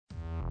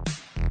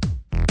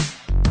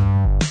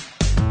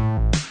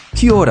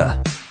Kia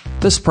ora.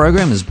 This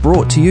program is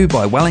brought to you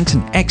by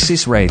Wellington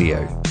Access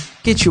Radio.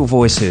 Get your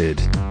voice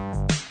heard.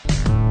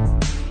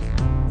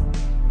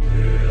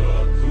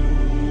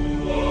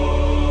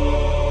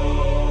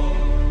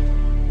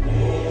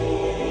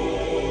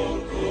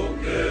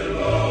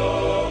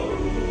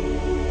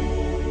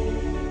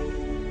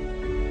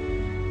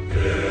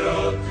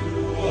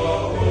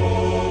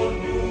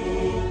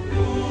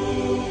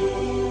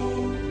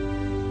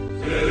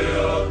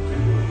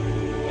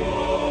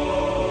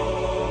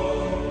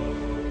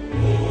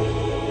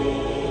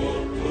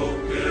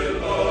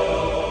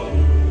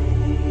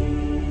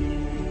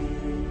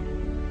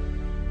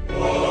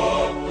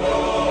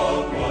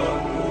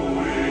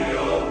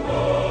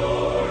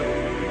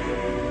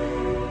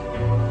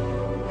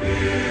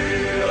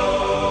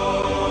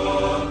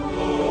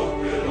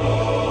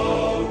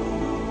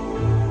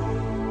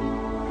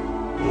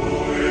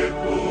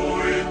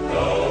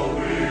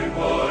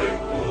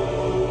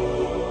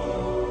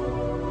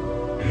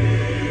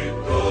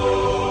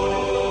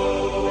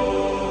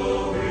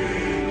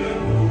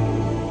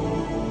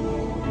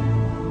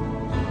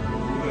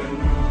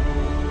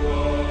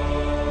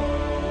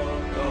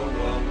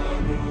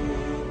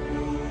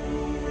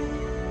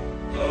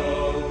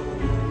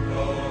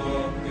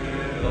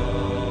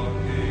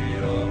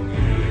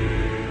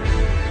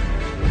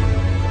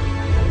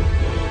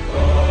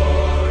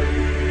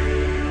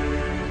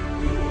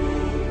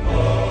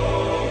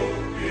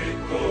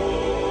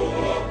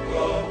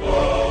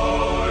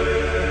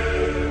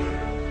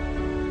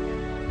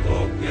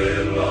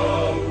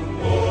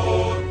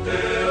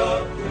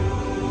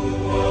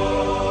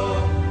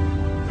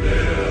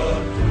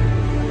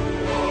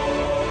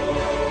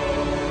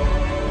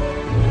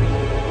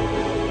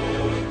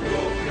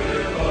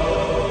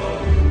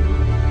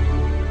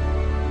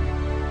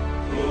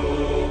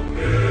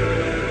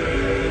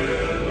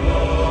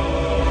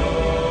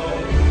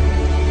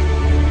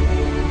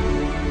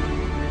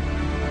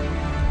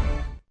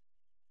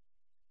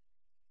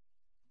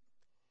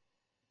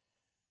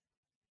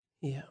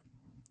 Ia,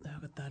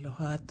 ka talo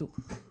hatu.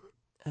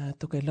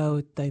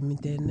 Tokelau taimi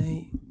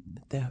tēnei,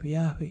 te ahui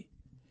ahui.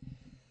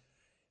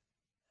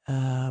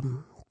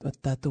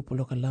 Tātou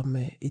puloka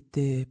lame i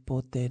te pō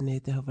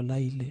tēnei te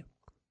hawalaile.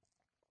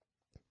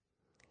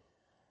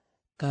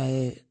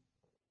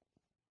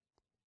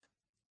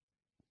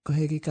 Ko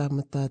heki ka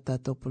mata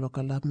tātou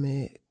puloka lame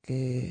ke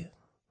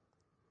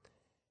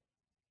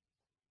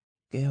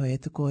hoi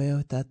etu ko eo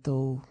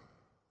tātou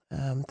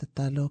te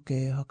talo ke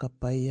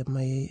hakapai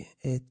mai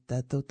e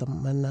tātou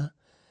tamana.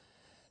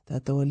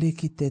 Tātou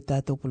aliki te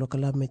tātou puloka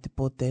lame te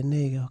pō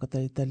tēnei ke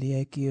hakatalitali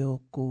ai ki o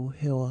ku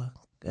heoa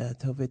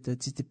te hoveto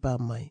titi pā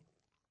mai.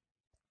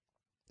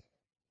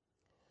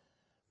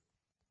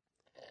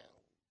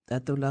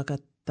 Tātou la ka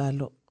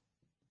talo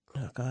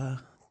ka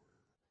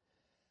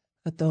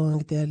tonga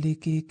ki te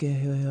aliki ke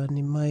heo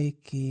ni mai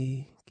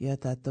ki a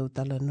tātou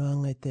tala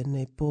noanga i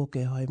tēnei pō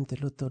ke hoi me te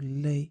loto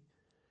lei.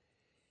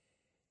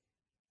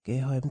 Ke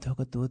hoi me te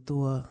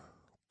hokatua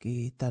ki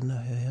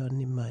tāna heo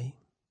ni mai.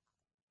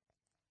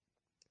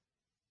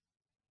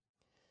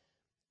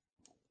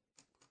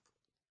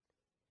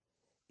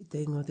 I te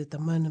ingo te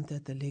tamana me te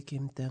ataleki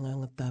me te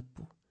anganga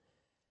tapu.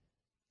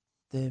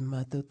 Te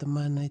mātou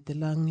tamana i te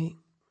langi.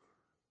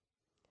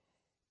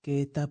 Ke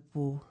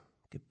tapu,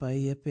 ke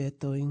paia pēa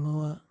tō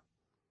ingoa.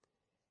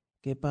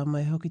 Ke pā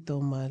mai hoki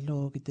tō mālo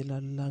ki te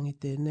lalalangi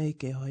tēnei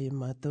ke hoi e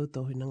mātou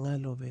tō hina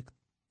ngalo vek.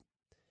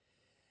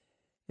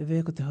 E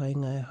veko te hoi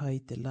ngai hai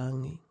te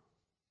langi.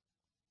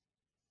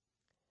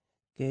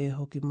 Ke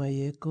hoki mai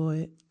e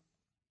koe,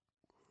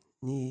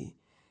 ni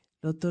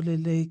loto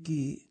lelei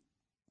ki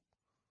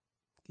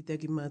te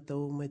ki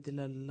mātou mai te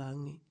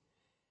lalalangi.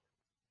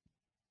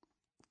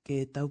 Ke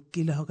tau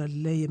kila hoka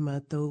lelei e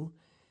mātou,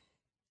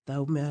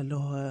 tau mea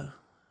aloha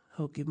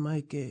hoki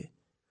mai ke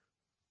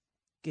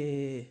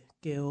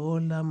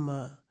ola ma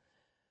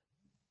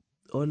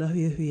ola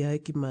hui hui ai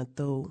ki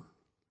mātou.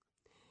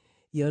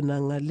 I ona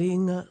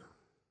ngalinga,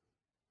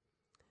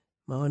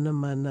 ma ona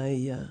mana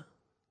ia.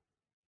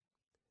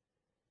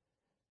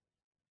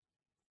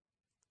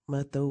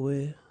 Mātou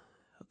e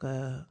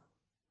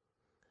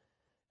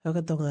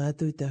haka tonga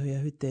atu i te hui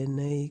hui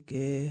tēnei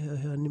ke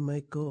honi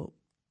mai ko.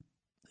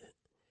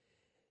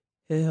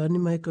 He honi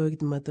mai ko i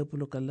te mātou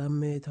puloka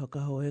lame, te haka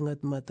hoenga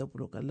te mātou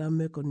puloka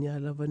lame, ko ni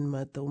alawa ni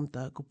mātou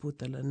mta kupu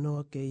tala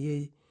noa ke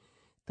iei.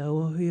 Tau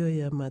ohio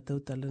ia mātou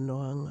tala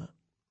noanga.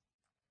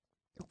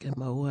 Ke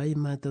mauai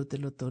mātou te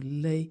loto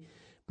lei,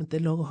 ma te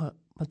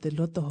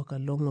loto hoka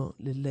longo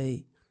le lei.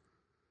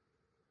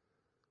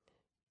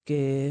 Ke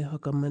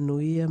hoka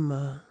manuia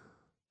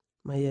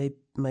mai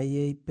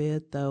ei pēa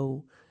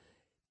tau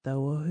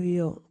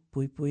ohio,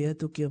 pui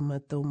atu ki o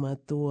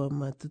mātou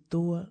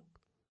mātutua.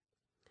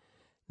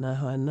 Nā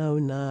hanau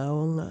nā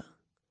aonga,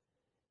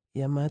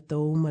 ia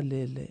mātou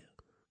umalele,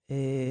 e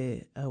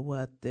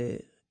awa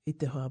i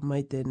te hoa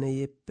mai tēnei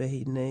e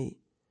pehi nei.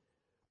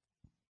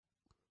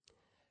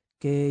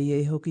 Ke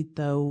iei hoki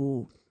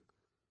tau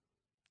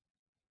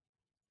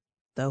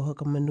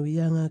haka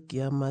manuianga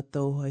ki a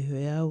mātou hoi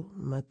hoi au,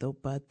 mātou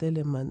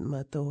pātele,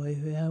 mātou hoi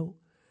hoi au.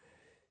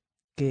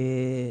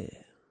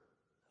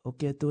 o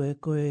ke atu e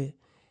koe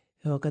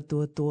e o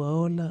katua tua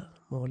ola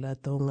mo la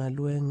tau ngā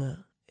luenga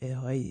e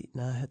hoi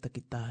nā hata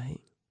ki tahi.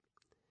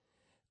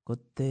 Ko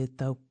te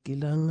tau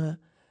kilanga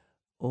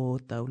o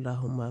tau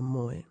lahu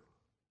mamoe.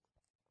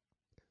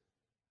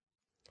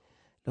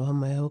 Loha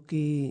mai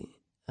hoki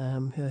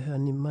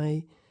heoheoni mai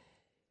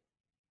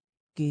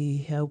ki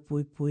hau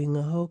pui pui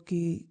ngā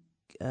hoki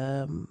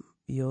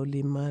i o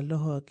lima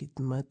loha ki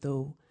te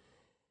matou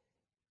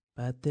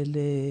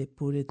pātele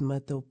pūre te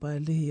matou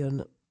pālihi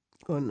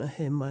ona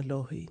he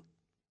malohi.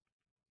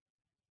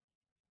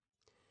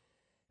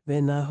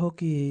 Vena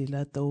hoki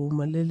la tau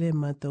umalele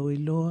matou i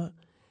loa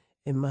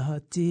e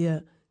mahatia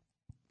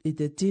i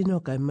te tino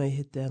kai mai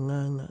he te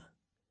anganga.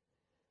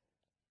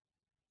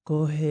 Ko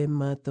he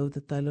matou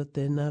te talo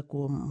tēnā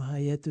kua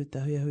mahai atu i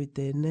tahui ahui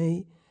tēnei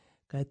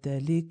kai te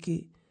aliki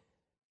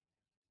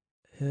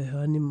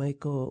heoheoni mai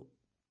ko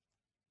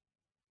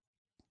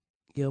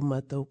i o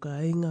matou ka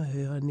inga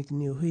heoheoni ki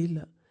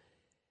niuhila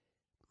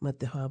ma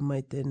te hoa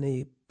mai tēnei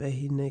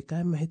pehi nei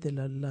kai mahi te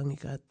lalangi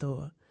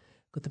katoa.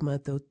 Ko te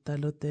matou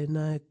talo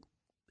tēnā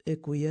e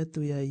kui atu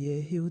ia i e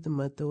hiu te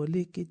matou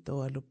aliki tō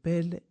alo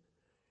pele.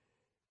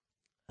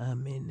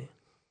 Amene.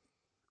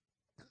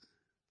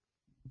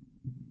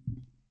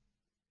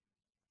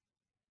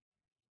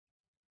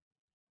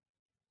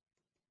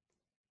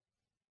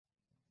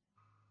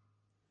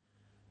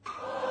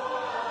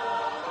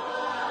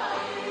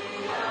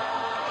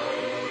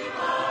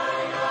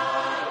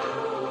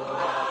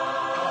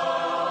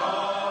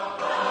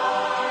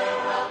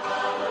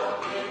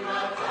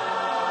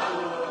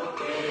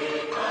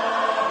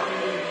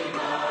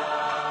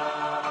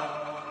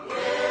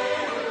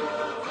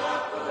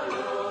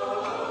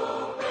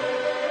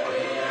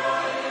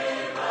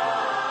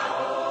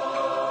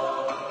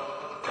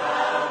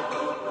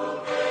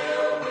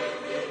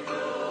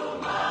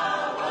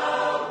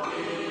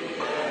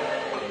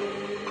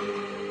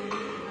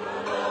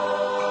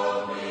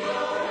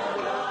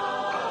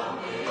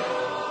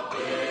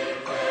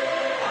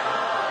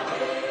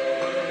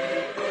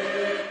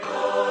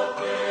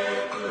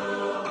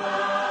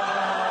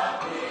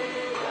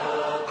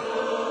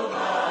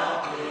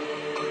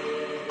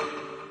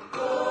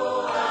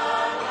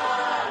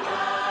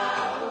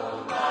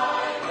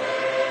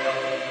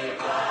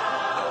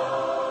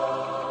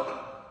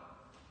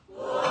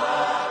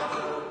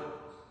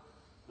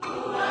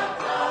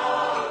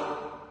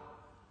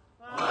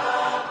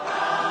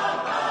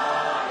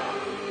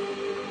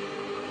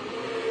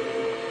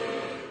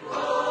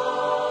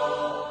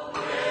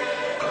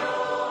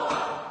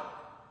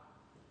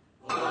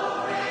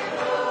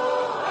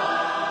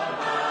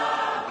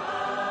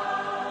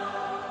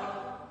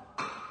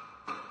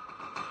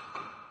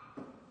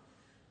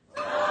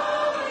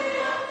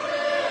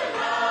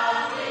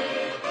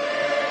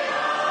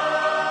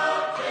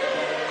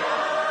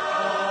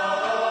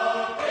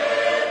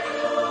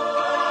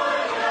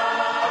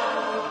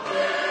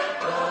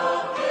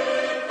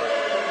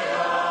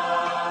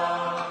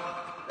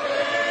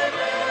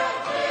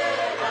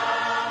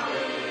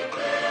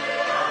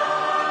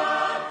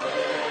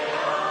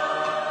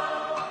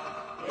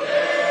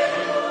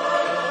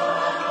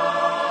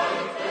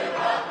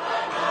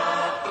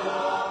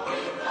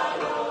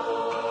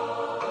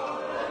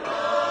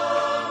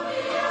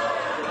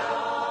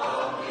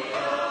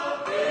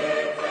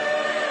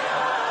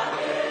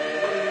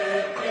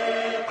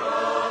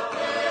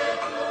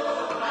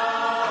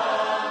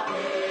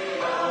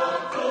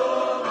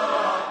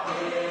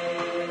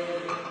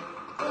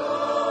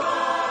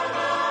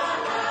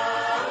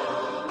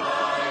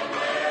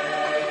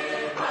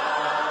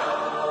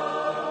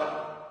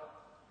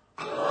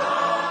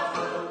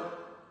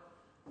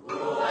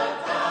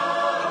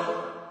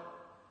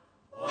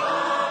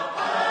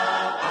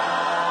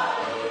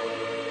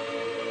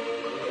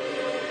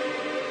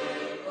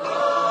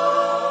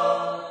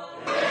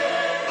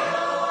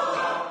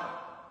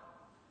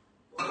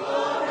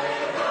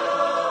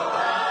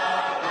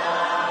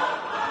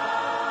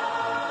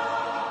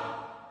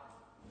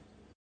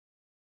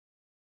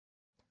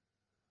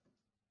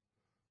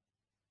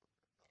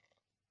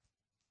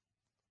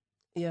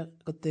 Ia,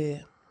 ko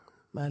te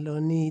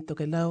maloni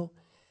tokelau,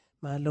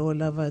 malo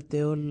lava te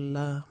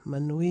ola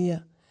manuia,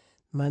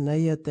 mana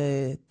ia te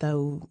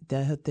tau te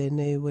aho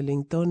tēnei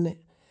Wellington,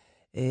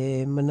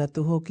 e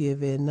manatu hoki e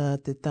vena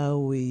te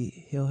tau i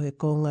heo he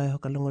konga e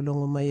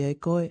hokalongolongo mai ai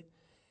koe,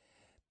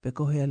 pe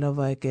kohe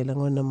alava e ke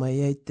langona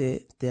mai ai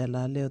te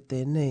ala leo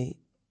tēnei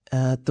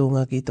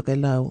tūnga ki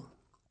tokelau.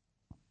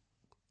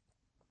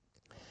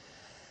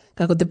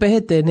 Ka ko te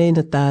pehe tēnei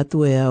na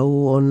tātu e au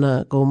ona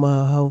kou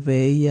maha hau ve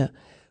ia,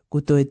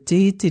 kuto e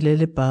titi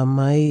lele pā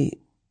mai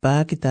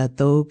pā ki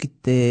tātou ki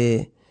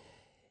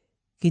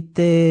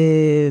te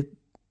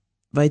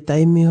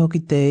vaitaimi hoki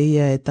te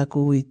ia e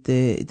taku i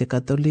te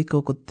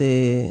katoliko ko te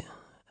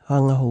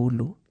hanga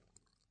hulu.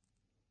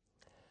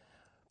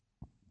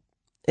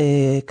 E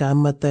ka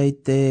amata i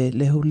te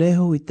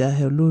lehu i te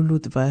aheo lulu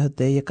te waiho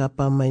te ia ka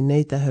pā mai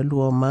nei te aheo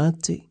lua o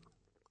māti.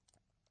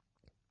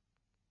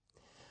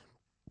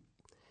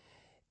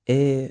 E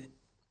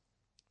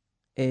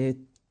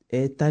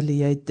tali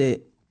ai te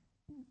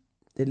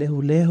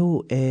lehu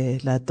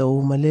la tau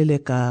malele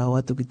ka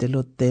watu ki te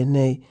lote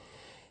tēnei.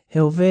 He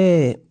ove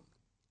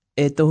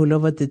tohu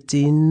lava te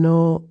tino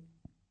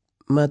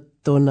ma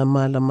tōna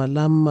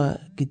malama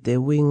ki te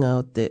winga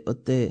o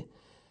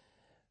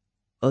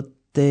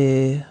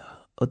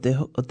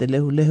te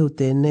lehu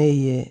tēnei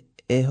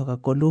hoka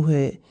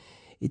koluhe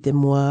i te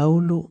mua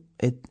aulu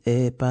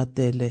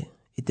pātele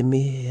i te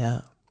mihea.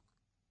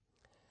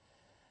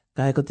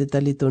 Kai ko te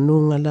tali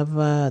tonunga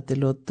lava te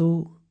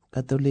lotu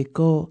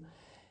katoliko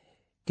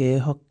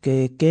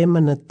ke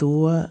mana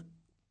tua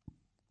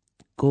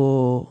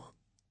ko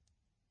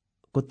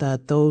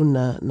tātou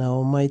na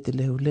o mai te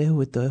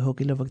lehu e toi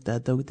hoki lava ki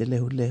tātou ki te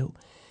lehu.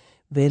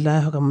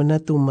 Vela hoka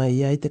manatu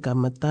mai ai te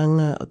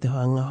kamatanga o te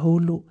hoanga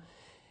hulu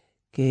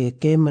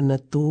ke mana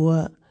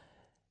tua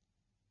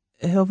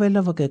ho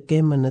vela lava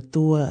ke mana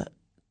tua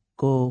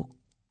ko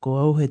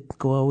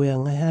au e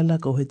angahala,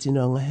 ko he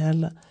tino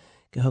angahala,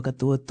 ke hoka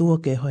tua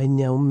ke hoi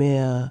ni au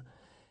mea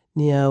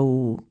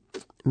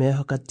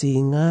hoka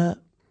tīngā,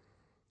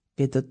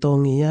 ke to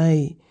tongi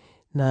ai,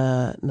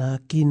 na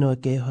kino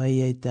ke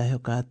hoi ai te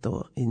hoka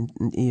ato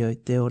i o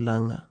te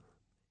olanga.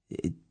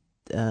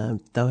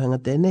 Tauhenga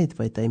tēnei te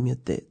paitaimi o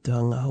te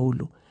hanga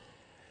hulu.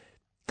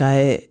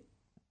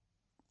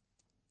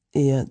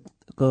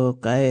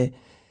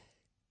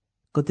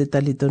 Ko te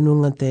tali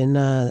tonunga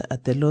tēnā a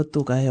te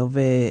lotu, kai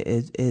ove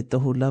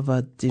tohu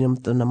lava tino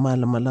mtona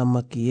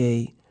malama ki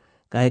ei.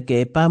 Kai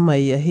ke pāma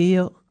ia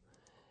hio,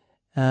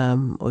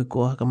 oi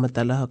ko haka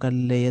matala haka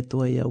lei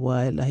atua ia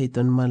wae lahi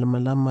tona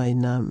malama i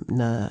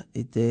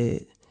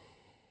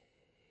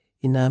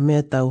nā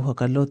mea tau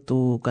haka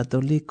lotu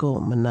katoliko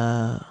mana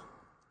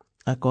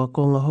a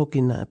konga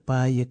hoki na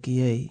pāia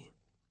ki ei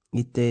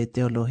i te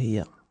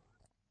teolohia.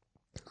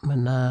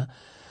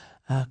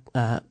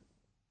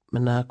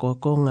 Mana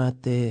konga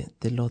te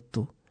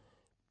lotu.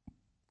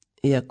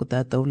 Ia ko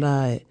tātou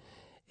la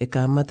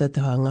ka mata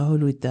te hanga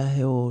hulu i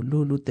tahe o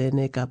lulu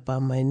tēnei ka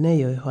pāmai nei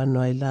o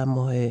hoano ai la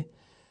mo he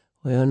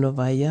ono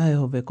vai ai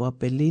hove ko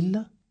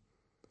apelila.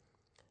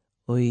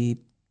 Oi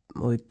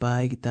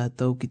pāi ki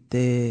tātou ki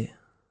te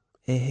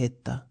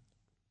heta.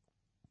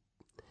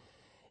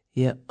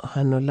 Ia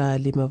hano la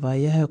lima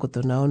vai ai ko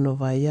tona ono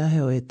vai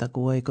ai o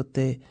taku ai ko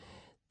te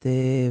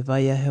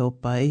vai ai o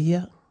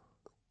paia.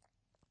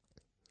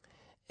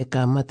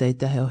 Ka mata i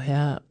tahe o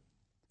hea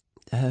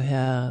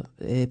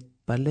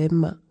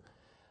palema.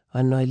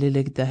 Ano ai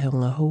lele ki tahe o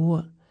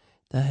ngahua,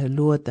 tahe o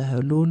lua, tahe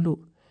o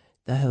lulu,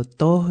 tahe o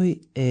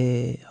tohi,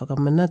 hoka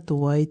manatu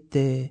ai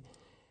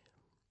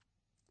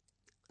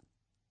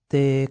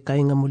te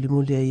kainga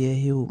muli ai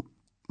hiu,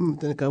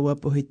 tēne ka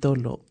wapo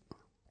hitolo,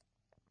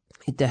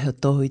 i tahe o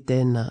tohi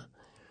tēnā.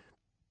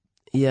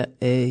 Ia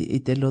i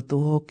te lotu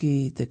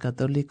hoki, te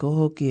katoliko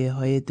hoki,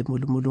 hoi te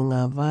mulu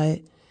ngā vai,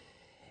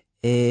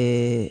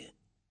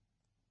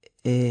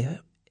 a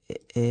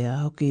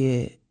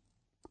hoki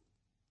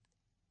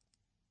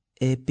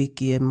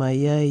piki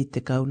mai ai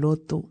te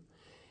kaulotu,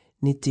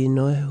 ni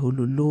tino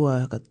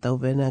hululua, ka tau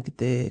vena ki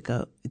te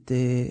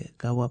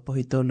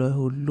kawapohitolo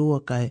hululua,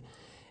 kai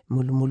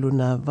mulu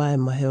nā vai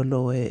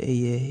maheolo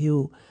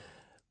hiu,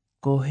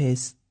 ko he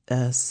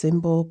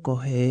symbol, ko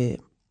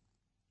he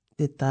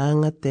te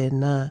tāanga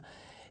tēnā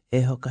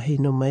hoka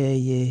hino mai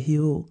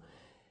hiu,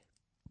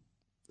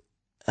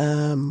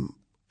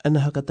 ana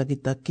haka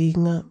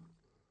takitakinga,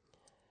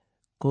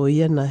 ko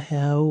ia na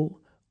heau,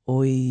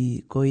 ko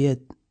ia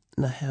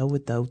na heau e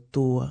tau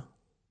tua.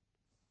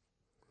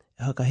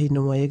 Haka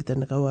hino mai ki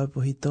tana kawa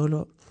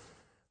pohitolo,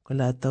 ko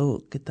la tau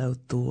ke tau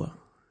tua.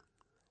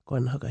 Ko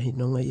ana haka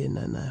hino ngai e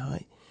nana hoi.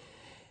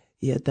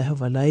 Ia te hau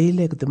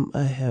walaile, ko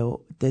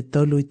te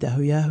tolu i te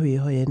ahui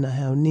hoi e na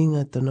heau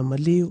ninga tona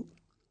maliu.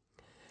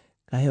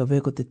 Ka heo ve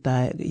ko te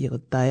tae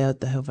au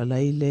te hau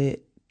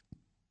walaile,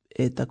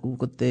 taku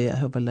ko te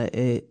hau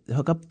walaile,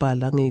 hoka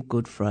palangi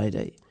Good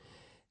Friday.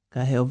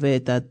 Ka heo ve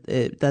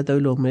tātou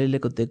ilo melele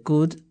ko te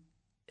good,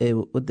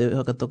 o te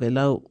hoka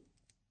tokelau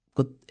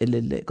ko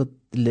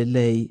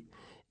lelei.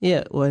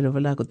 Ia, waino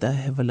wala ko te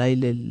hewalai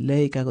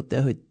lelei, ka ko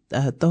te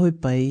tohui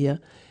paia,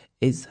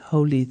 is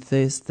Holy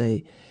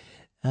Thursday.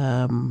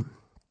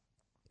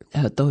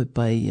 Tohui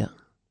paia.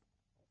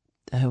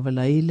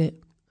 Hewalaile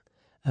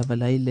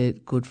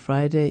Good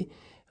Friday,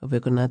 o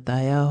veko nā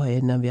tae au,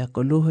 he na via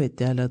koluhe,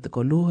 te ala te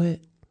koluhe.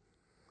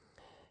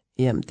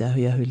 Ia, te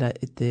ahui la,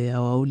 te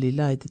au auli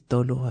la, te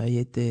tolu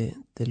hai, te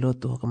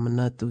lotu hoka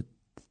manatu,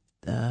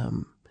 te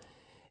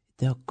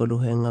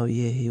hokoluhe ngau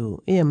i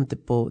hiu. Ia te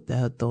pō, te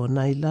hau tō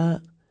nai la.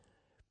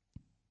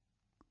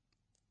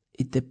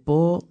 I te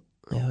pō,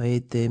 hoi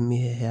te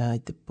mihe hea i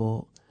te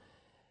pō.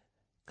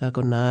 Ka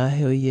ko nā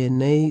aheo i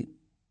nei,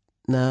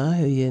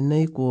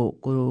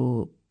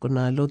 ko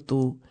nā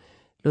lotu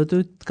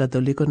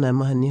katoliko nā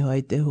mahani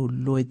hoi te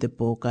hulu i te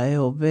pō. Ka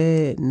eo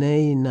ve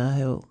nei nā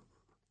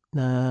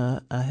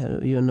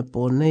aheo i ona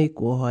pō nei,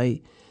 ko hoi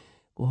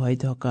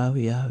te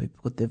hokahui ahui,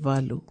 ko te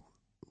valu,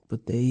 ko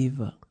te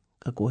iwa.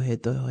 Ka ko he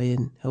toi hoi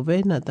en. Hau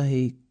vena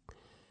tahi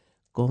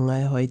ko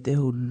ngai hoi te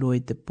hulu i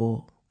te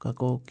pō.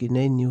 kako ki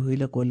nei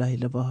niuhila ko lahi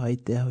lava hai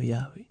te ahui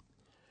ahui.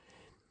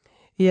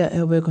 Ia e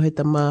hoi ko he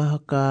tamaha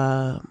ka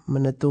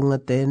manatunga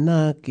tēnā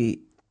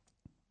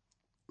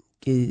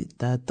ki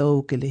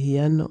tātou ke lehi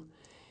ano.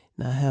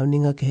 Nā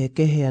hauninga ke he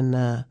kehe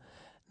ana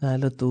nā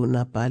lotu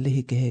nā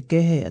pālihi ke he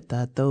kehe a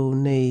tātou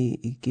nei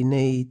i ki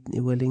nei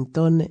i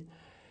Wellington.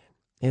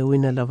 E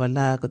uina lava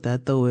lā ko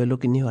tātou e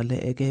luki ni hole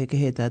e ke he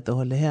kehe tātou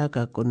hole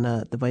heaka ko nā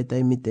te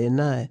waitaimi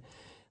tēnā e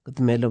ko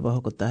te mele waho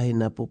ko tahi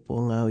nā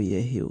pupo ngau i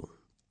e hiu.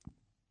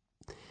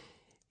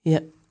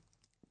 Ia,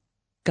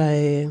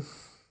 kai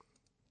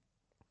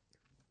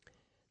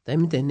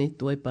taimi tēnei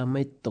tuai pā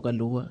mai toka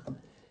lua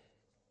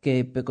ke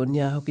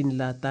pekonia hoki ni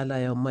la tala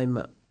e o mai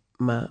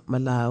ma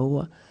la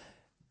ua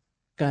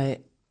kai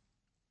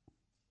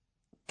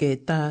ke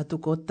tā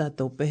tuko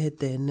tātou pehe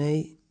tēnei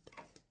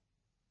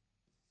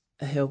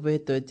he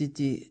oveto e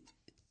titi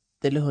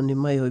telehoni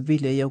mai o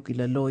vile iau ki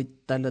la loi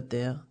tala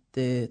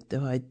te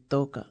hai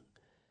toka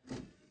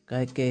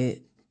kai ke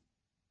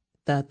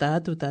tā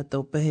tātu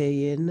tātou pehe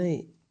i e nei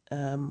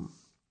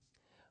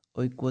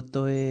oi kua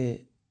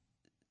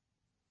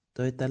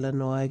toi tala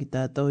no ai ki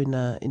tātou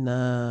ina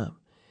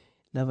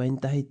lava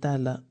intahi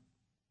tala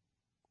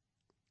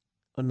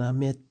o nā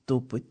mea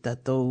tūpu i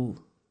tātou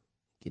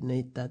ki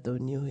nei tātou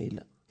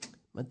niuhila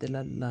ma te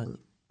lalangi.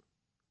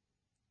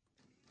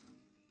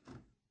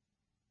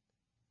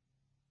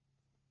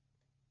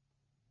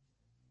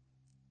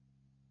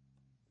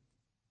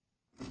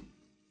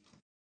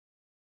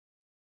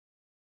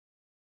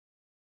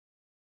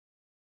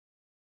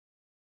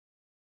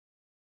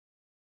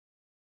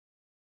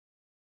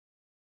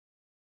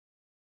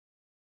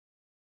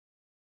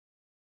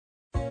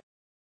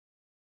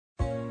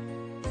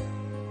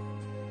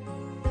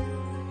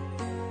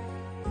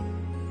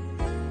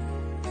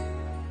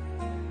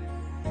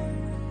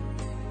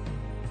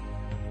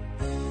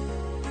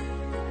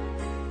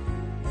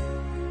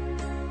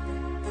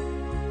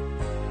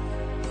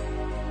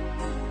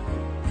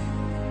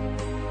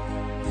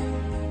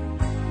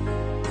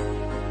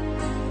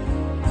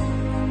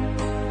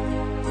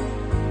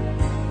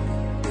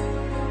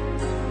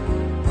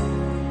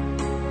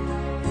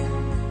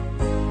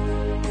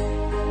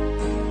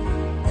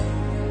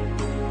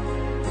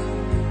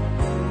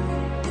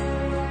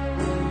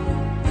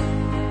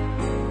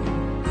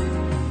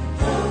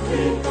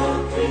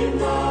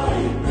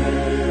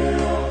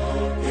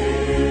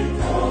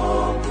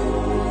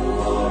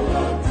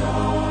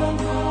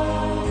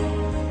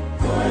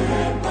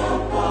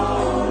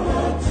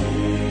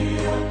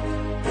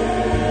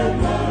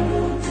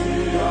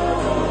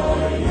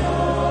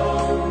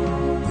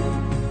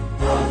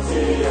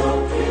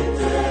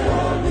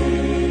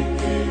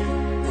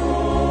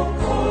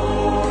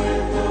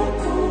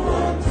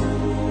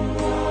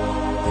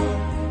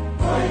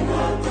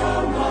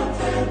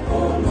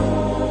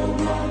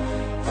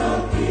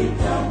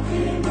 Taki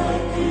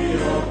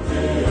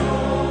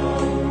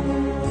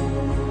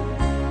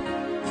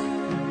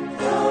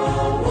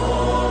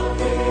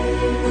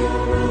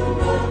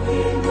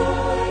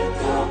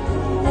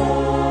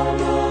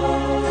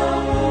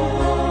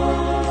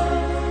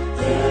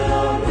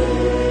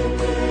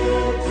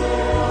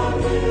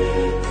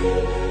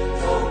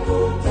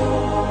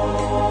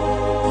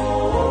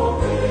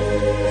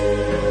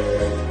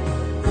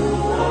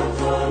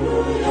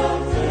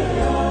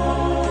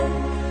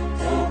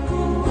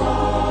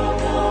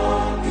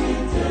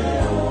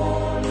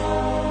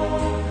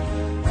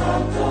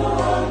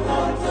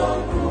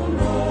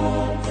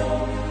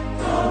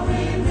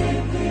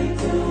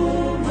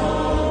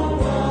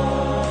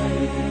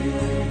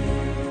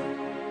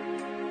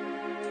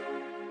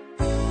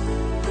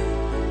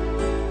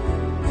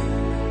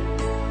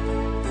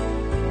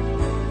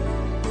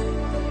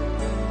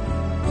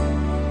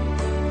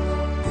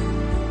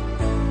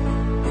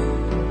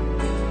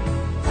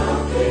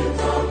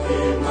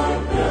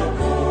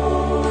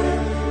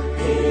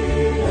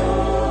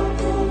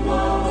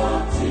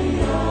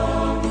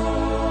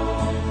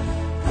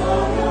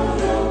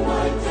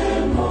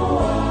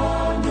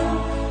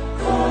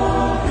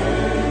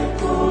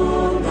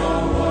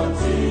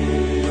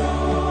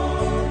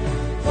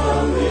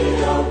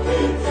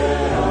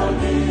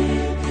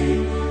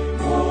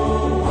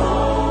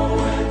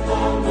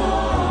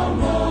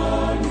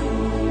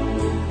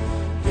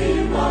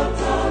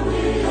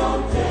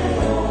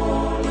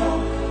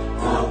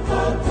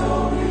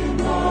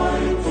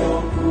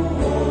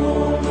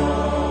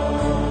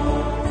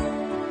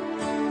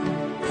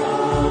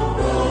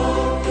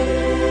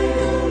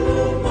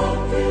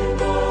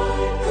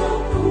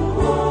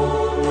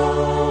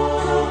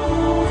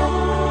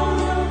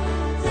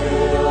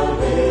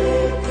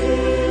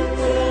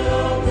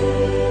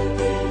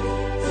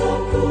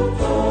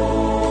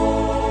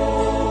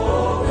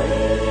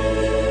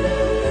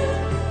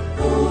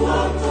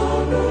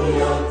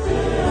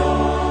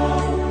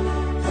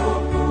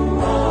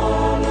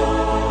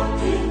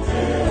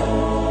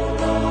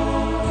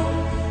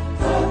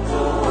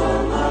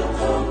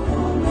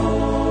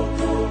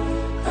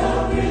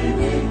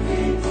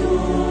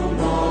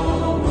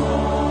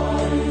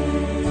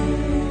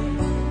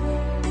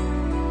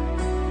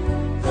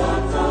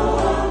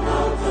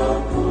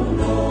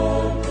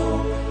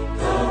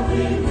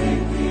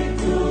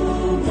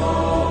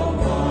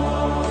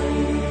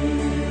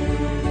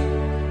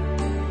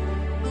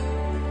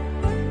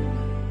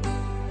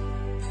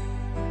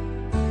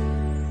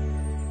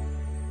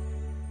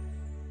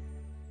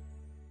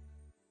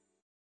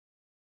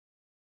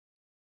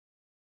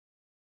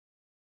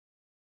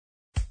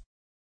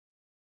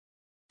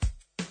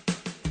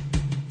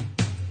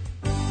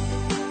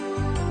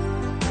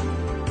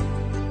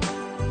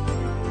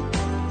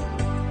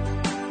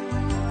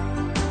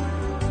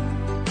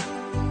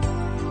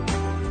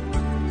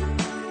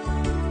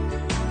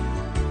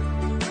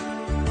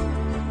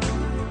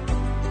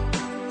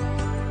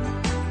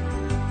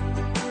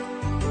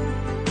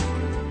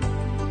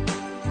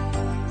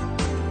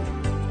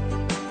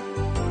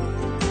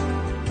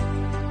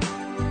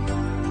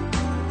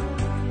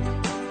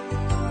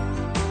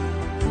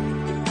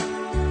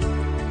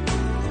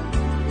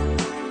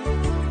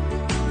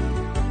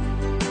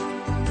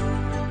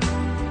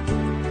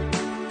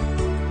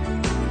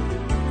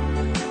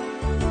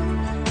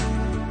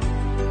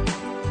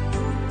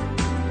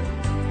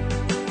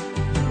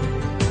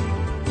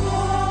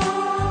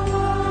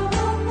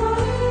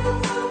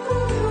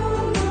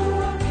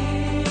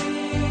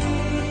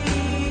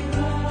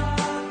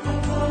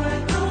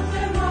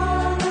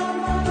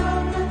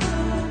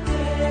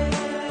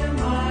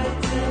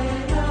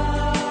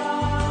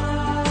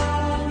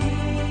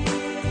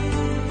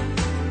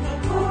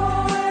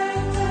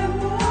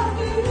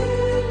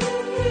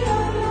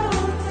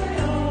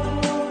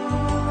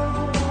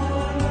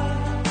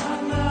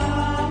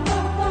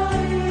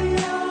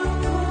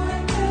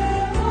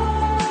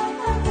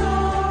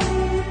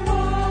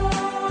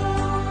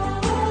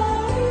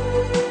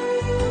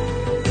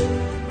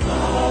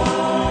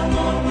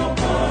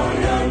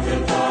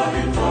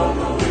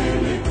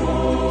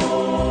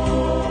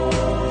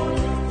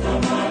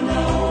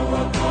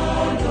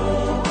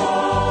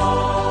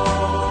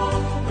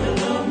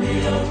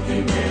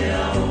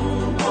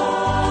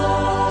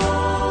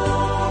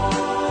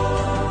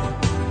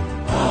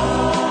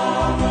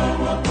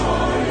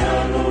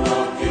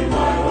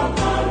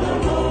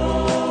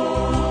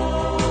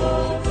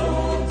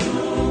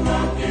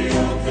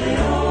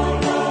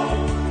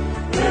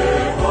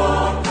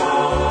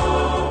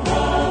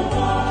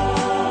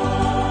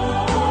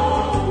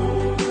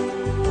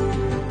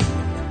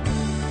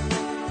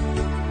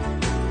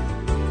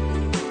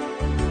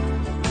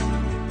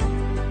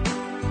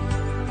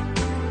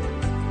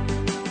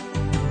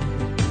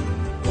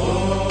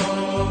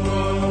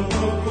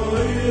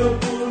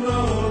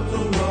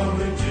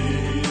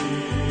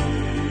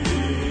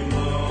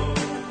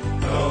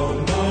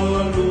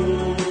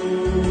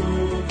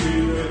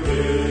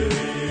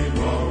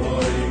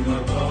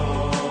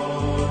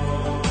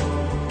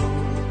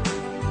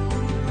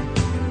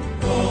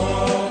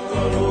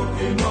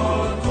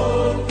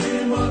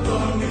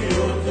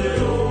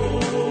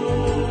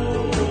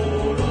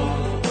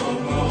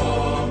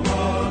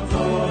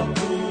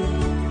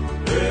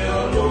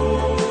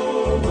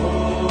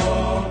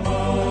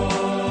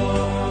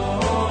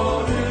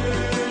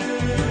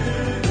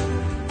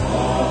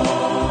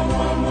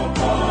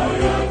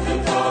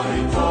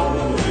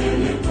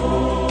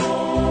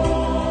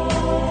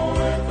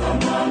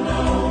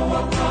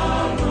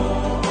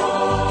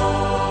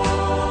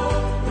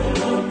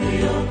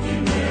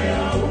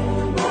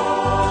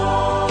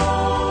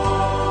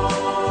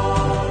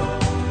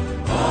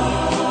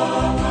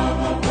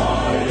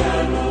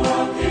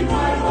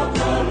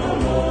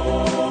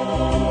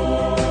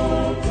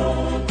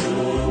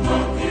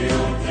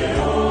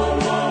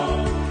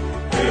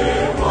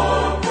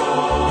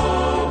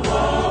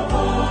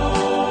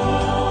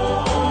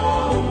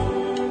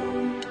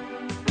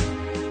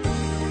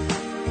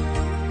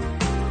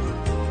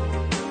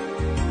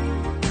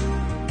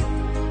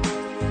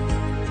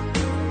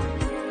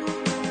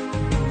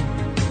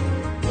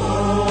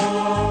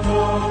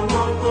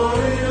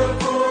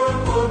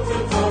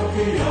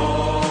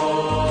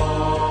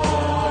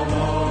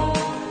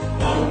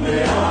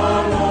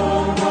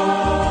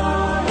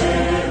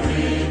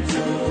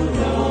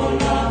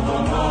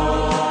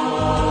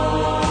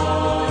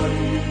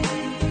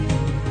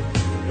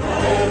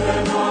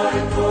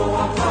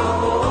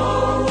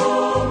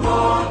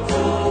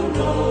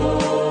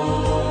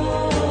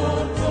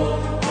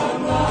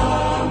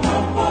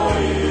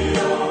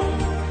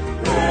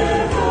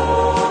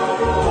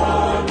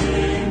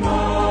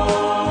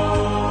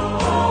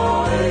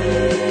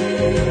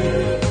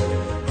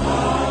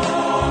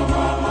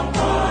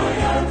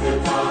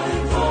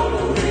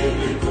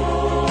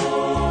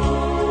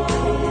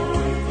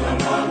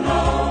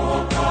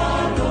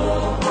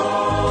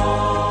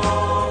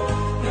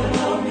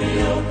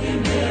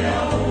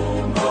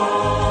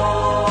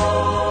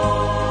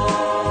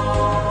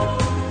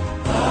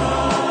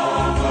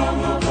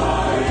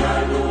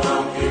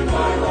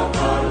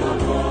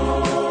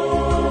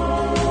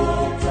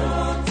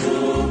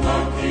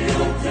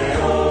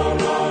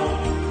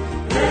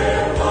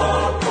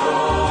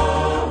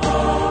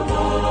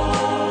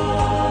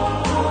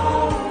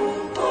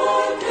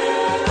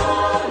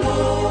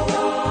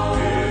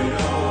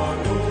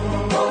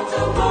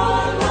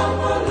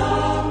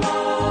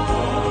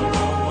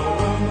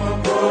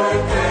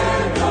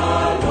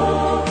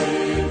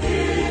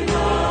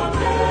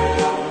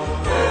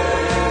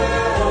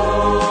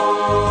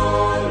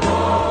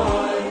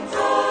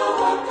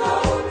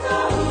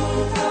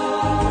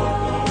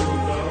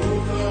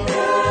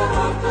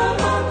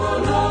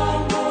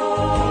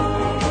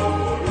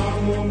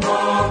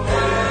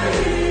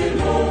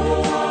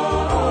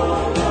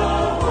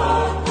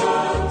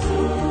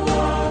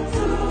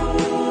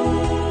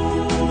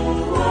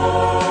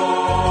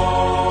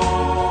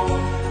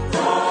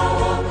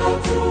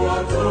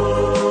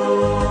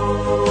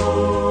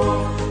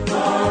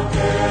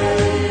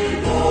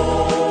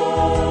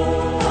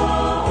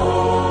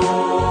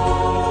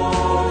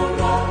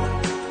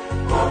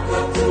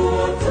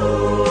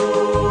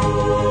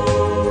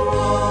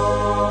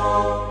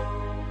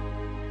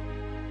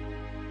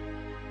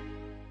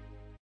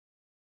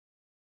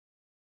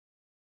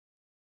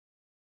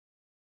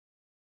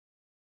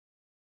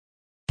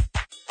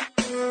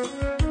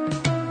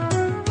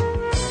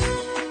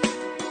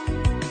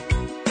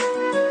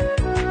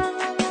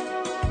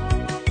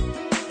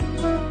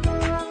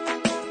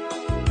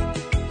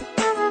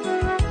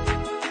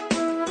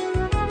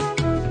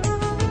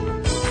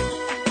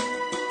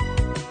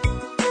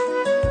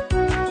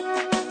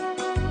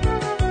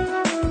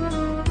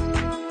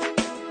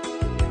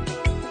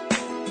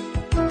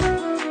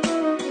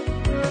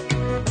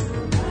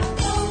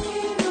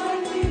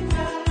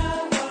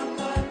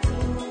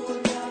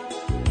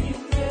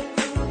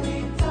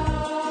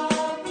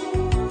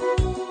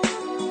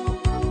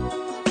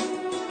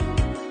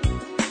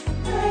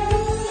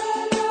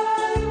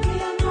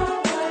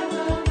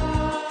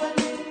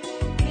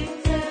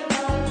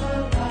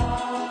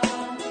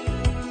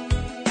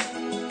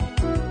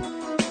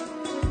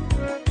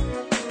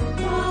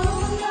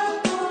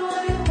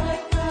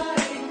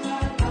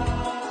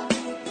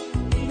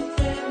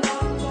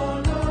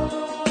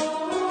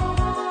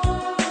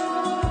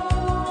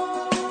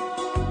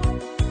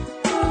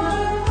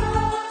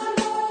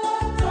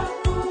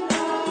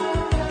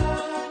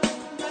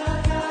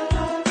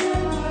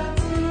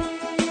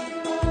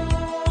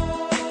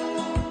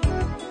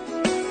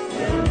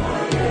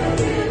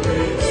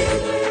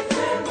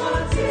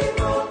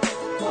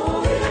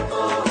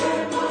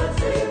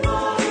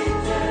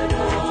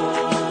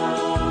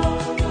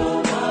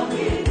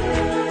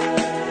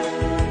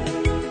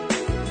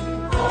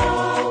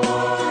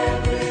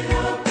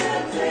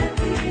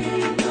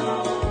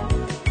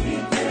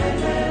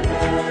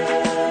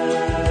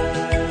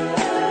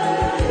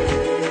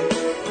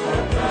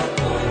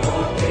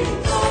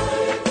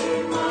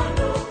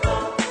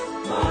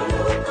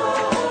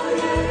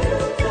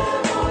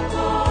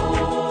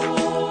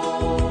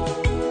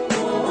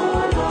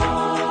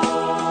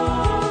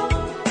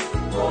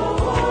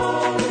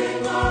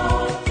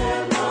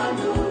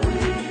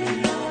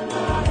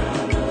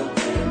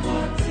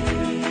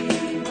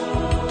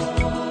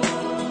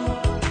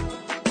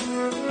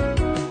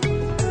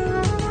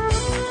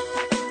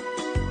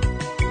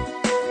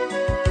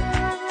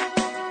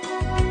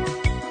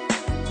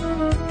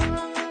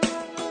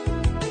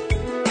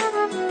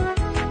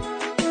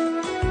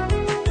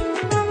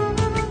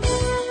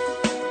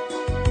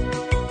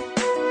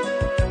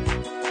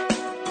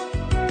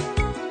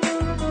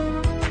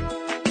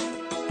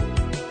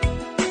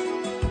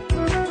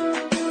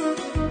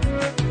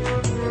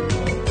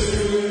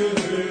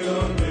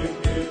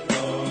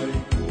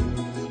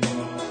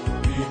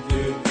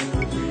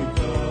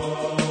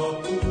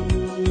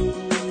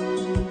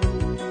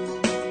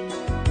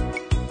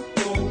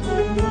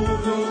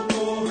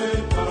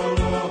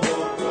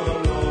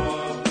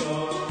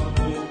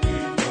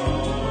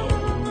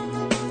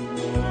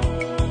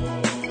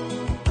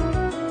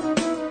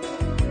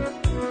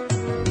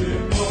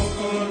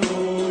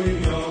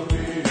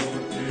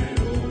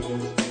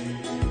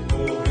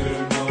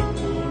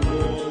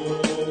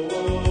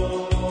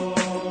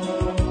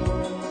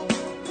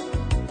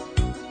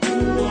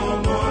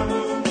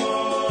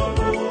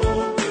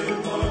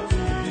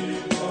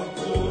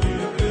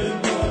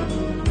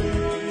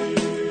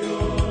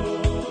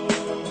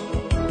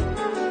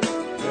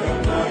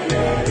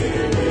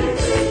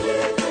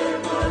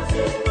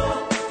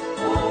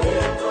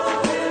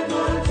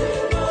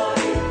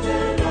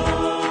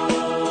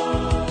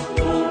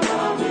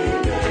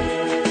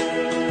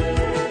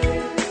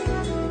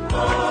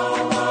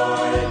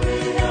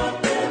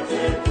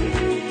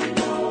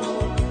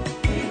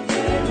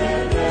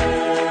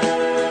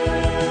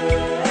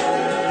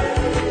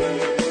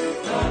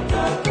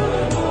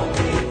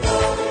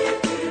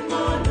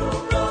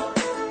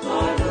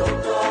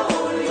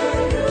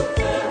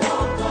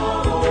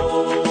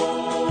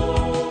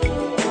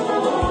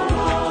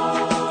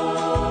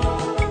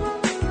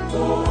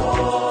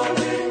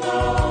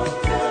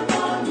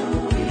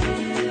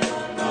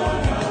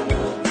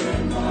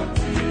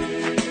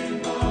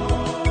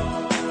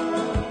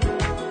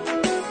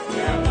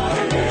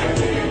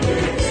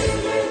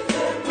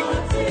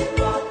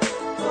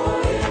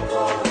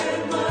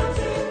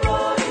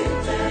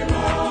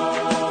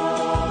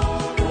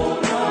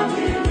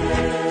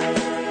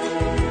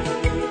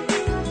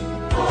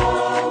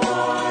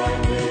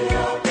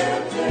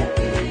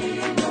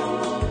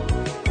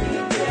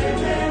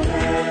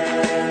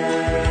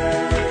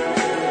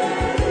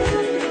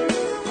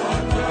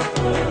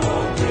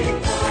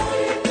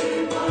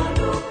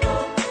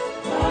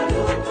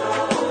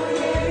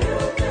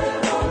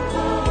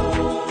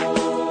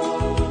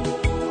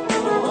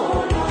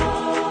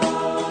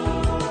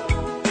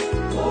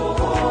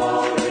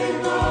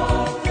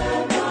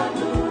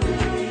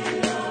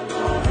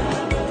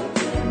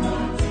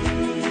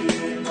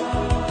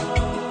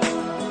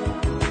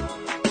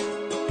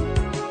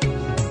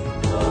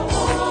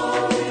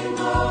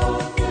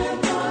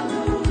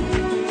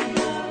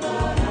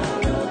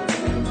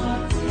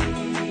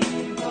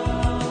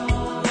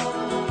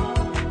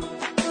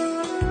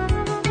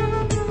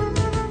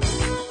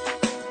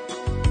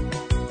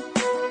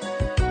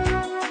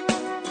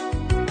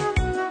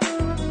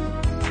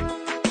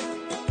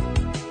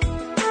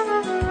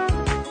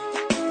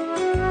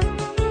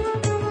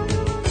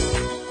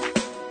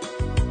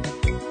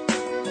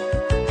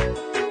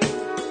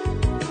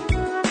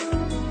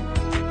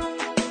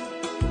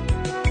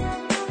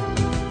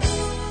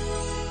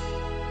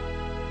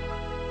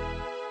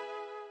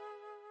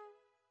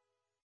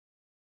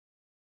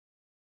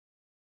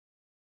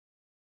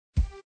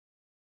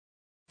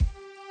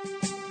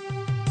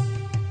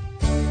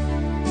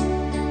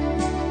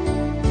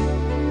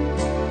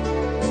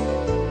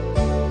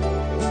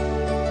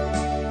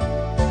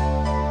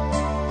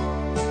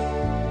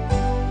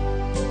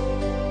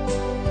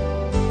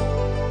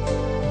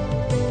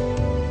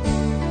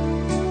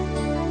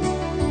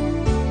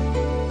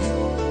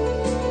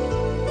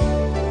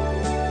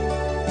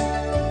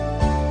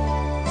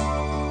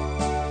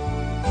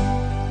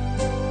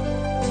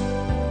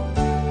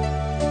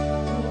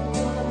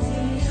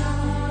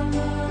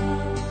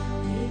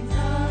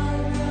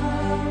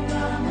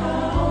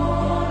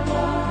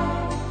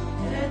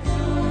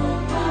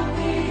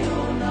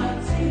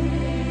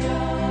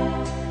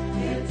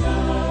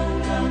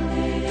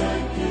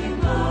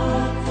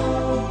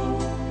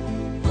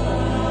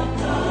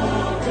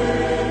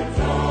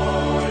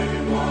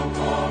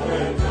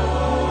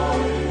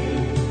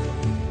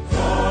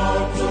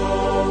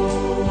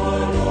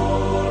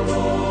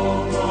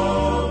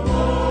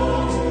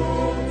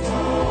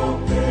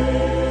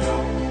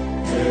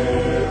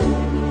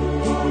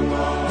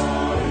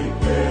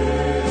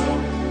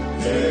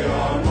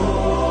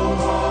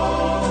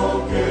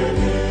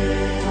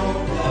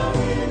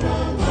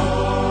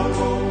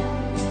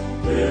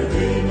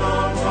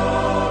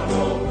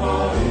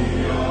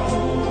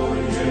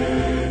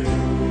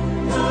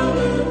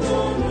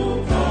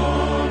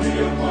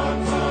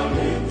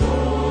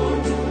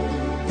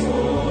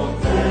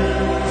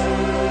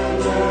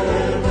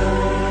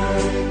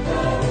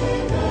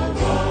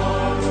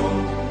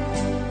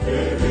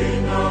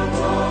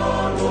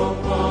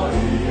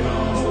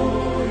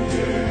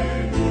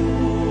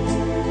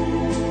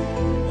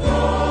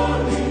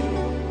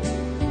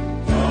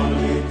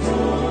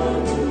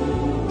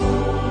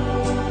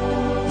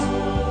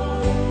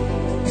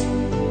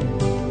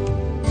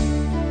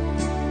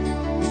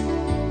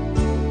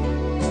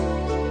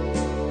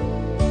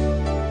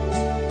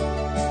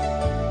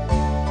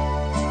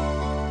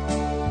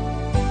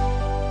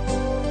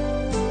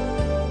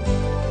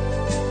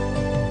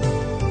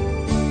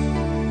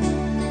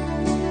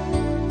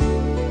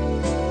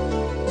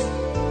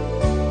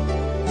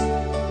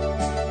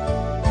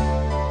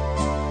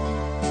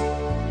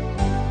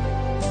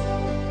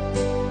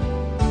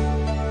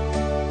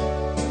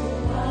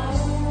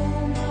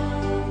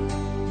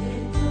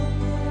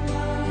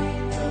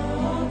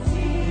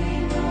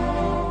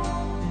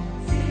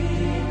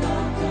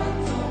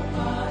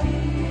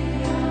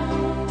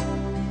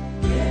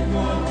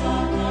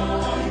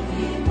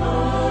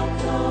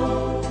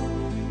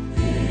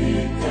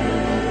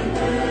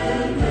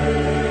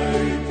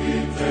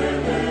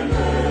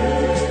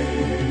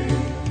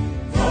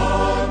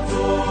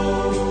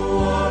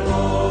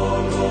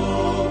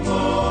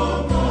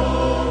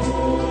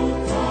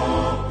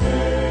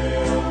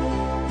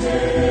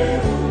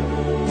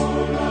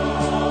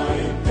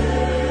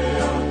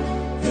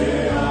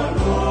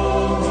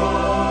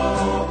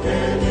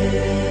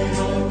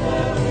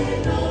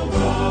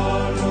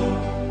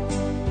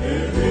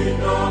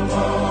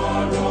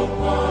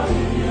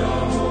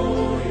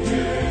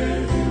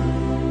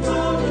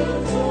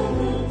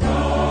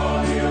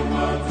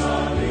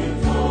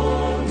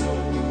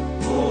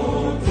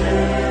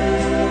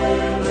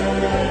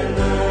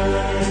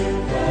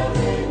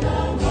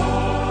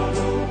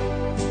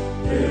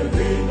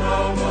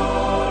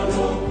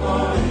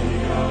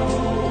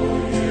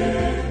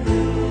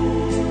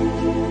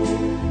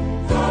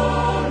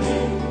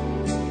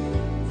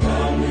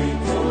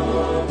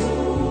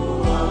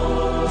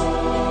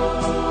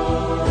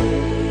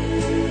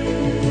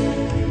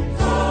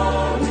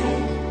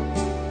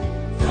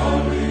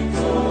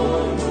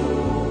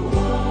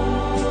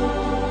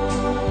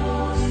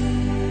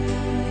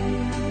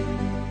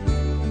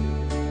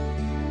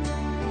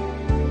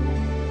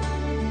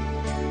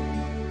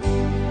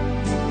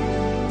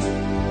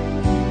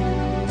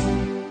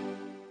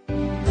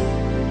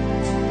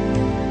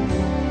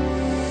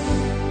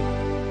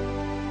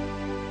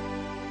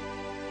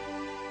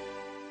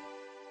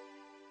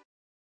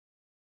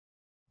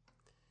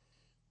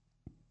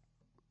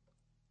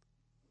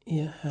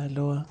Ia,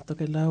 haloa,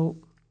 Tokelau.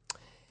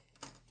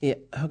 Ia,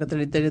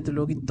 hakatari tere tu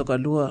loki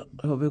tokalua,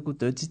 hoveku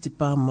te titi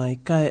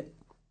pāmai. Kai,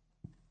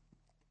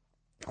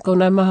 kau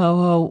nai maha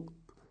hau,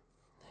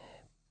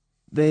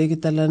 be ki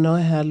tala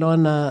noe haloa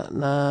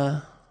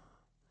na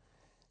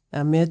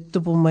mea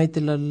tupu mai te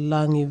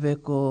lalangi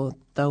veko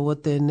taua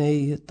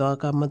tēnei, toa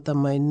kamata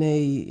mai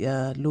nei,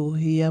 ia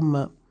luhia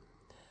ma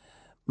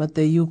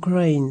te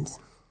Ukraine.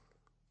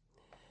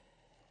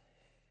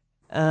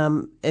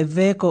 E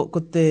veko ko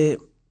te,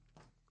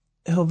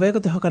 ho veko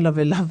te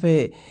hokalave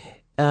lave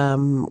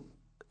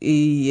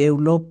i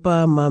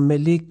Europa, ma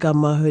Melika,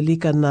 ma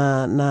Helika,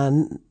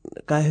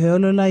 ka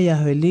heolola ia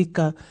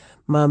Helika,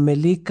 ma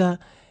Melika,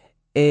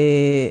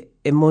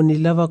 e moni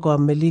lava ko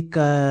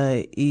Amerika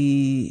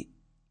i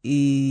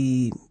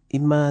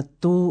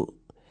mātu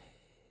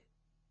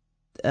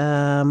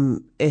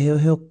e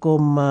heo ko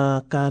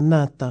ma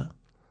Kanata.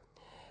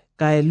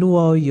 Ka e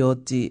lua o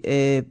ioti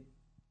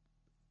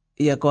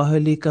ia ko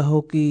Helika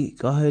hoki,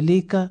 ko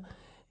Helika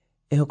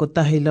e hoko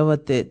tahi lava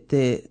te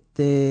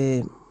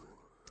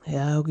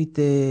hea hoki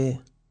te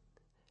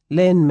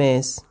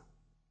landmass,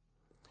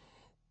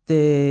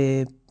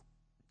 te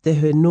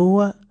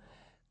whenua,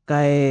 ka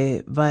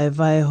e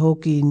vai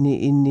hoki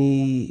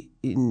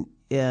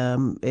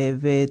e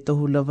ve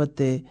tohu lava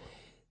te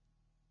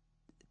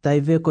tai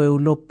veko e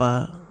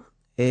ulopa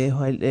e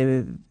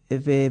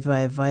ve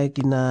vai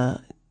ki na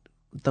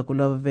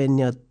takulava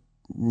venia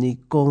ni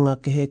konga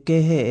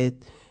kehe e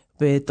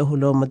ve tohu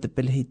lava ma te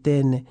pelehi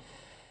tēne.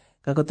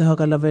 Ka ko te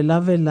hoka lave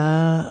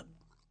la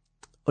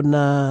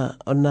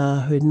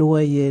ona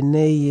whenua i e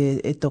nei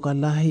e toka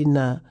lahi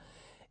na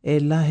e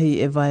lahi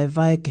e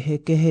vai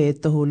kehe e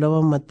tohu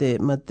lava ma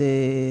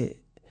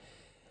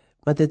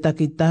te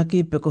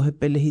taki pe ko he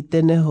pelehi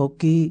tēne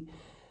hoki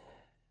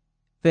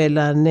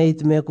pēla nei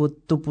te mea ko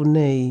tupu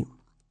nei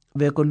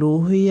ve ko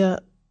luhia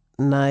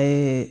na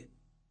e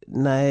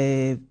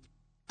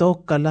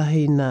toka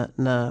lahi na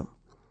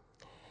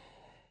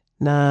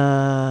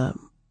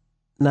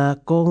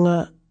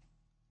konga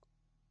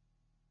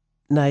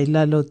na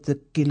ilalo te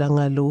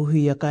kilanga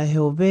luhia ka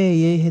heo ve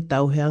he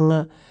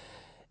tauheanga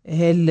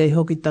hele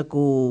hoki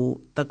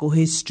taku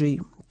history.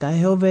 Ka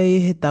heo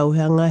ve he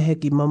tauheanga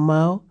heki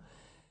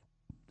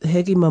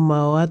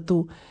mamao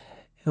atu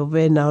heo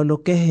ve na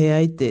olokehe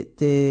ai te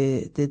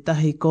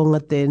tahi konga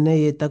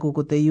tēnei e taku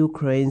ko te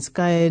Ukraine.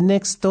 Ka e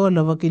next door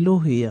lava ki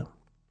luhia.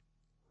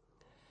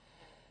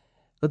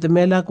 Ko te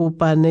mela ku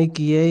pānei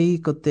ki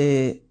ei ko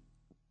te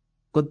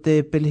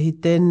pelehi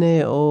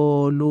tēne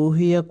o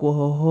luhia ko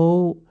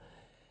hohou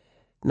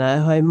na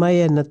e hoi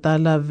mai e na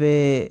tala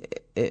ve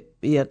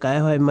ia ka e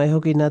hoi mai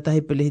hoki nā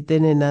tahi pelehi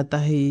tēne nā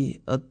tahi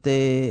o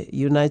te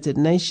United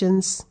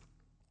Nations.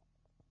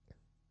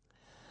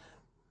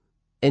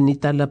 E ni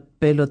tala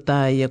pelo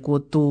tā ia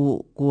kua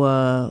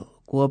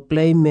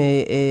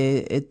blame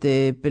e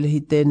te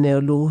pelehi tēne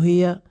o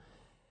luhia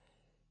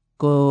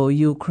ko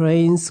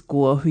Ukraines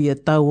kua huia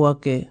tau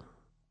ake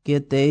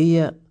kia te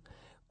ia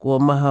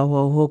kua maha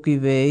hoki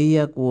ve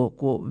ia kua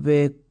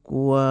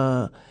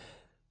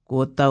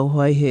tau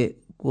hoi he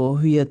kua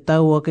huia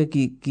tau ake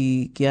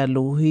ki a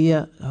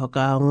luhia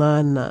hoka o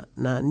ngā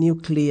na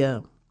nuclear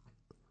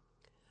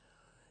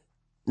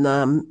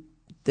na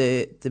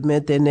te mea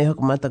tēnei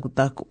hoka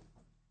matakutaku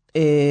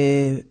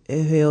e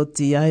heo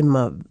ti ai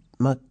ma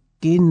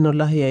kino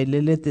lahi ai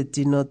lele te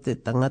tino te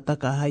tangata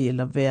ka hai e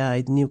la vea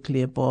ai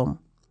nuclear bomb.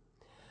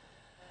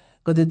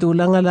 Ko te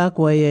tūlanga la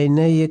kua ai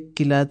nei e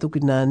ki la tuki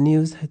nā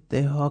news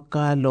te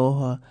hoka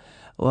aloha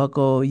o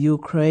ako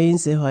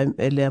Ukraine se hoi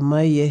elea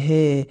mai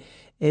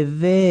e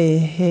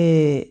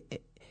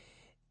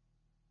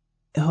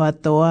hoa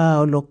toa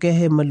o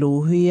lokehe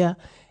maluhia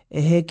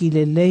e he ki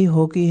le lei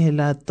hoki he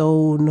la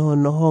tau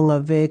nohonga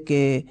ve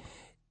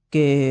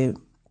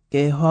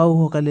ke hau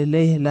hoka le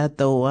lei he la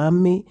tau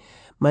ami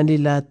mani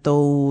la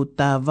tau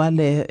tā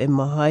vale e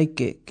mahai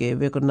ke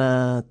veko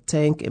nā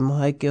tank e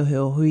mahai ke o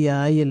heo hui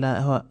ai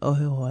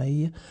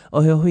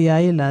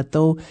la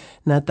tau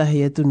nā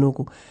tahi etu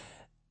nuku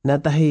nā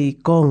tahi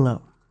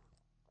konga.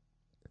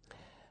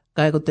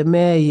 Kai ko te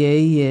mea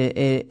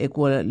e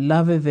kua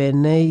lave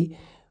venei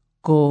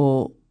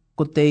ko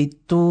te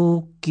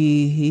itu ki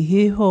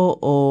hihiho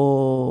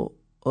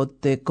o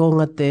te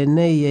konga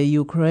tēnei e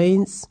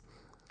Ukraines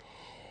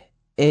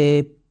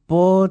e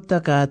pōta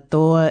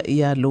katoa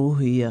i a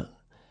luhia.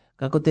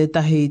 Ka ko te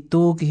tahi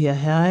itu ki hia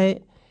hae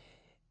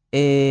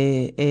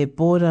e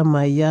pōra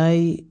mai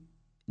ai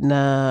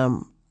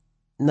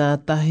nā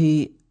tahi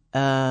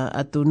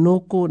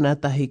atunuku, nā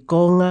tahi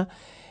konga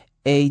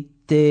e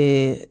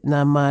te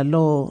nā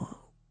malo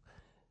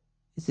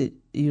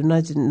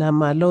United nā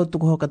malo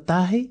tuku hoka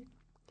tahi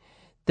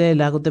te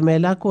la ko te me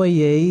la ko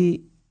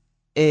i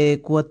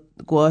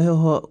kua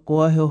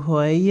heo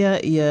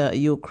ia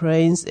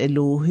Ukraines e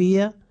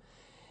luhia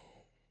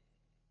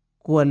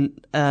kua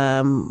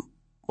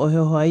o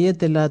heo ia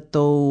te la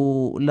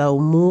tau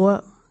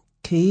laumua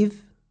Kiev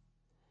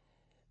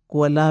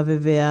kua lave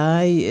vea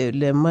ai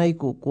le mai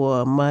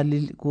kua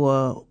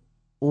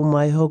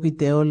umai hoki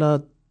te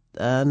ola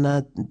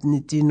nā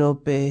ni tino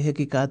pe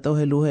heki kātou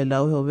he luhe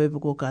lau, he o wepu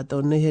ko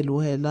kātou ne he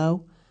luhe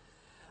lau.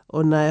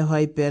 O nā e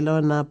hai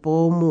pēlau nā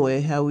pōmu e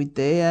hau I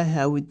te ea,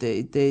 hau I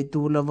te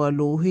tūlawa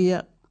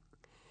luhia.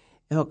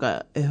 E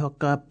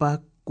hoka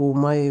paku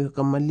mai,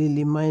 hoka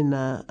malili mai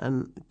nā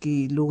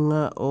ki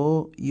lunga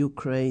o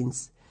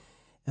Ukraines.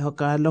 E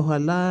hoka aloha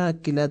la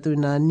ki latu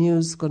nā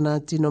news ko nā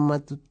tino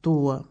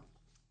matutua.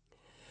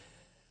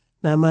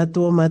 Nā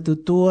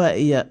matutua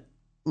ia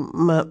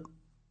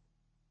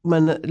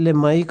le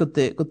mai ko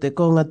te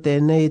konga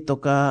tēnei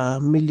toka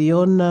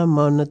miliona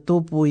mauna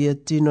tupu ia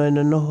tino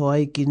ena noho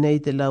ai ki nei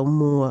te lau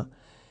mua.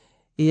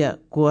 Ia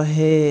kua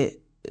he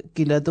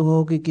ki latu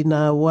hoki ki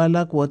nā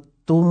wala, kua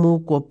tumu,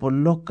 kua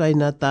poloka I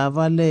nā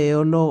tāwale e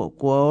olo,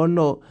 kua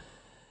olo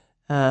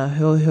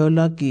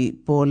heola ki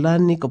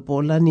Pōlani, ko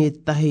Pōlani e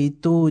tahi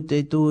tū,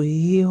 te tū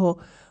hiho,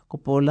 ko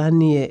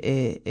Pōlani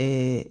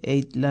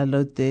e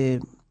lalo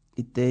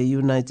I te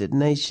United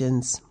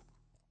Nations.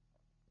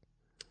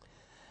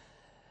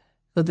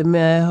 Ko te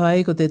mea e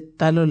hai, ko te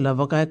talo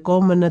lava, ka e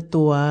kōmana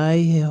tua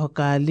ai, he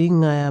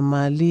hokalinga a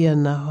Mālia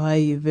na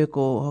hai,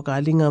 veko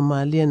hokalinga a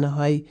Mālia na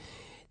hai,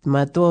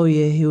 mātua I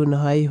e hiu na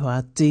hai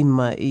hoa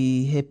tima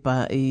I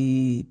hepa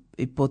I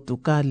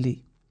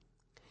Portugali.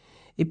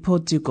 I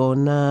Portugal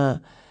na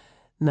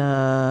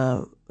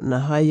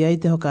hai ai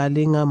te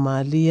hokalinga a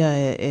Mālia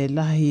e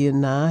lahi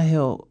na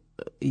aheo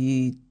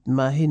I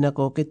mahina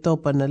ko ke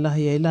topa na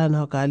lahi ai la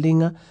na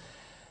hokalinga.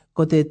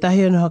 Ko te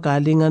tahi ana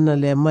hokalinga na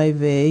lea mai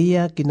ve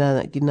ia ki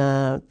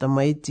nā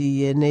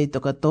tamaiti e nei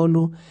toka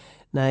tolu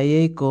na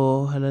iei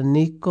ko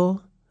Halaniko,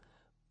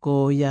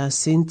 ko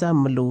Jacinta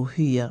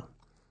Maluhia.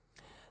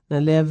 Na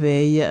lea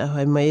ve ia,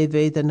 hai mai e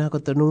ve ita na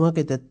kotonunga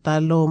ke te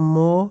talo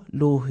mō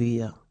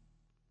Luhia.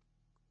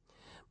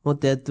 Mo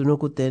te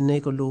atunuku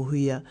tēnei ko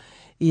Luhia.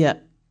 Ia,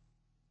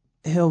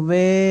 heo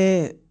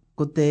ve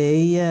ko te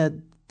ia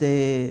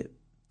te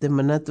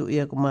manatu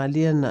ia ko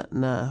Mālia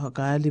na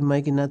hakaali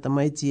mai ki nā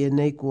tamaiti e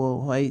nei kua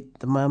hoai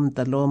tamam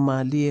taloa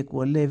Mālia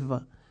kua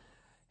lewa.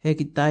 He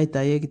ki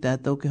taitai e ki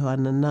tātou ke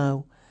hoana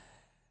nau.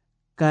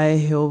 Ka e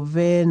heo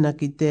ve na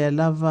ki te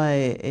lava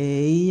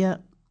e ia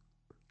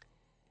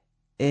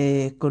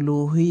e ko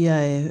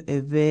Luhia e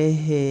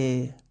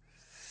vehe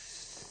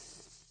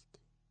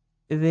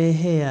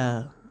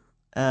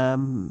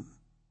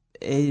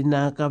e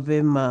nā ka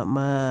ve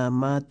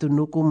ma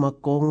tunuku ma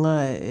konga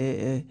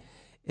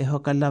e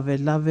hoka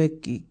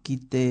lave ki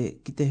te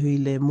hui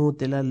le mū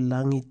te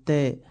lalangi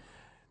te.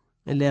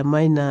 E lea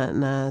mai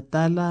na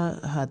tala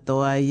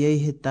hatoa iei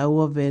he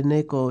taua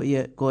vene ko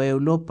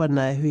Europa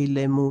na e hui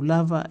le mū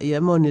lava.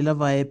 Ia moni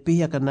lava e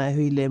piha ka na e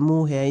hui le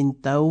mū he ain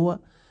taua.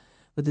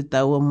 Ko te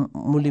taua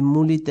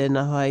muli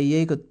tēnā hoa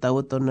iei ko te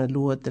taua tona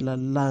lua te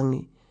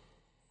lalangi.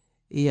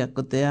 Ia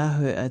ko te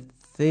aho I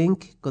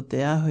think ko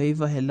te aho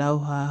iwa he lau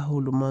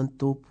hahulu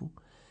mantupu.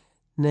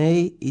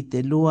 Nei I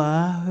te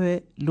lua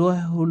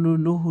hulu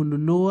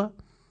lua,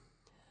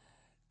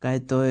 kai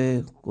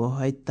toe ko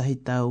haitahi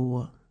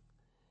taua.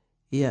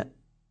 Ia,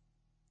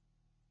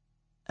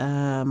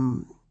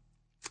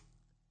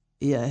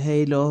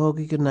 hei lo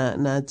hoki ka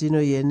nā tino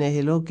I ne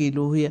he lo ki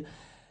Luhia.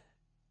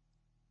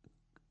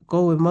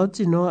 Ko e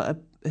mautinoa,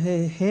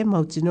 he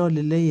mautinoa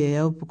lelei e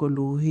au puko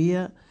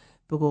Luhia,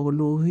 puko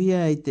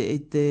Luhia I te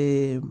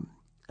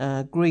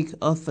Greek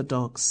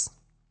Orthodox.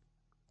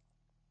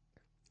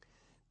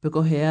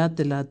 Peko hea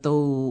te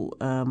lātou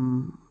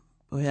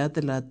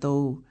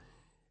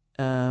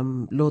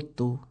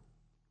lotu.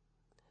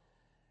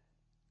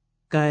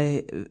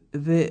 Kai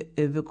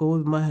ve ko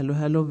mai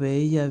halo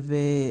ve ia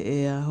ve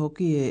e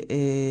hoki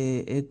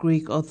e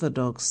Greek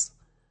Orthodox.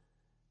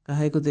 Ka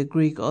hei ko te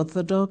Greek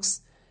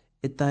Orthodox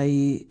e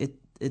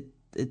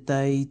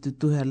tai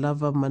tutuhe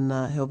lava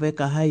mana heo ve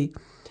ka hei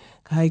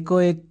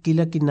koe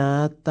kila ki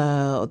nā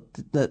ata o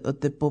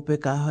te pope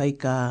ka hei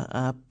ka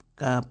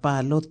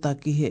pālota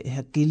ki he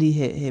hakili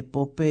he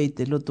pope I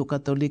te lotu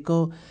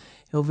katoliko.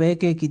 Heo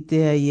veke ki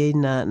tea iei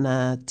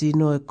nā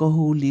tino e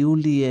kohu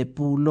uli e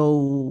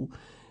pūlou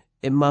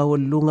e mau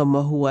lunga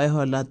mahu ai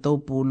hoa la tau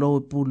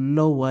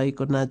pūlou ai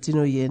ko nā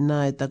tino I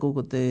nā e taku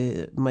ko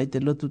mai te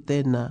lotu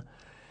tēnā.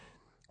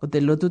 Ko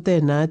te lotu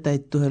tēnā e tai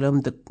tuhela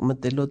ma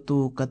te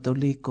lotu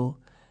katoliko.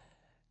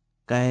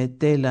 Ka e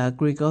te la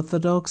Greek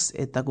Orthodox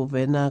e taku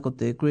vena ko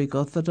te Greek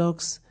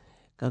Orthodox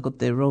ka ko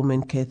te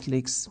Roman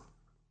Catholics.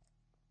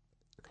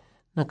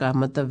 Na ka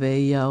mata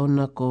veia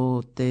ona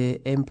ko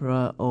te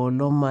Emperor o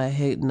Loma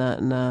he na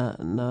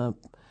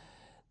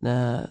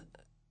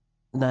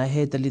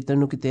he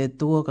talitonu ki te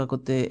tua ka ko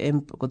te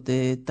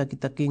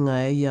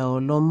takitakinga e ia o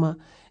Loma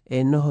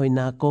e noho I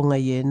nā konga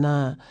I e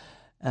nā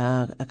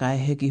ka e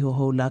heki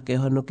hoho la ke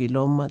hono ki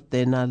Loma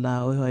tēnā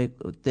la oihoi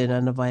tēnā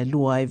na vai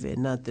lua aive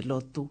nā te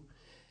lotu.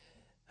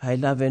 Hai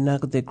la vena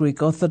ko te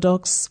Greek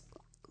Orthodox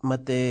ma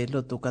te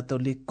lotu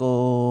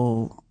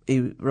katoliko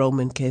I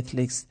Roman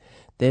Catholics.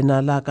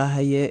 Tēnā la ka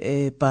hai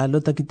e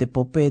pālota ki te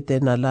pope,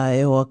 tēnā la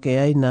e hoa ke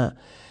aina.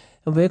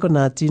 Veko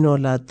nā tino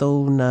la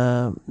tau,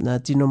 nā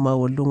tino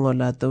maua lunga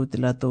la tau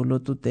te la tau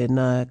lotu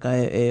tēnā, ka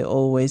e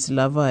always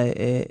lava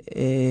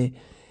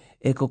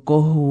e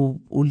kokohu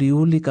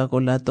uli ka ko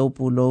latou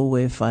pulou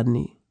e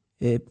whani.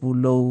 E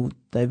pulou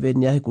tai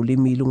veni ahi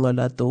kulimi ilunga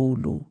latou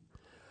ulu.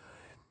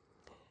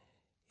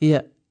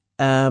 Ia,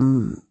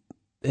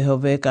 e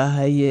hove ka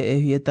hai e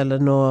hui e tala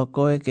noa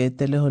koe ke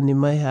telehoni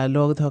mai ha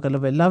loa te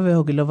hokalave lave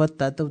hoki lava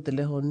tātou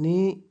telehoni.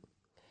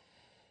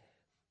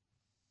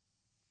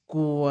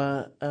 Kua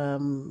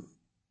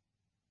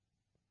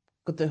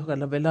ko te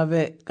hokalave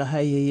lave ka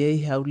hai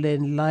e hau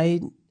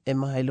landline e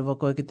mahai lava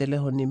koe ki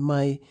telehoni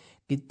mai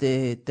ki te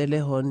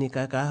telehoni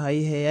ka hai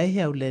he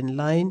hau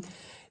landline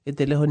e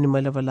telehoni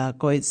mai lava la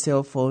koe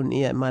cell phone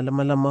ia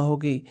malamalama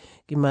hoki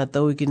ki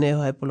mātau i ki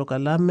neho hai polo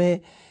kalame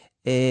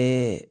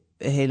e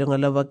heilonga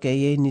lava ke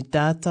iei ni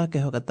data,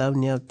 ke hokatau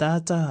ni au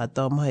data,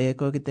 hatau mahi e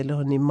koe ki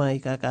telehoni mai,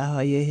 ka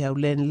hai e hau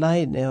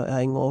landline, e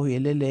hai ngohi e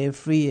lele e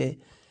free e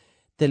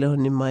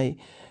telehoni mai,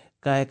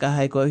 ka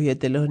hai koe hui e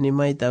telehoni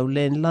mai tau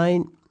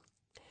landline,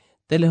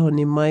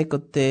 telehoni mai ko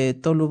te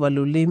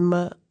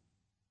 325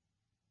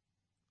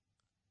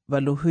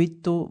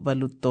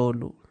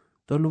 02-2022.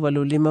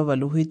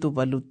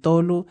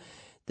 325-02-2022,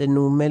 te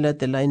numela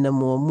te laina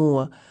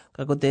mua,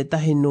 ka ko te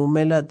tahi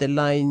numela te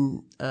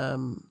line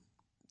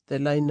te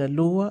laina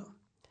lua,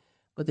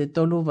 ko te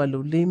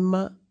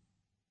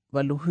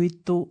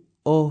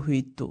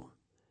 325-02-2022.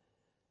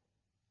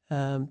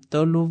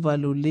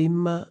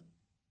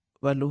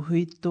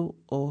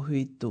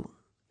 325-02-2022.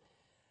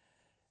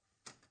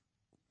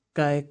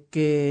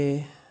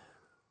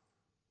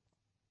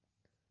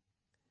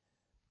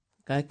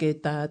 Ka ke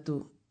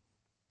tātou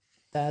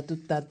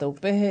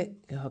pehe,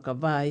 ke hoka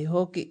vai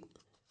hoki,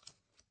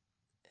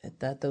 e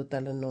tātou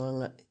tala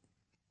noanga.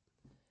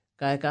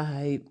 Ka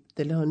hai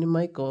telehoni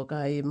mai ko, ka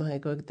hai mahai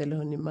koe ki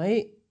telehoni mai,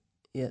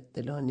 ia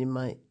telehoni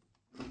mai.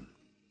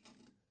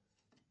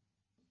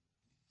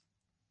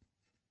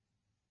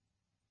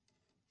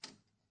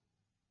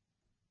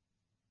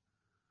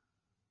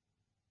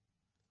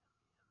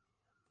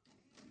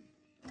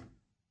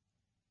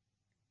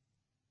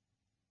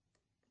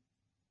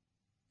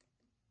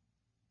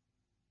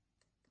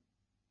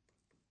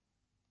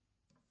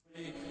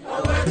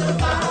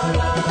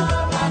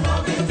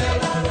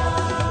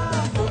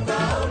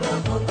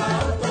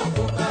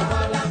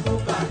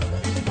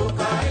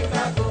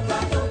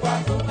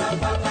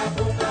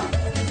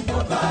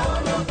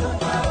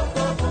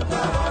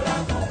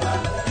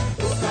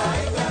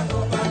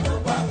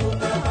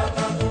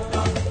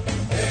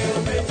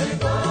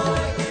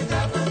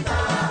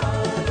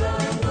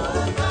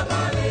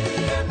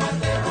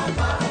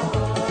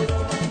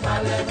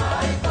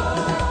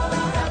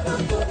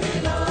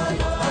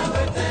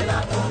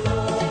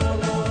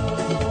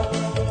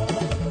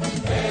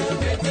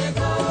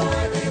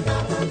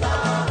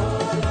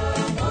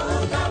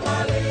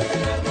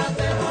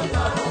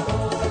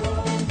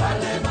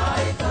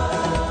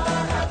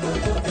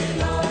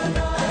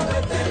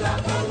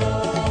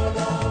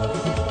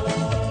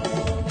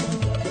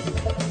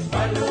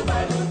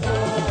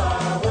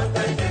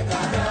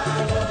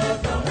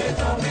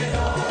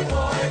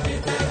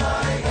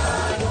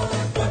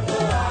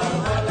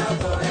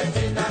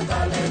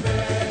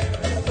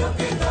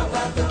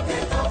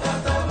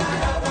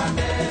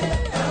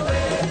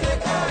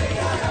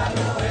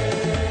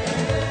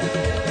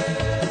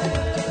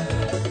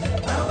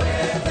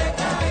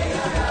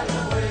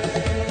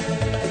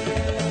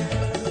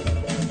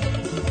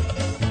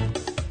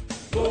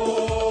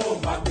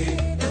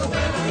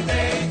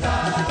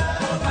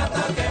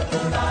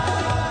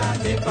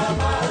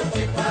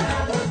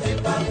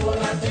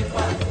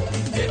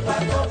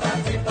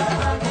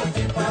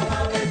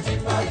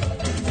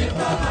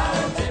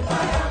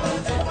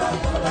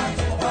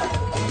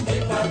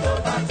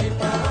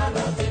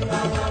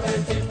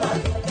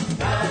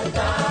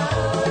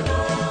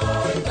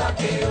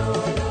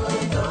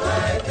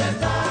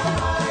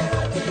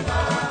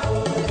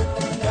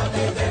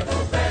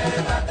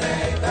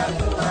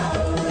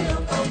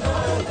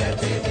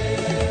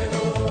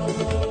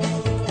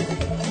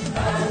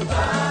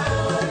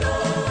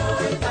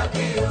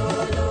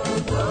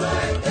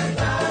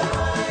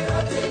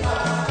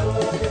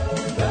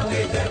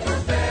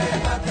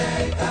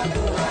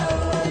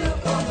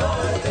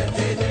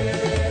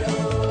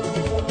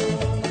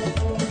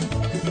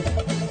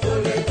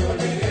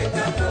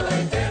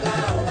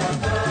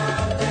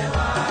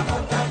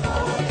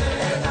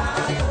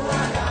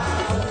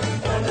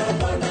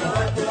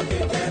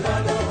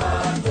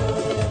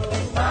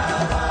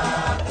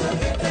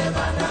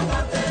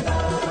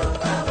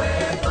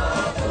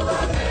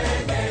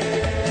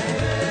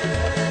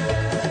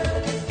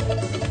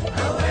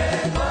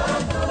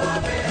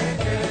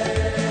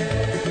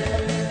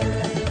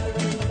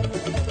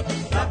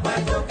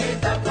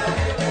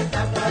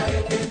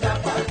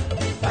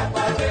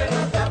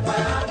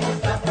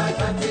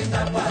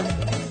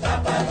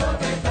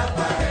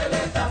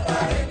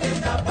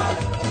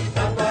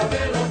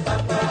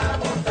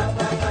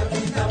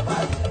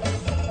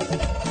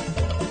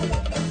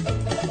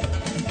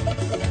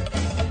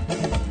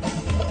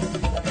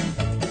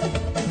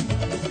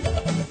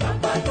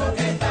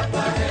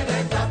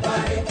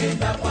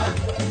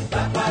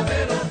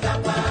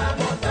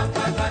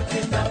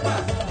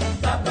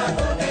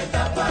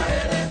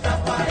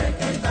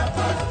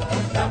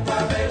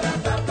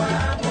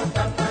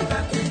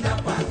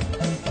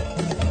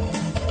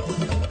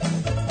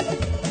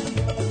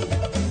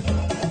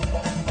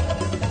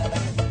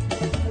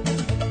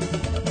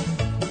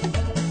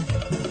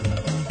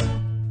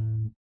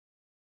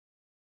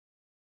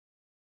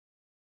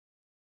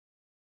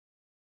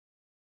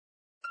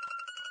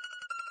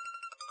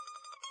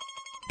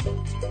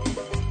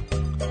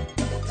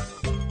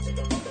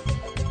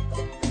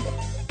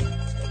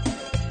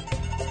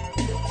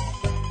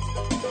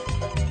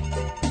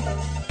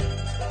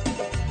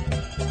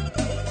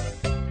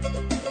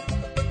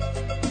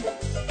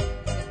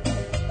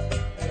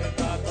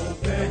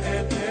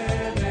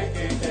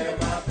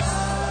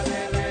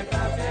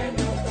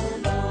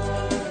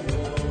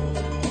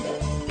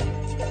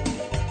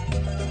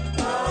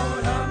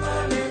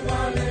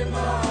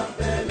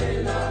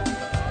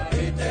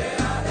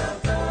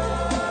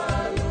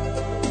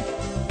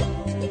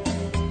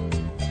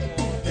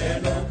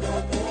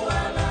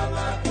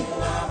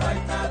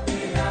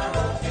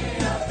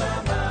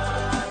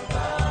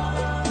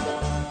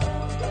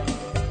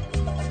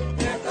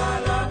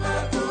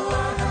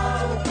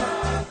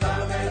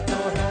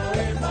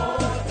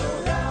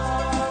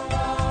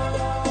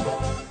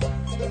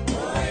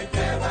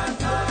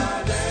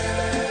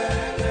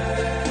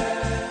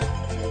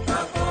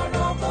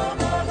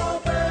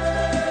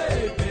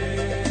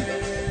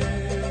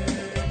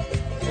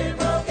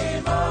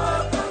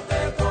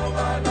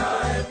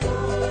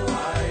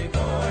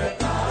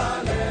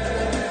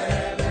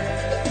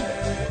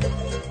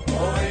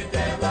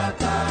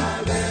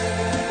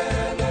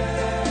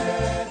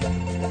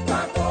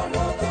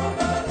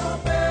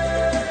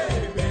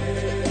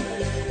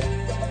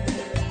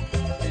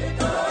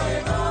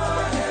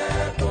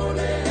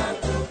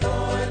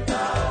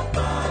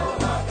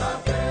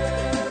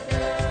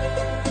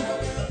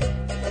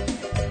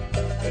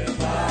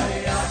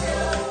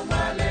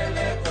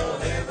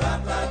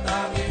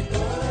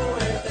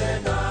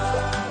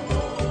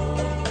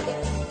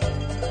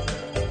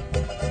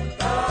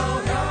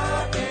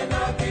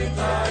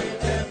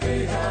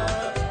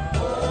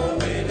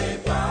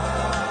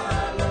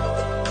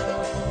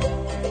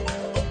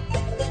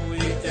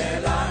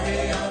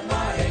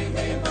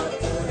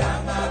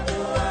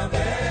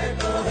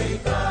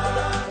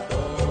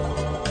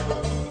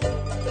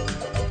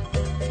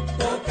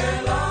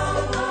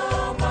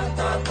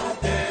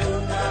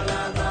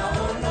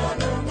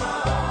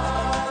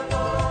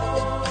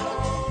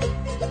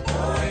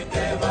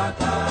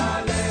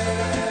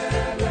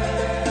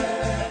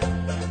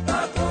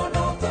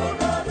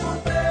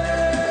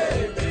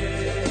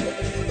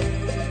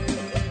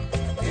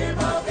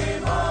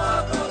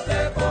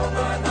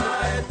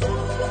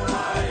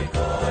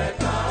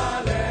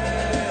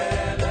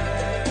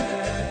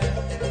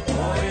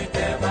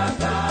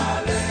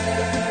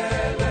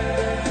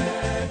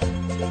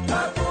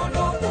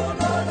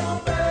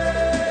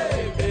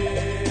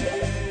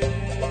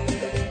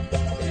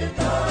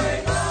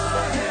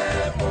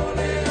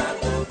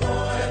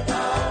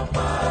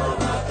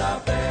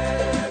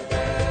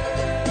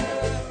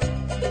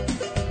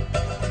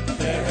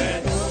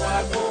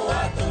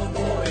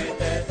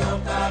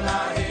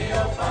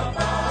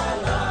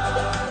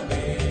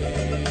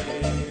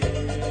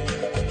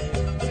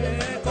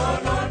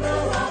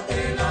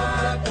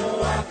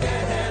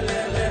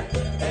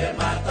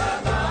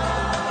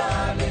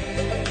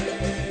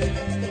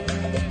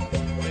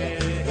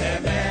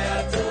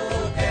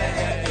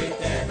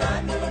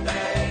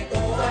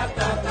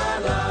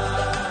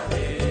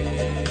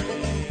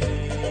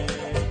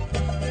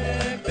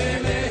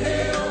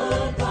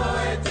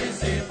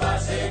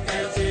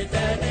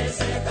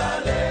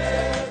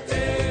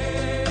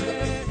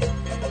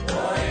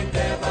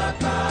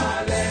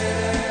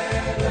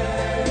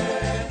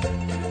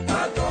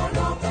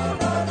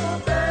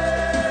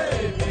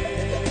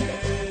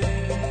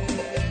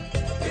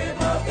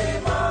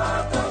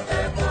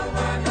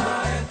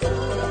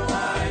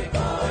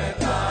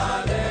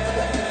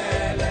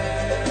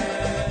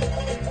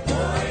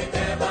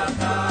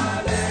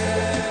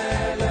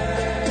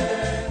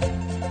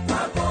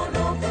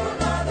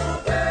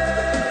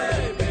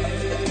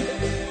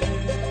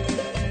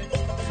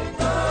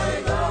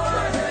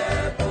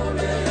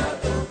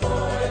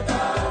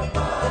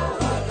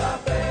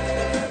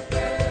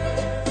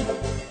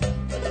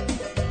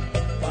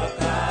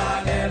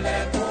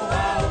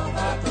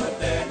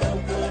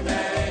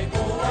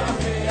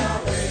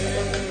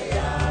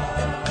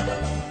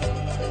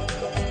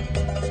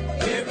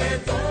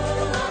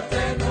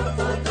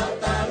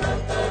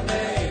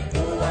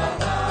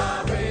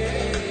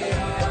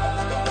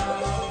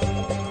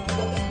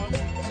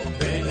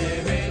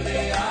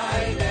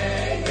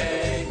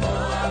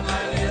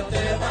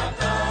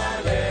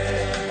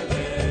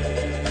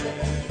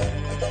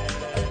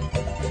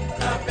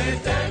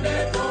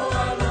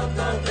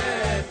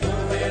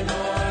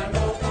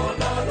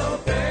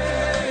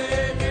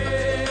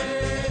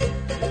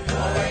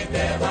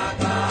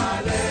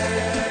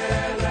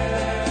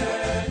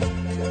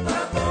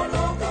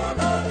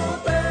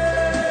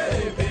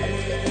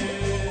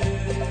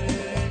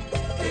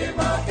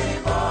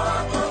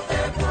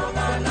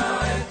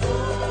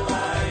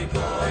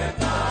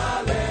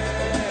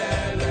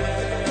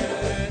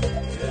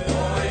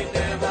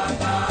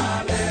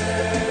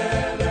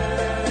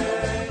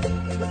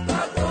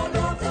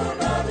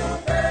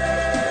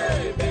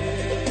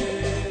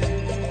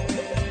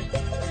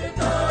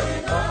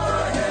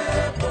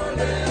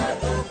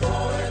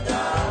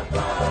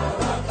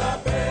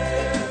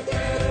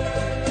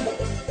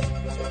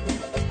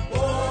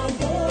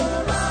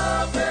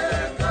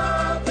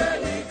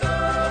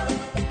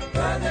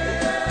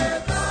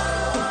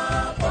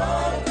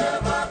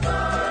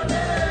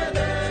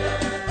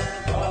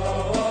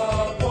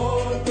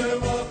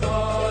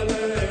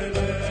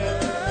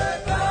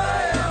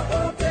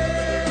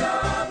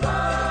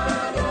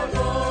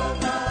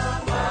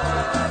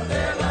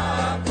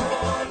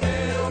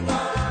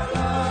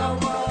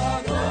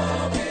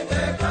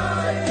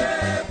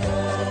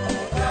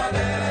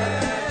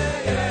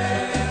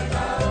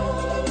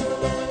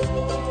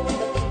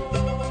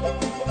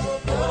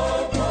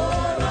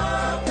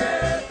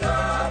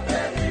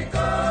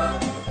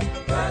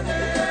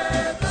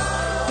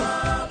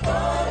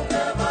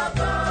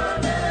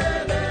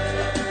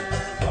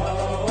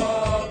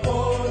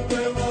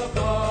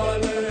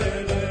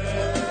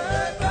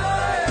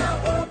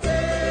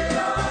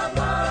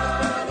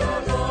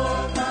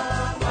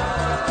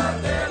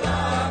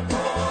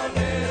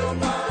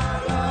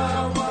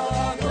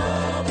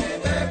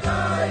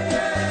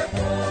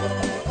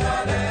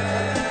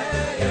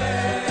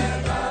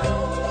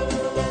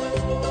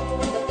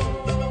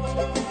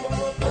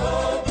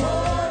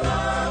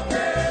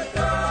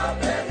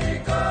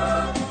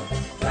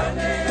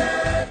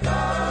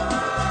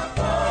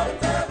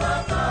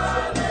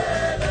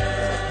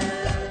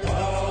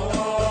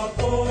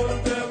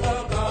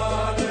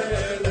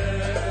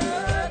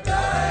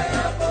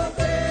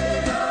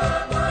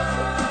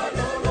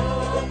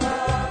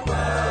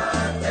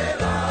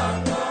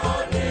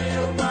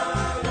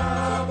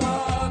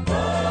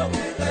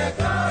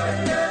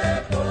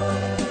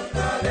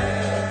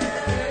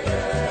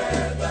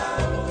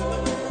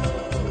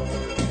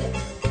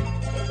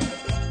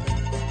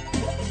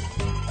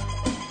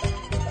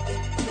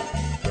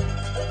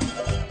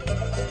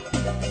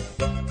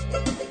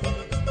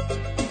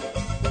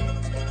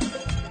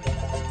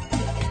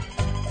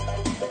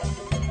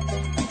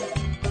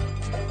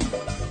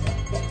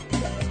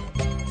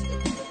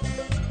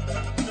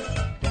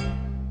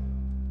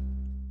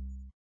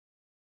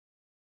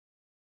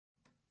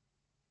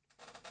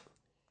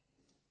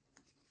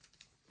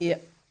 Ia,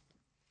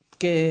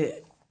 ke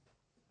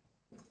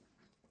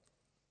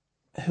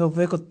heo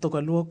veko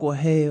toka lua kua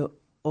he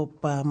o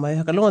pa mai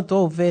hakalonga tō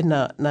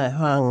vena na e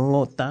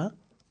hangota.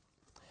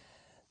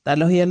 Ta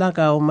lohi ala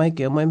ka o mai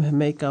ke o mai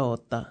mei ka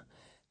ota.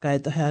 Ka e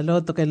tohe alo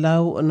toke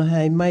lau ono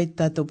hei mai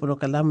tātou poro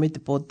ka lami te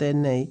po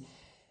tēnei.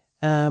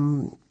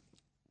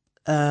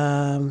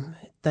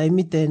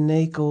 Taimi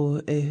tēnei ko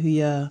e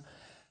huia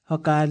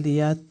hokali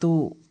atu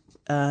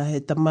he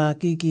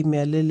tamaki ki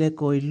mea lele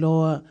ko i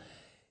loa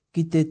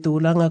ki te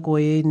tūlanga ko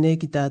e nei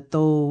ki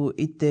tātou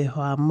i te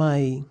hoa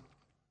mai.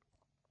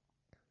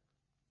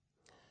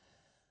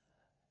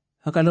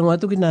 Hakalonga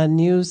atu ki nā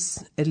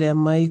news e lea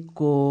mai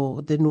ko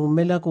te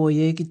numela ko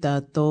e ki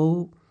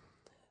tātou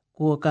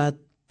ko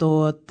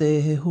katoa te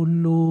he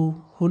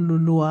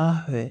hululu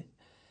ahe.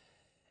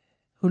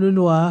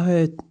 Hululu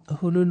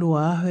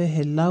ahe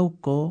he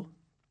lauko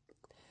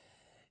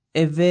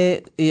e ve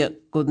ia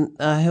ko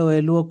aheo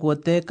e lua kua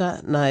teka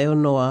na e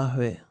ono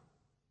ahe.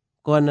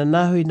 Ko ana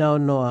nahui na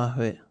ono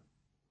ahe.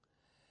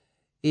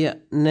 Ia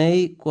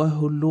nei kua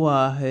hulua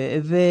ahe e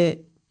ve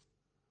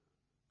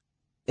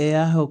e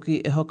aho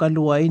ki e hoka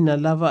lua ina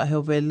lava he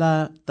o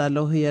la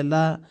talohi a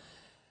la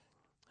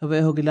Hawe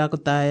hoki lako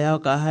tae au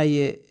ka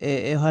hai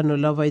e hano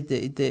lava i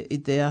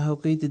te aho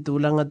ki te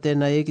tūlanga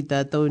tēnā e ki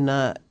tātou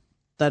nā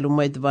talu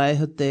mai te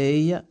waeho te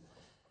ia.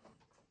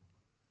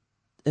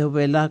 E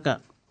hawe laka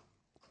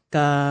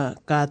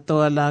ka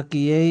toa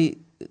laki ei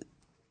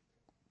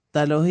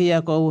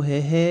talohia kou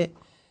he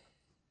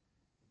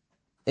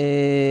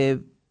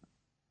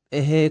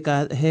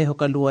he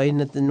hoka lua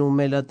ina te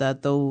numela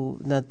tātou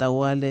nā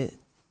tauale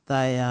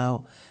tae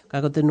au.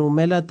 Ka ko te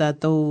numela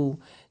tātou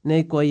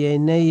nei ko ye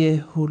nei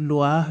e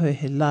hulu ahe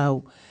he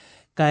lau.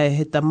 Ka e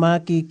he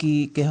tamaki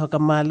ki ke hoka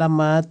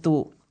mālama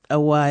atu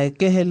awa e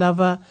kehe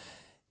lava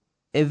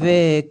e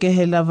ve e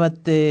kehe lava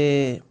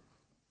te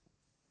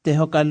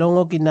hoka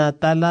longo ki nā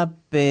tala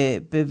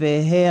pe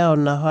vehea o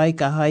nā hai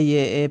ka hai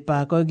e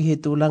pākoi ki he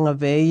tūlanga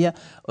veia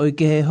o i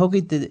kehe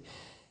hoki te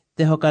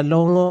hoka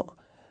longo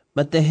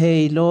ma te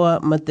he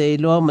iloa ma te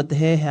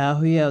he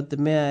ahuia o te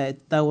mea e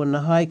tau o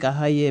nā hai ka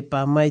hai e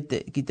pāmai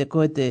ki te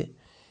koe te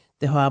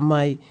hoa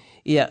mai.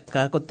 Ia,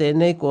 ka ko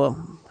tēnei ko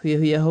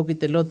huia hoki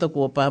te loto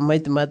ko pā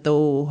mai te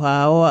mātou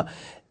haoa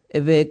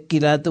e ve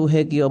ki rātou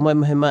he ki o mai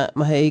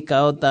mahe i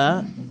ka o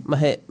tā,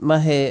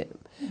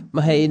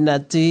 mahe i nā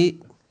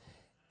tī,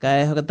 ka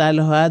e hoka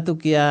tālo hātu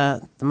ki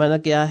a tamana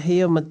ki a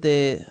hio ma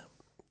te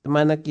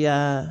tamana ki a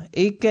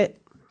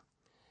ike,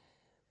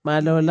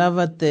 mālo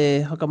lava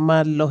te hoka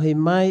mālohi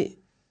mai,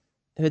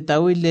 he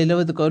tau i le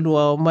lewa te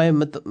kaulua o mai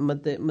ma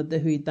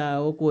te hui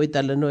tā o kua i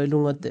tala no i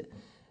lunga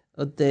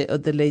o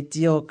te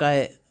leitio ka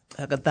e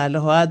haka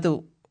tāloho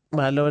atu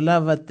mālo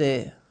lava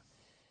te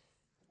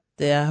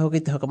aho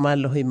ki te haka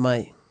mālohi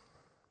mai.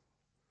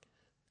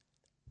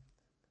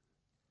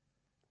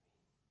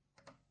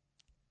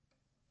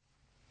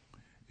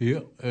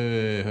 Ia,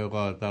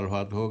 haka tāloho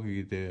atu hoki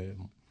ki te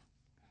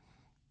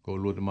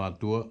koulua te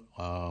mātua.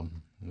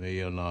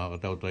 Ia nā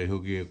haka tautai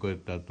hoki e koe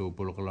tātou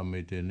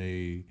polokalame te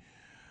nei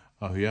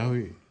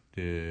ahui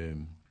te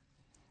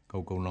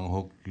kaukaunanga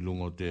hoki ki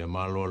lungo te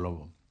māloa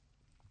lava.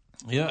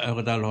 Ia,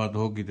 haka tāloho atu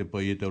hoki te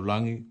pai e tau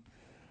langi.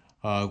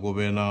 Ko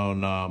vena o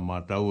nā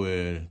mātau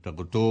e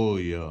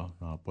takotō ia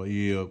nā pai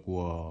ia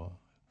kua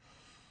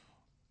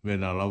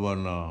vena lava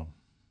nā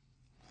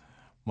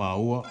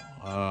māua.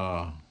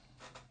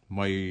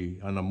 Mai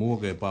ana mua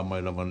ke pā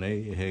mai lava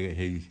nei,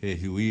 he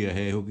hiuia,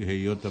 he hoki,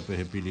 he iota, pe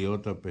he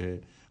piliota, pe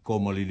he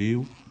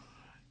kōmaliliu.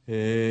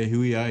 E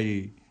hui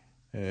ai,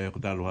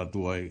 ko tāloho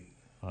atu ai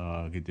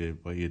ki te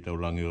pai e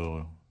tau langi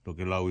o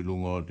Tokelau i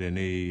lunga o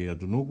tēnei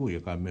atunuku,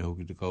 ia ka me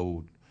hoki te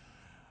kau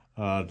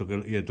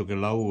ia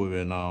Tokelau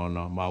e nā o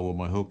nā māua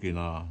mai hoki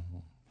nā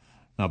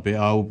pe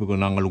au pe ko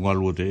nā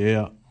ngalungalu o te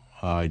ea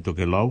i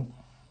Tokelau,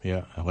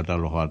 ia haka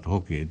tāloho atu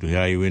hoki. Tu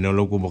hea i wena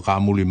loko ma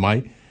kāmuli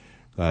mai,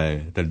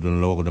 kai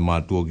talitona loa ko te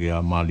mātua ki a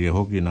mālia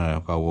hoki nā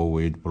haka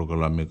wau e te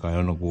prokalame kai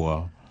ona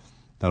kua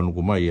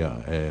taunuku mai ia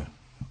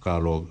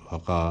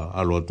haka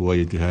alo atua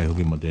i te hai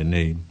hoki ma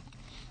tēnei.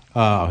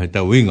 He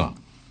tau inga,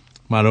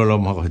 mālola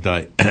mahako he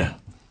tai.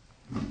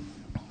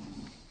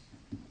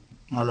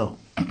 Alo.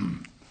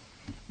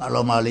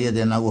 Alo malia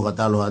de nagu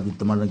katalo atu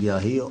tamana ki a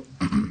hio.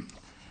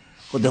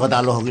 Ko te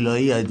katalo hoki lo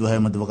ia tu hai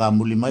mate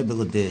whakamuli mai pe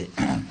ko te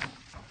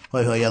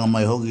hoi anga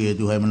mai hoki e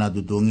tu hai mana tu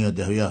tungi o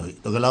te hui ahui.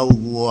 Tokelau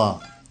kua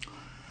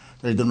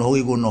tari tono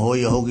hoki kuno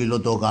hoi hoki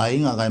loto ka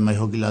inga kai mai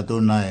hoki la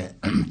tona e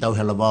tau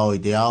hela wao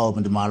i te ao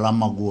mate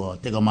maalama kua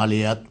teka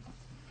mali atu.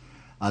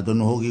 A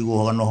tono hoki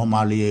kua hoka noho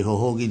mali e ho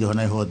hoki te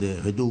honai hoa te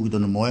hetu ki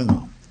tono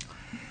moenga.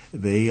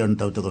 Ve ia na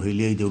tau taka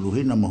whilia i te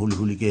uluhina ma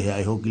huli ke hea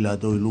i hoki la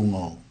tau i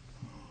lunga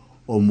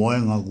o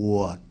moenga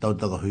kua tau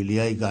taka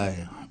whilia i kai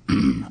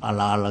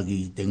ala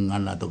ki te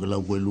ngana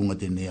Tokelau koe lunga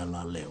tēnei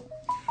ala leo.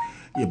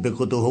 Ia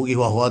peko tō hoki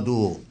hoa hoa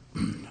tu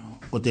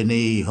o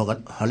tēnei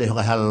hale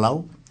hoka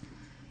halalau.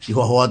 I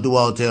hoa hoa tu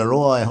au te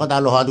roa e hata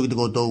alo hatu ki te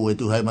koutou e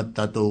tu hai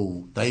mata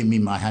tātou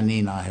taimi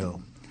mahani nā heo.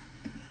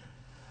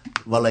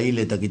 Wala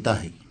ile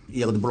takitahi.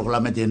 ia ko te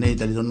proklame tēnei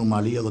tali tonu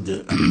malia ko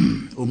te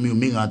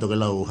umiuminga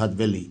Tokelau Hutt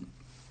Valley.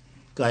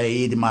 Ka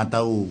e te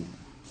mātau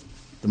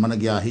te mana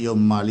ki a hio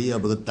malia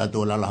pe ko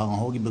tātou lalahanga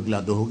hoki pe ki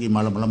lato hoki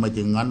malamalama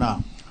te ngana.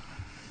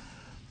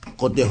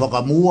 Ko te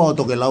whakamua o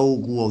Tokelau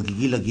kua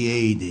kikila ki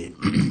e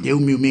te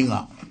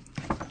umiuminga.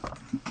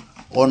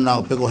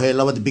 Ona peko he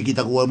lawa te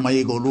pikita kua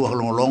mai ko lua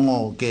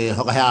kalongolongo ke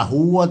whakahea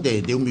hua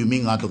te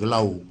umiuminga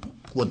Tokelau.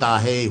 Kua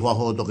tā hei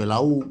huaho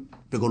Tokelau,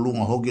 peko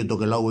lunga hoki o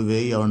Tokelau i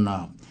veia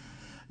ona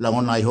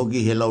langona i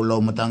hoki he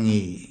lau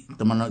matangi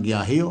tamana ki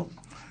a hio.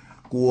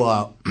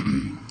 Kua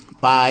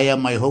pāea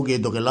mai hoki e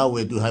Tokelau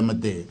e tu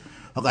haimate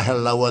whakahea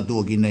lau atu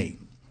o ki nei.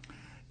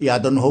 Ia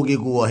tonu hoki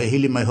kua he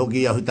hili mai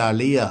hoki a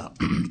Hitalia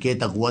ke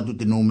taku atu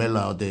te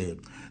numela o te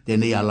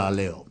nei ala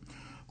leo.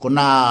 Ko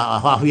nā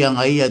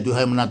whawhianga ia tu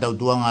haimana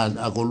tautuanga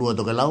a kolua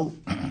Tokelau,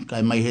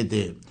 kai mai he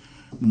te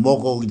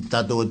moko ki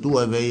tātou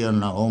atua veia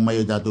na o mai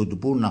o tātou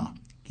tupuna.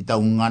 Ki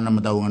tau ngana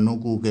ma tau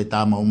nganuku ke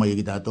tāma o mai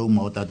ki tātou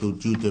ma o tātou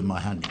tiute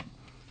mahani.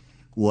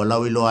 Kua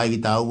lau ilo ai ki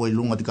tāua i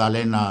lunga te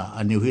kalena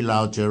a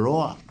Niuhila o te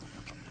roa,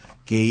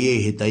 ke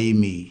ie he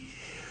taimi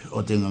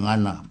o te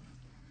ngana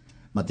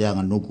ma te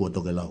nganuku o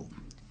Tokelau.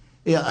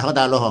 Ia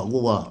hakata aloha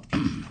kua,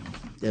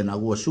 tēnā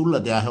kua sula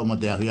te aheo ma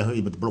te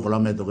ahiahui ma te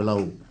proklame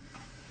Tokelau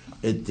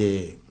e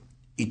te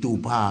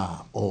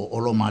itupā o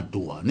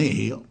olomatua, ne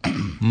hio.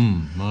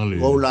 Mali.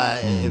 Koula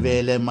e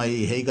vele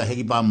mai heika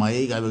heki pā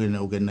mai ka vele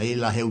o ke nei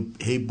la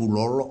hei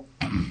pulolo.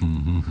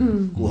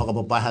 Ku haka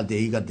papaha te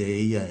ika te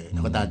ia e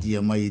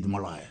whakatatia mai i te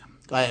malaya.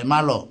 Kai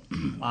malo.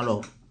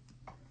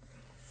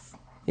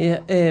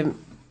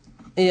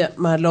 Ia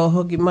malo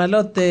hoki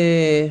malo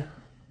te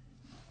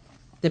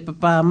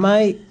papa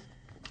mai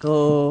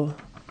ko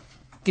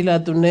kila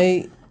tu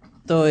nei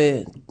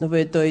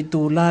toe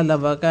tūlala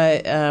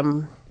wakai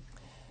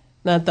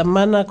nā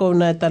tamana ko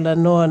nā tala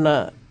noa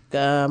na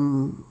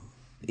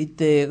i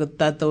te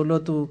tātou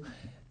lotu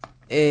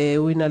e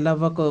uina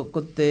lava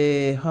ko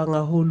te hanga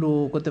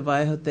hulu, ko te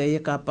waiho te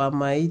ia ka pā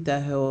mai,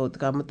 tahe o te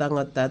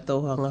kamatanga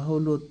tātou hanga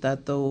hulu,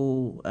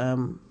 tātou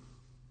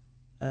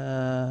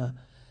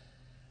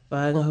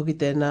wahanga hoki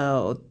tēnā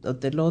o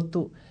te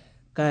lotu,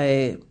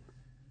 kai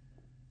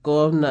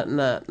ko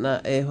na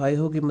e hai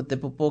hoki mo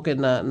te popoke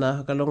na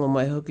hakalongo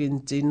mai hoki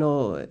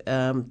ntino,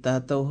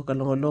 tātou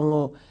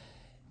hakalongolongo,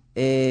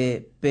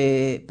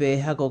 pe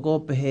hakoko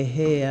pe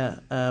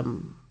hea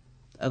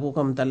ako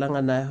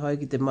kamtalanga na hoi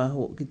ki te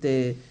mahu ki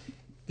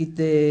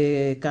te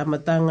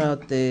kamatanga o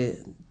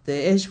te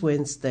Ash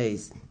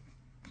Wednesdays.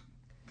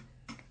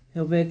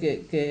 Hewe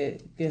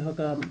ke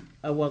hoka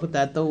awa ko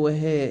tātou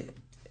e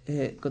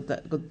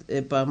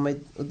pa mai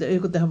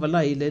ko te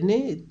hawalai le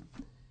ni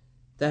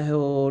tahe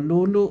o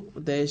lulu o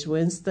te Ash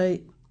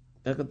Wednesday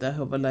ko te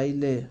hawalai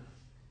le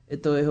e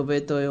toi howe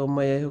toi o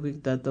mai e hoki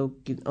ki tātou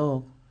ki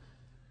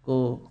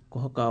ko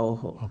hoka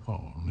oho.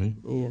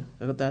 Ia,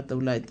 ako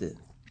tātou lai te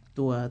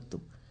tua atu.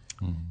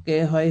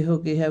 Ke hai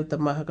hoki heu ta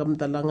maha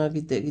kamtalanga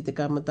ki te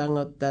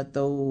kamatanga o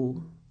tātou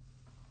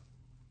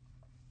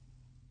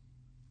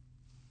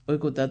oi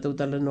ko tātou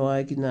tala no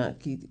ai ki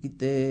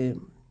te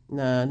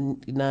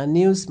na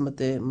news ma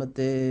te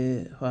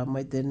hoa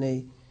mai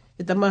tēnei.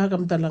 E ta maha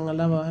kamtalanga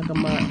lawa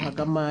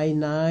haka mai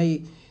na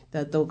ai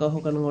tātou ka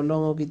hoka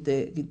ngolongo ki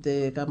te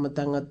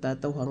kamatanga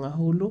tātou hanga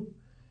hulu.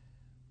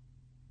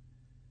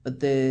 O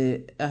te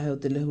ahe o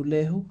te lehu.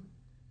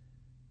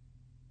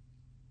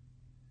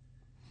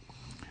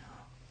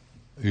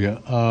 Ia,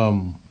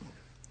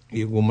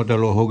 i kua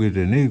matalo hoki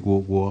tēnei,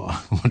 kua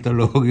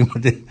matalo hoki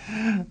ma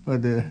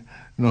te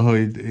noho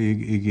i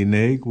ki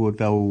nei, kua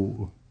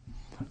tau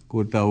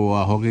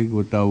a hoki,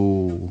 kua tau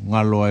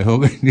ngalo ai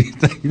hoki ni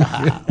tai.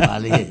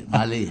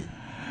 Mali.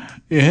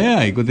 E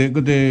hea, ko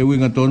te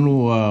winga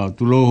tonu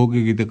tulo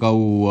hoki ki te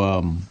kau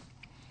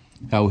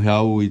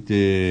hau i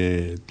te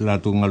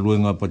lato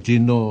ngaluenga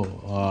Pacino,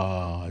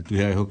 tu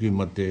hea hoki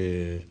ma te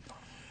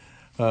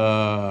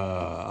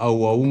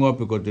auaunga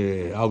pe ko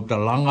te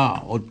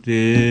autalanga o te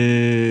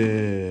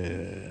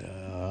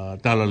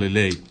tala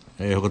lelei,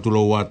 e hoka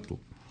tulo watu.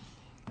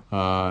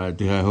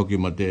 Tu hea hoki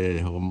ma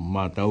te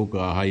mātau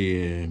ka hai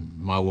e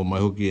maua mai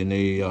hoki e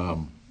nei,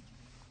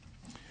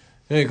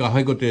 ka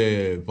hai ko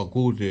te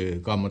paku te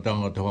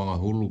kamatanga te hanga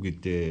hulu ki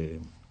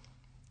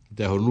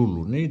te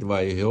holulu, nei, te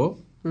vai heo.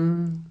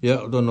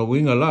 Ia, tōna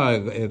winga la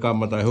e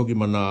kamatai hoki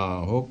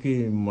mana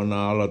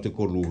ala te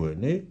koluhe,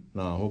 ne?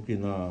 Nā hoki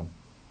nā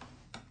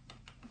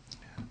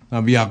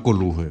via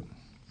koluhe.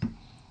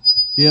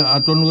 Ia, a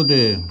tonu ko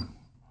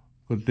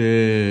te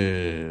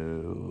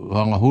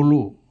hanga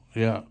hulu,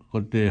 ia,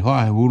 ko te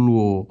hae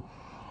hulu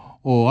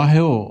o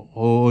aheo,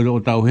 o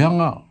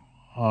tauheanga,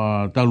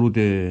 talu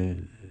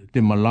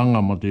te malanga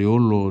ma te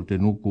olo, te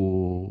nuku,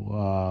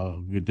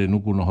 ki te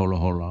nuku na hola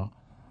hola.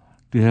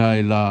 Te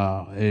hea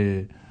la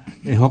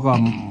e hoka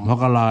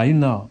la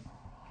ina,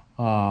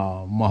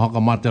 ma hoka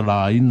mate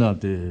la ina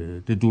te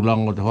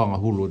tūlanga o te hanga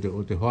hulu,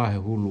 o te hae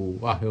hulu,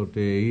 ahe o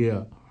te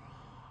ia,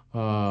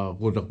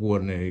 ko ta kua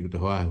nei, ko te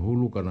hae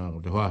hulu, kana ko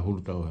te hae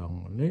hulu tau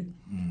hanga, ne?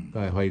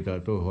 Kai hai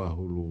tātou hae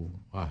hulu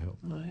ahe o.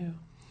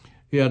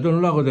 Ia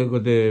tonu la ko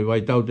te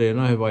vai tau te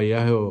na he vai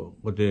aheo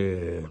ko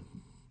te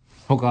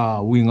hoka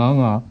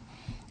winganga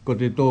ko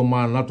te tō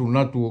mā natu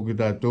o ki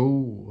tātou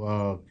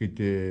ki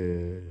te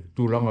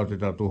tūlanga te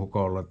tātou hoka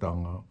o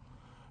latanga.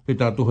 Te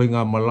tātou hei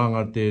ngā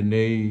malanga te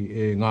nei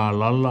e ngā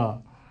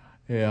lala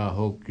e a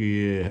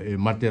hoki e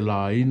mate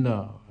la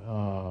ina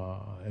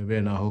e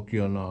vena hoki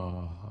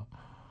ana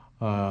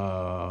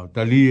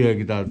talia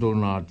ki tātou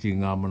nā ti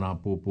ngā mana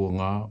pōpō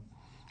ngā.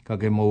 Ka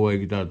ke maua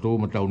ki tātou,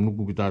 ma tau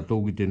nuku ki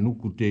tātou ki te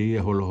nuku te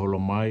ia holo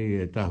mai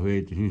e tahu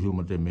e te susu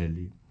ma te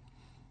meli.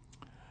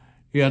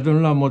 I atonu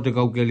la mo te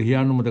kau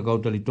kelihiano, mo te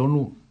kau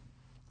talitonu.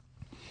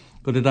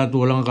 Ko te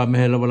tātou langa ka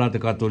mehe lawa la te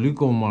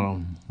katoliko ma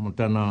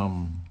tana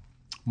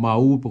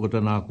mau po ko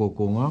tana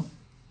kokonga.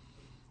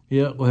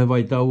 Ia ko he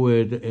vai tau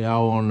e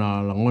ao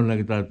ana langona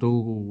ki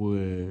tātou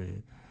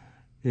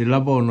e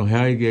lapa ono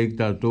hea ki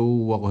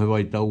tātou wa ko he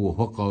vai tau o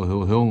whaka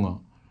o heonga.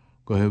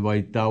 Ko he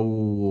vai tau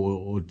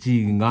o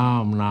ti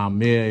ngā nā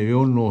mea e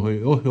ono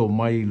he oheo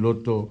mai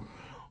loto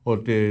o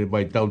te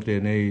vai tau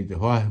tēnei te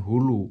hoa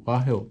hulu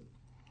aheo.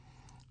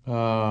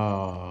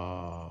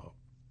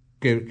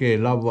 Ke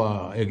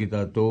lava e ki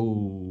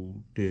tātou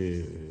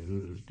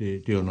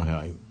te ono he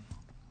ai.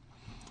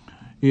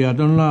 I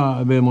atonu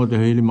la e mo te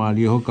hili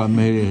maali hoka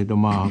mehe he to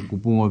maha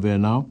kupunga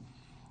vena.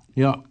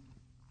 Ia,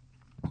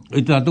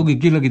 i tātou ki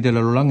kila ki te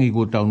lalulangi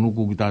ko tau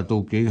nuku ki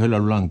tātou ke, he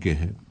lalulangi ke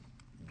he.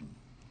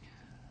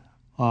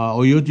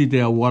 O ioti te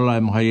awala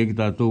e mahai e ki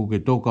tātou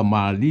ke toka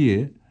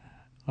maalie,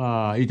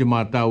 i te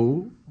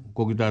mātau,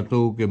 ko ki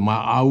tātou ke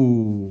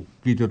maau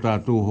ki te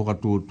tātou hoka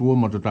tua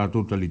ma te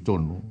tātou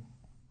talitonu.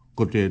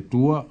 Ko te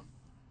tua,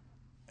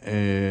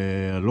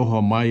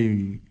 loha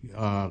mai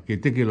ke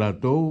teke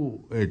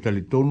lātou e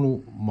talitonu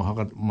ma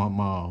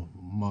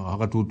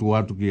haka tūtu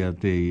atu ki a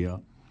te ia.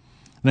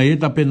 Nei e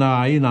tapena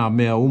ai nā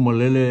mea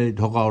umalele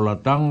te hoka o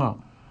latanga,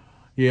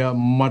 ia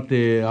ma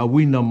te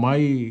awina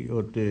mai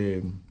o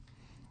te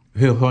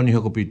he honi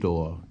hoko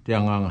pitoa, te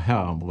anganga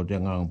hea, mo te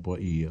anganga po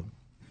ia.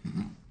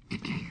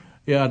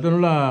 Ia, atonu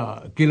la,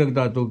 kila ki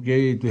tātou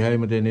kei, tu hei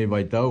ma tēnei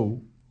vai tau,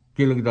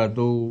 kila ki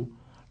tātou,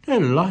 te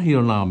lahi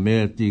o nā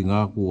mea ti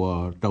ngā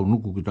kua tau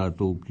nuku ki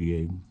tātou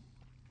kei.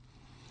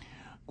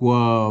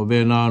 Kua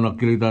vena ana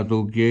kila ki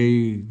tātou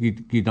kei,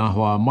 ki tā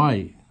hoa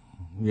mai,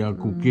 ia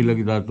ku kila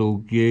ki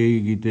tātou kei,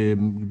 ki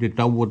te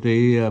tau o te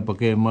ia,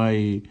 pake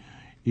mai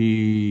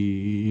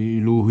i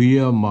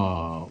luhia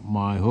ma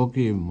e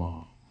hoki,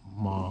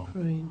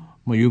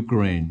 ma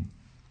Ukraine.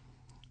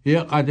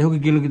 Ia, ka te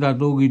hoki kila ki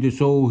tātou ki te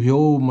sou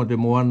hiou ma te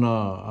moana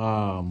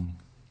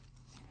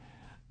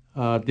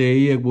te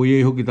ia ko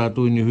iei hoki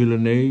tātou i New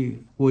Zealand nei,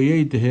 ko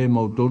iei te he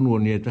mautonu o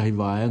ni e tahi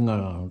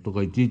vāenga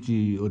tokai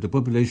titi o te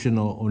population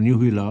o New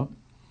Zealand.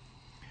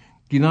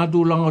 Ki nā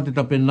tūlanga o te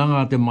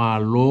tapenanga te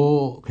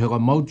mālo, ke haka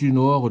mauti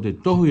noa ko te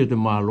tohu i te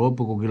mālo,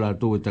 poko ki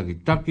lātou e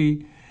taki,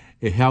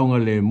 e heaunga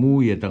le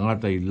mu i e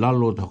tangata i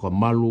lalo te haka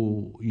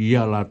malu i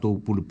a lātou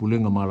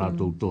pulipulenga mā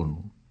lātou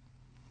tonu.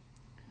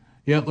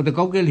 Ia, ko te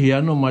kaukeli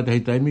hiano mai te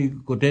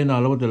hitaimi, ko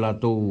tēnā lawa te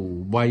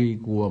lātou vai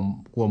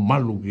kua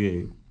malu ki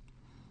e.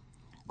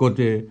 Ko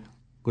te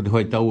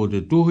hoi tau o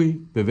te tuhi,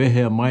 pe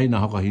vehea mai na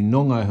haka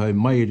hinonga e hoi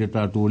mai e te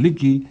tātou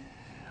liki,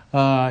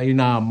 i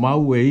nā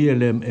mau e ia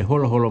le e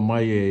hola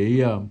mai e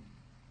ia.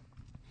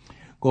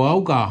 Ko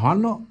au ka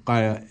hana,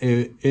 ka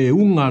e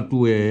unga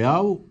tu e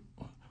au,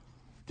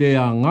 te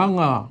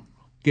anganga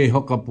ke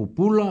hoka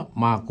pupula,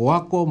 mā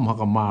koako,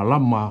 maka mā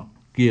lama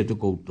ki e te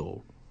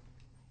koutou.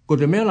 Ko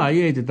te mela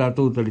ia i te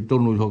tātou tali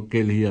tonu i hoka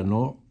kelihia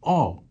no,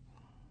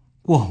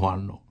 kua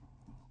whano.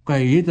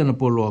 Kai i tana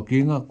polo a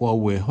kinga, kua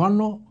au e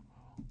whano,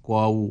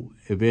 kua au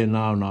e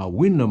vena na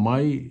wina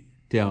mai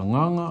te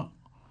anganga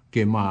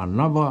ke mā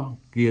nawa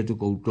ki e te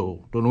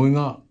koutou. Tono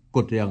inga,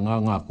 ko te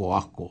anganga ko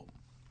ako.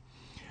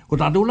 Ko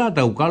tātou la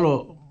tau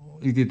kalo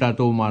i te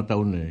tātou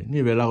mātau nei.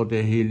 Ni vela ko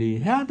te hili,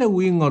 hea te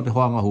winga o te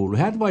hoanga hulu,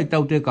 hea te vai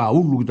tau te ka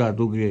ulu ki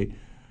tātou ke,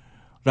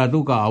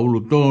 tātou ka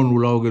ulu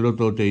tonu lau ke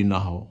loto te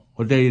inaho.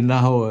 O te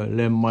inaho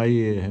le mai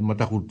e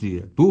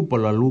matakutia.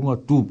 Tūpala lunga,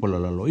 tūpala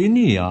lalo.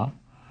 Ini a,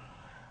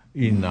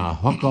 ina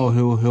haka o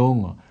heo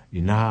heonga,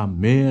 ina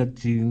mea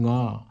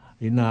tinga,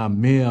 ina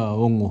mea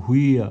ongo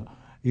huia,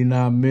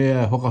 ina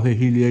mea hoka he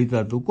hili ai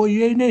tātou. Ko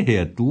iei ne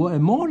hea tua, e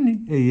moni,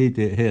 e iei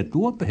te hea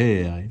tua pe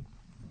hea ai.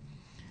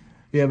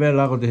 Ia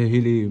vela ko te he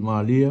hili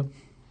maalia.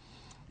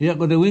 Ia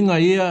ko te winga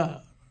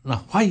ia,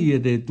 na whai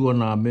e te tua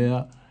nā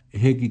mea,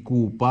 he ki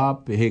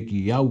kūpāpe, he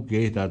ki iau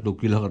ke he tātou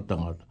kilaka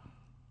tangata.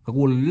 Ka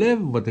kua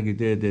lewa te ki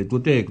te tu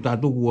te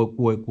tātou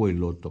kua i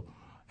loto.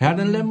 Hea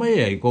tēn le mai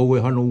ei, kou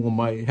e hano unga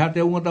mai. Hea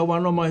te unga tau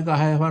wano mai, ka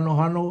hea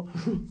hano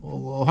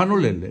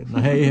lele, na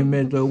hea he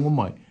mea te unga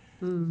mai.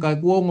 Ka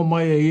kua unga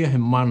mai e ia he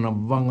mana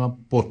wanga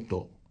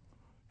poto,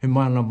 he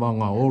mana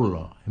wanga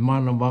ola, he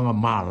mana wanga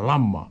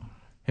mālama,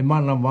 he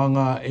mana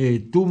wanga e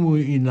tumu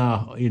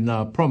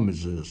ina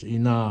promises,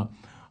 ina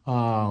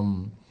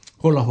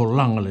hola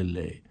holanga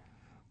lele.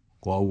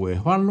 Ko au e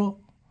hano,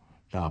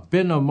 tā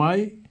pena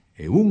mai,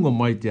 e unga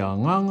mai te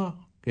anganga,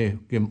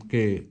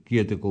 ki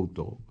e te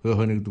koutou, he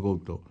hane ki te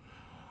koutou.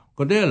 Ko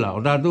Ko te la, o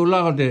tātou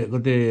la ko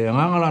te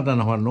ngangala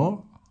tāna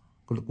whanau,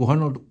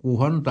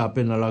 kuhano tā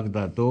pena la ki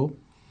tātou,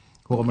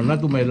 ko ka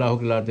manatu mai la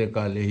hoki la te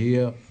ka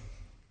lehia,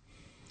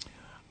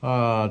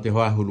 te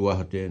whahuru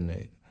aha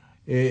tēnei.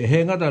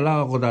 He ngata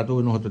la ko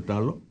tātou ino te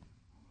talo,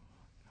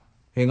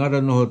 he ngata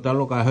no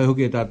talo ka hau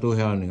hoki e tātou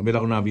he aninga, me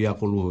lako nā bia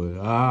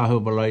koluhe,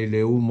 hau pala i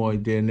le umo i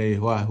tēnei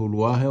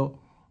whahuru aheo,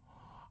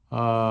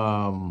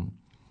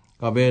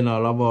 ka vena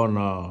lava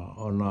ona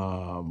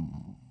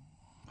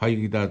hai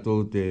ki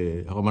tātou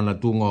te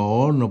hakamanatunga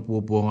o na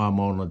puapuanga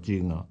ma ona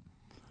tinga.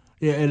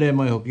 Ia ele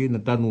mai hoki na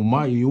tanu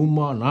mai i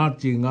uma, nā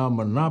tinga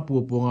ma nā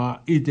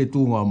puapuanga i te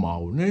tunga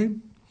mau, ne?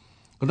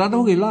 Ka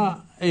tātou hoki la,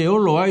 e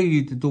olo ai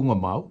i te tunga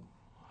mau,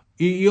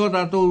 i o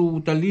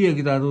tātou talia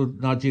ki tātou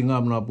nā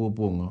tinga ma nā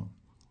puapuanga.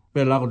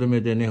 Pea lako te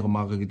me tēne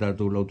hakamaka ki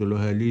tātou lau te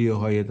lohe lia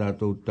hai e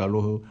tātou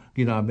taloho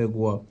ki nā me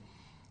ko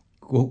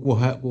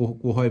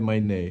hai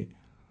mai nei.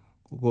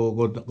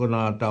 Ko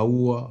nā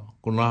taua,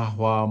 ko nā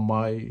hoa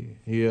mai,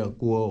 ia,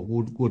 ko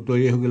toi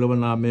e hoki lawa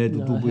nā me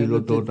tu tupu i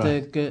loto ta.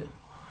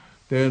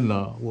 Tēnā,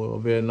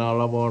 ve nā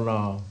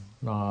lawa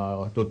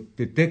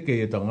te teke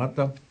i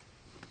tangata.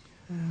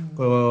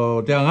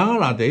 Ko te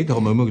anganga te ita,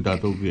 ko mai muki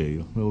tātou ki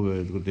e.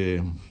 Ko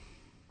te...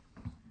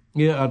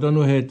 Ia,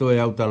 atonu he toi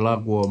au ta la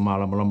kua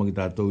mālamalama ki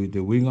tātou i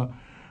te winga.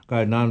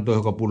 Kai nāna toi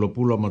hoka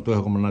pula ma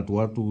toi hoka manatu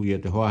atu i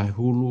te hoa he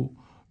hulu,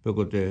 pe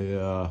ko te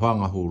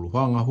hoanga hulu.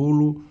 Hoanga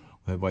hulu,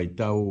 he vai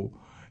tau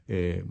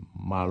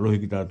mālohi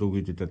ki tātou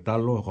ki te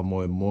talo, hoka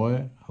moe,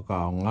 hoka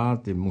o ngā,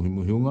 te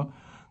muhiunga.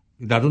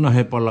 I tātou na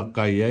he pala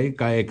kai ei,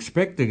 kai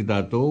expecte ki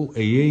tātou,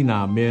 e iei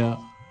nā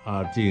mea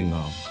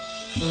tīngā.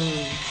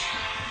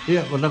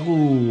 Ia, ko taku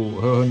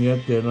hohoni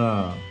tēnā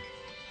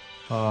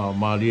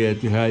mālia e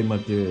te hai ma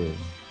te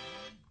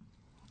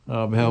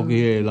meha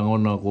hoki he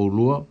langona kou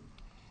lua,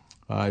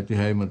 e te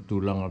hai ma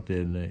tūlanga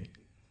tēnei.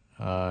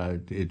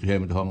 E te hei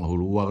me te hanga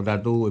hulu. Ua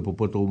tātou e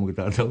popoto umu ki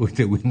tātou i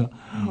te winga.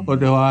 O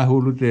te hoa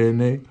hulu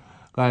tēnei,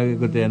 kai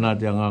ko tēnā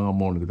te anganga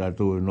moni ki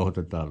tātou e noho te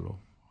talo.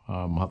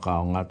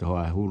 Mahaka o ngā te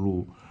hoa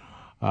hulu.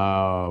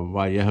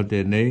 Vai eho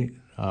tēnei,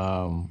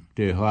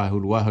 te hoa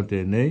hulu aho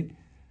tēnei,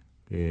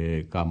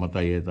 ka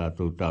matai e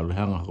tātou talo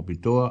hanga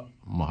hokapitoa,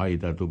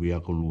 mahai tātou bi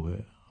ako luhe.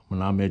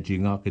 Mana mea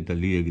tinga ki ta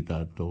lia ki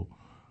tātou.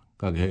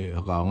 Ka ke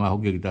haka o ngā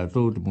hoki ki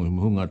tātou, te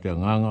muhimuhunga te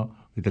anganga,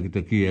 ki ta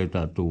ki e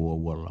tātou o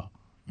wala.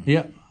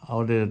 Ia,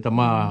 o te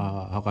tama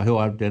haka heo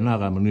atu tēnā,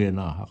 ka manui e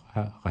nā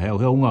haka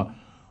heo unga,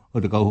 o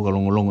te kauhuka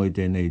longolongo i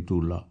tēnei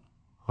tūla.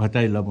 Ka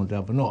tai la mo te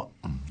apanoa.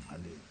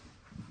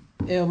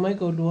 E o mai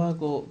kou lua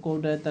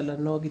kou rai tala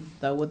noa ki te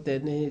taua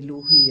tēnei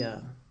luhia.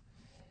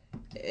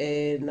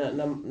 E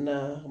na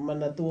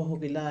manatua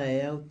hoki la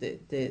e au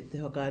te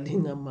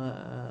hokaringa ma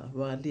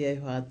lia i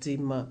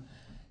whātima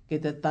ki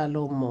te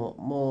talo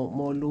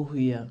mo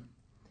luhia.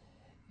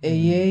 E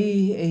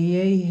iei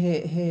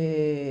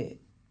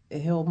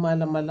he o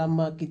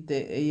malama ki te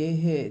e iei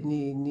he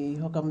ni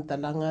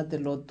hokamtalanga te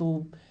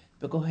lotu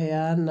peko he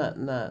ana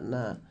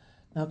na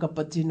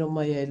hokapatino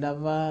mai e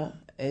lava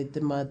e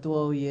te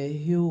mātua o iei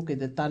hiu ki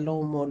te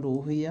talo mo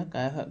luhia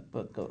ka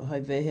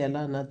hai vehe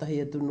ala nā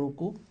tahi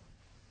atunuku.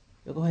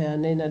 Peko he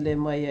anena le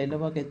mai e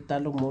lava ki te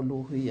talo mo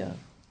luhia.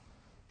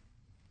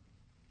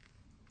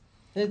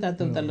 E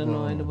tātou tala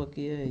noa e lava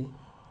ki ei.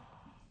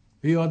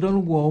 I atonu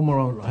kua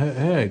omara,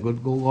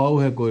 ko au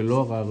he koe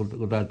loa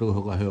ko tātou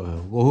hoka heo.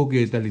 Ko hoki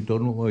e tali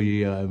tonu o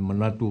ia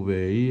manatu ve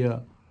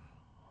ia.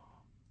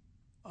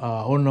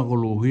 Ona ko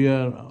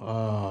luhia,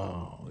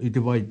 i te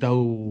vai tau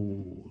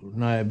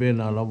nā e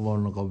bēnā lawa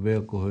ona ka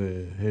vea ko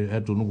he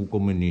tunuku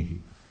komenihi.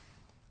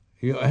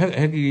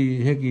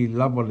 Heki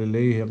lawa le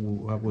lei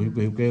hako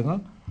hiukenga.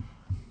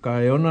 Ka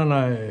e ona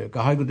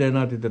ka haiku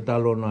tēnā te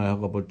talo nā e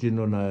haka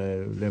patino nā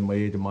le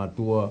mai e te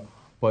mātua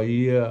pa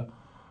ia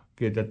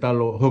ke te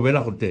talo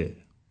hovela ko te.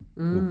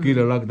 Ko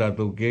kira laki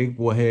tātou kei,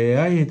 kua he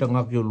ai he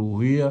tangaki o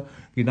luhia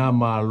ki nā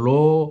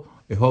mālo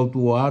e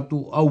hautua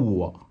atu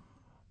aua.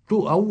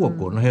 Tu aua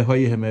ko, na he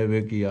hai he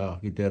mewe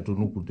ki te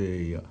atunuku te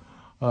ia.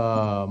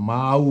 Mā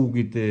au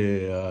ki te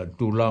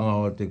tūlanga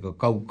o te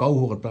kau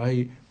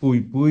hokatahi,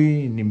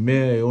 pui ni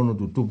mea e ono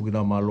tu tupu ki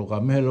nā mālo ka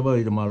mehe lawa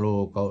i te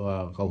mālo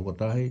kau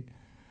hokatahi.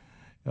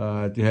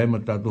 Te heima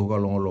tātou ka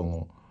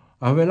longolongo.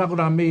 Hawe lako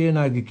nā mei e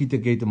nā ki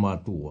kite kei te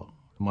mātua.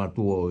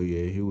 Mātua o i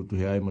e hiu tu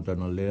hei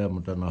matana lea,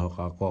 matana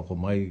haka koako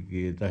mai ki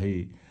e tahi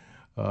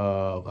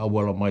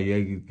awala mai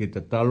e ki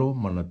te talo,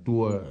 mana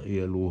tua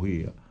i e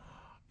luhia.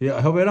 Ia,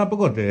 hawe rā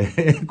pako te,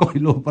 koi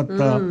lo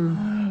pata,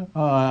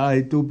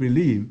 I do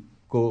believe,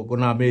 ko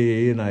nā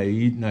mei e nā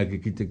i nā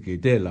ki kite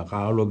ki tēla,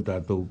 ka alo ki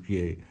tātou ki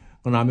e.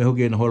 Ko nā mei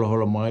hoki e na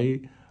hola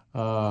mai,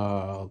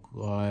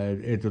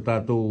 e to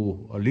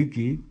tātou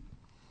aliki,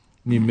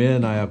 ni mea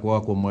nā ia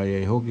koako mai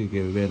e hoki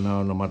ke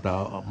vena na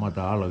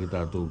mata ala ki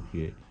tātou ki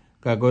e.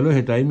 Ka koe lo he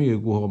taimi e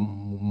kuho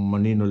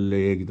manino le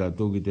e ki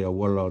tātou ki te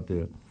awala o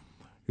te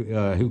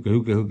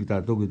huke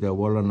tātou ki te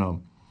awala na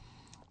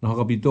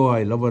hakapitoa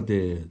e lava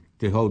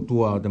te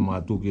hautua o te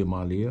mātu ki e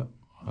mālia.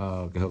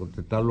 Ke haka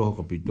te talo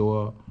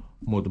hakapitoa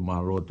mo te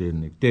mālo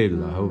tēnei.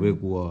 Tēla, hau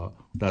kua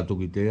tātou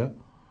ki tea.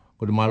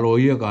 Ko te malo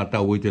ia ka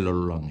atau i te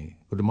lalolangi.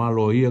 Ko te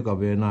malo ia ka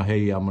vena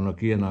hei amana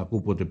kia nā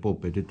kupo te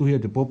pope. Te tuhia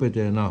te pope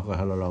te nā ka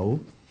halalau,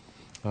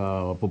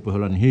 pope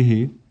holani hihi,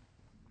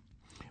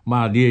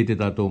 mā lia i te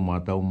tātou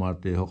mātau mā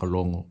te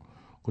hokalongo.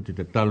 Ko te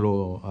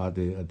talo a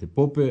te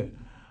pope,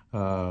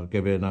 ke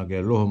vena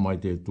ke loho mai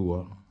te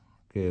tua.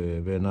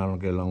 Ke vena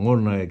ke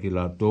langona e ki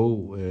la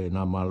tau, e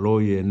nā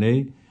maloi e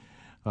nei,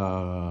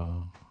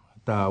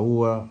 tā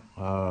ua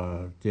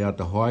te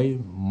atahoi,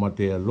 ma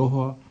te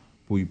aloha,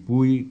 pui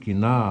pui, ki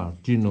nā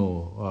tino,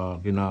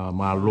 ki nā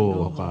malo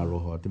haka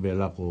aloha, te bea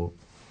lako.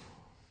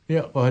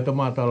 Ia, o he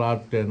tamata la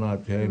te nā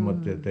te hei ma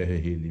te he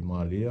hili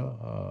mālia,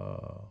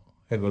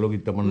 he ka loki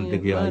tamana te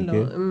ki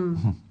aike.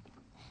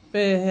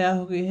 Pē hea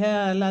hoki,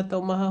 hea la tau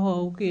maha hoa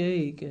hoki e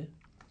ike.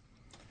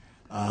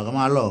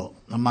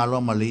 Ka malo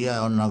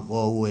malia ona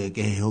ko ue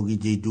ke he hoki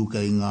te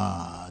tuka i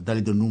ngā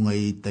talito nunga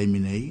i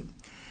taiminei.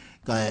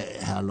 Ka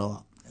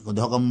halo, ko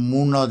te hoka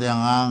muna o te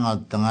anganga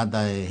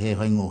tangata e he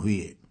whaingo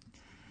hui.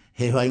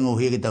 He whaingo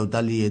hui ke tau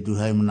tali e tu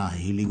hai mana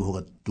hili ko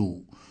hoka tū.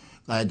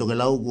 Ka e toke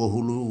lau ko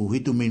hulu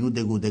hitu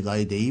minute ko te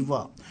kai te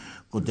iwa,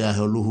 ko te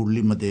ahe o luhu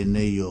lima te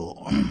nei o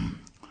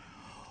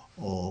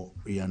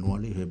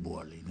ianuali,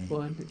 februari.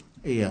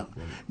 Ia,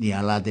 ni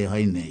ala te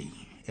hai nei.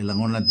 E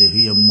langona te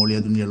hia moli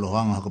atu ni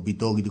alohanga haka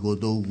pito ki te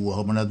koutou kua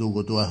hamanatu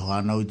koutou aho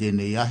hanau i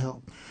tēnei aho.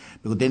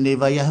 Peko tēnei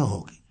vai aho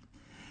hoki.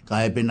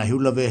 Ka e pena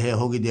hiulawe he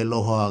hoki te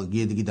aloha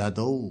ki te ki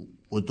tātou.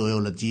 O toi o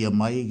la tia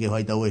mai ke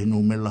whai tau e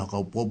numela haka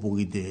upopo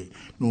ki te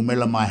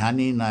numela mai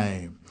hani na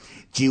e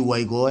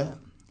tiwai koe.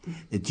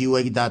 E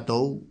tiwai ki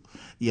tātou.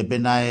 Ia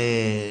pena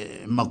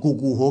e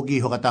makuku hoki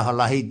hoka taha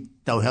lahi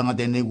tau hanga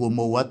tēnei kua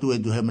mou atu e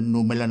tu he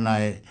numela na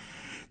e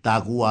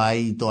tākua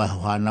ai to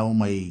aho hanau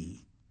mai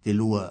te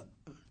lua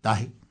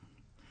tahi.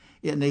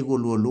 Ia nei kua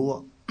lua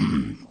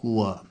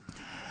kua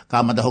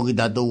kāmata hoki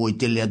tātou o i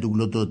tele atu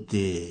kuloto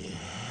te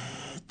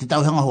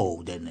tauhanga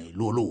hou tēnei,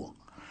 lua.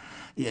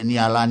 Ia ni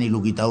alani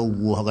luki tau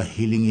kua haka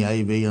hilingi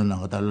ai vei ana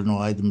katalano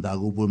ai te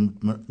mtakupu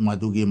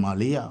matuki e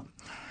malia.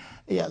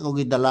 Ia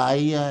koki tala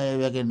ai e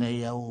veke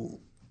nei au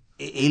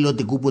ilo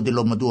te kupu te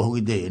lo matua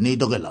hoki te nei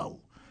toke lau.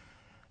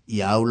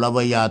 Ia au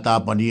lava ia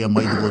tāpania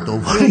mai te koto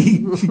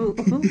vai.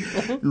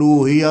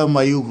 Luhia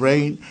mai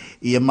Ukraine.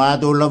 Ia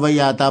mātou lava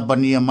ia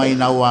tāpania mai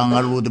nau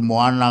angalu te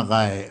moana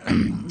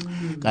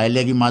kai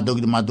leki mātou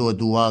ki te mātou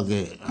atua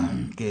ke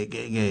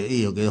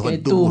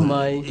tū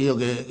mai. Iyo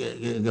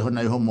ke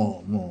honai ho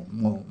mo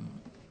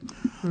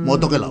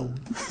Tokelau.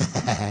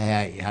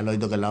 Halo i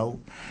Tokelau.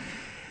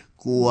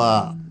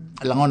 Kua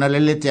langona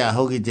lele te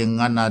ahoki te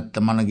ngana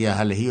tamana ki a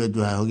hale hio e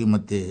tu ahoki ma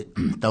te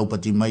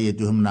taupati mai e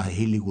tu hamana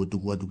hili kua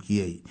tuku atu ki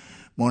ei.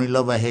 Moni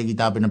lava he ki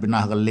tāpena pena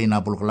haka leina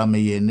apolokalame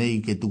i e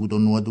nei ke tuku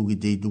tonu atu ki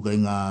te ituka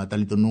i ngā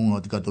talitonunga o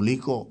te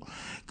katoliko.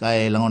 Ka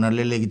e langona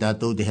lele ki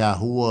tātou te hea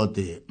hua o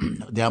te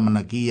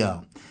amana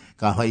kia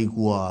ka whai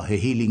kua he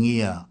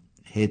hilingia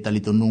he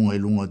talitonunga i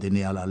lunga o te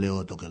ne ala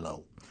leo Tokelau.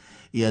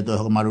 Ia toi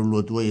haka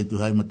marulu atua i tu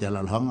hai ma te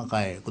ala lohanga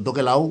ka e ko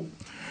Tokelau.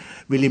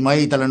 Wili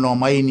mai tala no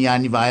mai ni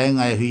ani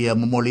vaenga e hia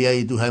momolia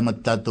i tu hai ma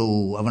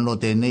tātou avano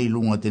tēnei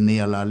lunga tēnei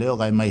ala leo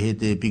kai mai he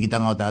te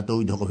pikitanga o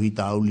tātou i te hoko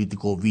hita auli te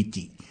COVID.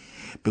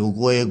 Peko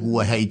koe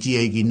kua hei tia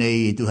i ki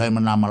nei i tu hai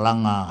ma nā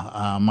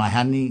malanga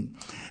maihani.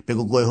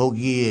 Peko koe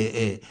hoki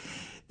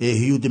e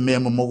hiu te mea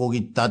momoko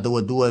ki tātou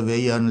atua e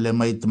veia le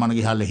mai te mana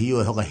ki hale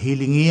hio e hoka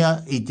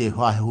hilingia i te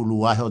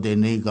whahulu ahe o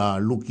tēnei ka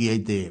luki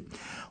ai te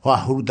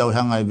whahulu tau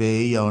hanga e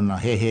veia o na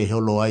he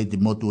holo ai te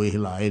motu e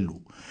hila elu.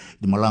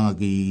 Di malanga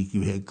ki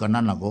he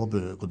kanana ko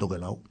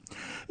Tokelau.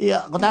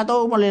 Ia, ko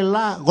tātou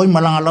malela, koi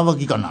malanga lava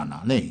ki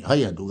kanana. Nei,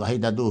 hai atu, ka hei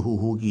tātou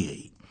huhu ki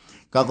ei.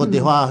 Ka ko te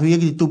whahuia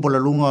ki te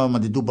tupala lunga, ma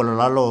te tupala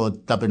lalo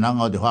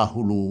tapenanga o te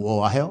whahulu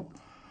o aheo.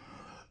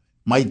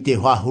 Mai te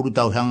whahulu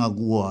tau hanga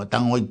kua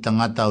tangoi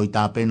tangata o i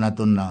tāpena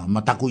tona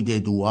mataku i te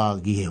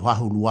tua ki he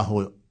whahulu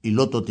aho i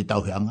loto te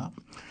tau hanga.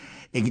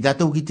 E ki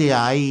tātou ki te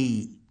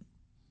ai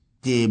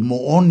te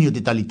mooni o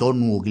te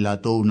talitonu o ki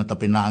lātou na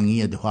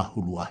tapenangia te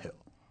whahulu aheo.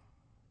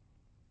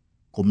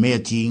 Ko mea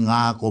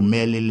tinga, ko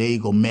mea lelei,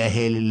 ko mea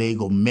he lelei,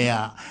 ko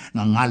mea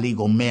ngangali,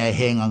 ko mea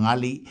he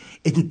ngangali.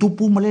 E tu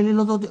tupu ma lele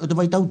loto o te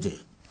waitaute.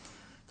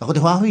 Ka ko te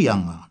whahui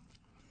anga.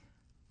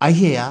 Ai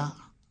hea,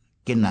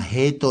 ke na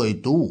he to e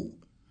tu.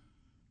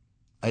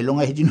 Ai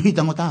longa he tinu i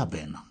tango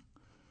tāpena.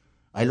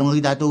 Ai longa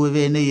ki tātou e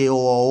vene e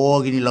oa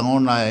ki ni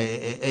langona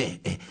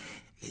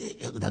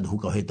tātou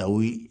huka o he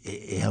taui,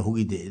 e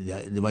hahuki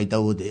te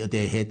waitau o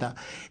te heta,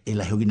 e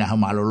la hoki na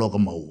hamalolo ka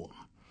maua.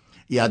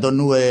 Ia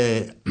tonu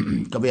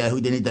ka pea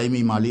hui tēnei taimi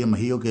i Mālia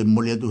mahio ke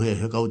mole atu he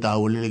kau tā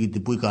olele ki te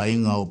puika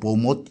inga o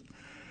Pōmoti.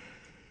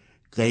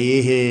 Ka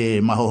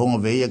he mahohonga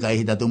veia, ka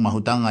he tatu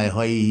mahutanga e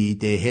hoi i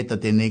te heta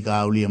tēnei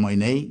ka aulia mai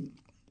nei.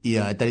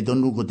 Ia tari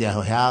tonu ko te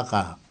aho hea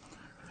ka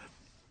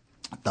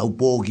tau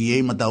pō ki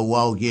ei ma tau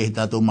wau ki he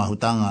tatu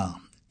mahutanga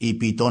i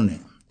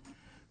Pitone.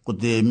 Ko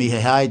te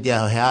mihe hea i te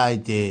aho hea i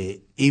te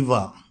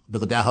iwa,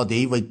 ko te aho te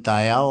iwa i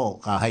tae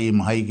ao, ka hai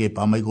mahai ke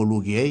pāmai ko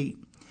lu ki ei.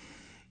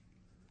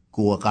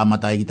 Kua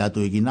kāmatai ki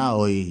tātou e kina,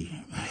 oi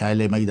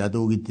haele mai ki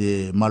tātou ki te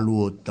malu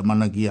o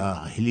tamana ki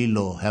a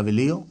Hililo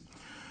Havelio.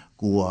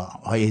 kua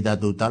hai he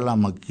tātou tala,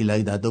 ma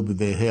kila i tātou pi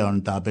vehea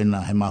on tā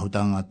pena he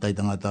mahutanga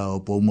taitangata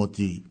o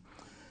Pomoti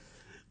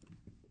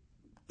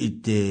i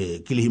te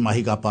kilihi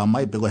mahi ka pā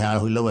mai, peko he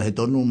ahui lawa he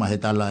tonu, ma he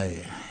tala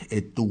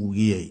e tuku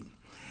ki ei.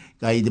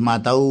 Ka i te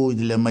mātau, i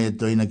te le mai e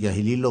toina ki a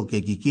hililo,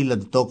 ke ki kila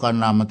te toka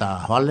nā mata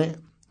hale,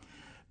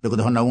 peko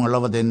te hona unga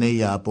lawa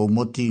tēnei a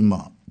Pomoti ma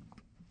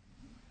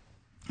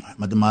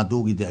te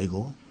mātū ki te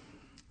aiko.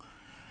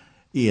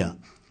 Ia,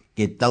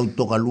 ke tau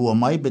toka lua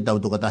mai, pe tau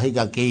toka tahi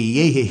ka ke i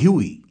ei he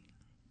hiui.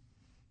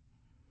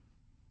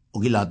 O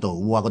ki lato,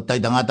 ua ko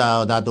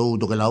taitangata o tātou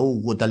Tokelau,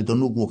 kua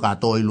talitonu kua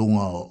kātoa i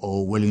lunga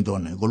o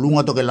Wellington. Ko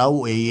lunga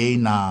Tokelau e ei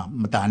na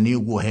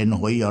mataniu kua he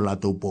noho ia o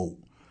latou pou.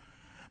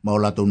 Ma o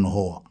latou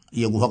nohoa.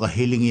 Ia ku haka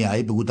hilingi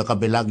ai, pe kuta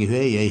kapelaki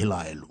hue, ia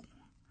hila elu.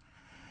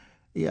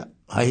 Ia,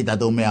 hai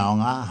tātou mea o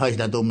ngā, hai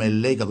tātou me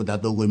lei, ka ku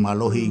tātou kui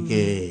malohi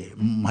ke,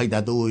 hai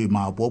tātou i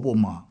maa popo,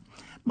 ma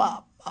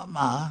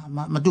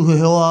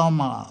tuhe hoa,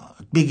 ma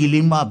piki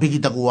lima,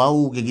 piki taku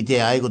au, ke ki te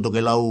ai ko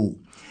Tokelau,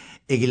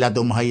 e ki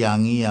lato mahai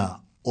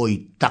angia,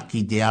 oi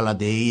taki te ala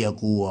te ia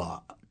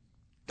kua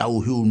tau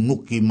hiu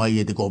nuki mai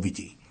e te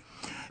COVID.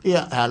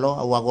 Ia, halo,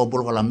 au ako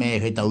polo kala me,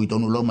 he tau i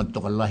tonu lau, ma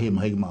toka lahi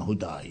mahi ma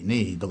hutai,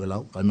 ne,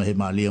 Tokelau, kai mahi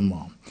ma lia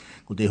ma.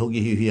 Ko te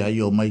hoki hihi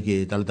ai o mai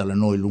ke talatala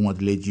noi lunga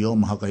te leji o,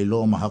 ma haka i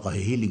lo, ma haka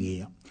he hilingi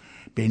ia.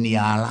 Pe ni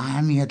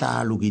alani he ta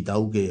alu ki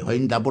tau ke, hoi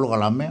ni ta polo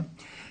kala me,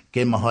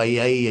 ke mahai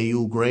ai e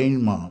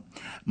Ukraine,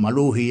 ma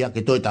luhi ia,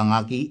 ke toi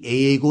tangaki,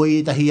 e koi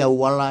tahi au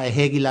wala, e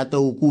heki la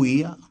tau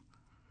kuia,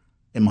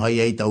 e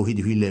mahai ai tau hiti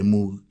hile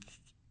mu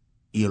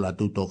i o la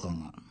tu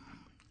tokanga.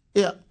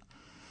 Ia,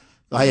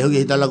 kai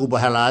hoki hita laku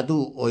pahala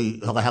atu,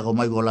 oi haka hako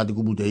mai ko la te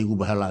kupu te iku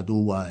pahala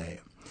atu wa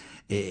e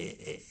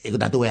ko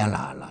tatu e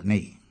ala,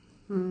 nei.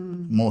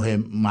 Mo he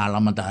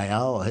maalama tae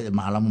ao, he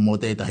maalama mo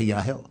te tahi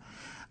aheo,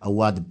 a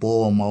ua te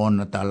pō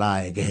maona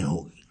tala e ke he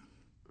hoki.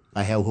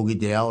 Kai heo hoki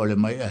te ao, le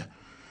mai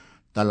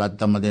tala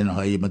tama tēnā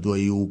hai matua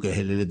i uke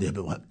he lele te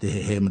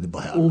he ma te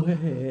pahe ala.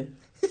 Uhehe.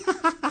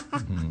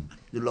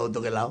 Tu lau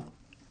Tokelau.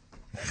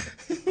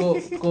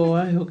 Ko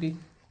ai hoki,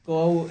 ko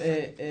au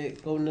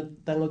ko na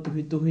tango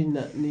tuhi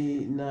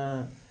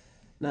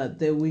na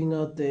te winga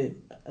o te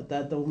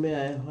tātou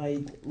mea e hai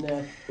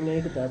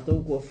ngai ka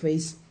tātou kua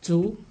phase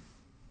 2.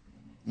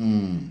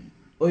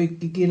 Oi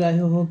kikila he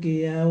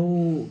hoki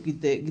au ki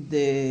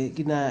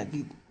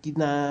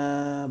na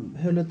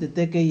helo te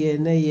teke i e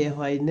nei e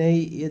hai nei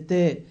i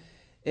te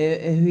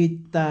e hui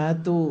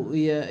tātu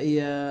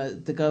ia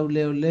te kau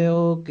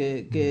leo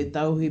ke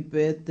tauhi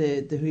pe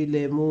te hui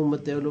le mū ma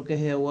te olo ke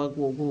hea wā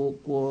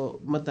kua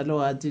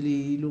mataloa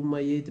atili i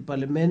luma i te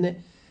palemene.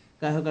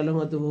 Ka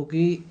hakalonga tu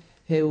hoki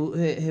he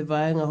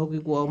vaenga hoki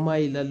kua o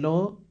mai la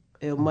lo,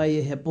 e o mai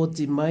e he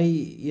poti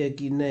mai ia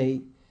ki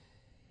nei.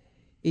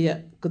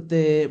 Ia, ko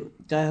te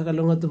ka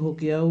hakalonga tu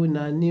hoki au i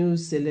nā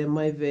news e le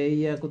mai ve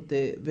ia ko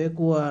te ve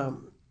kua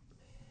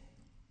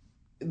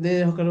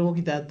ne hakalonga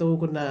ki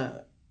tātou ko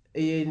nā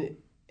e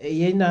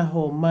nā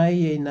ho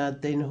mai, e nā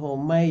teina ho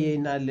mai, e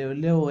nā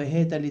leo e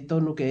he tali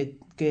tonu ke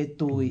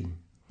tui.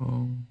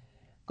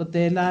 Ko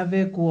te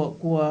lawe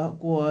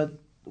kua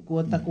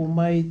taku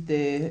mai i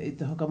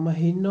te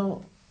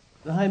hokamahino,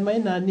 hai mai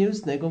nā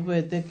news nei, ko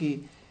pēr te ki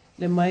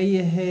le mai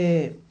e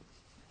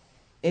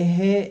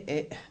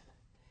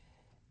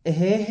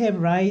he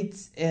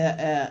rights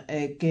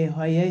ke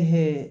hai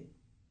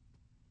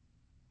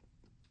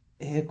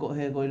he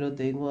koilo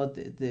te ingoa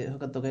te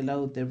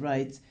Tokelau te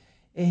rights,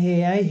 e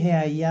he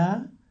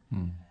aia,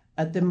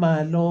 a te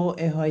malo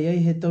e hoi ai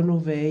he tonu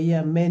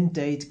veia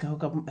mandate ka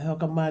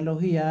hoka malo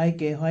hi ai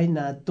ke hoi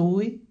nā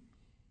tui,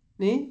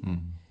 ni?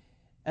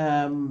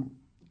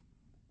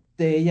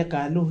 Te ia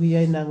ka aluhi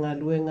ai nā ngā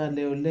luenga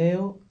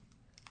leo,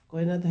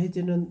 koe nā tahi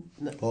tino...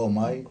 Ho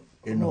mai,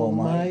 ho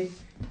mai.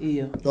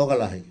 Ia.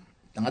 Tokalahi,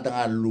 tangata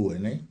ngā lue,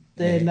 ne?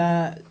 Te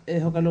la, e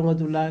hoka longa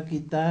tu la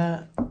ki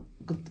tā,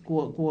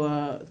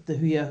 kua te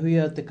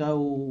huia te kau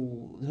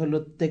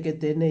holo teke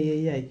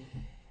tēnei ei.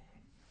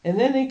 And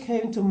then it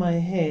came to my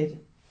head.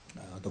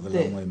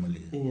 Tokelau mai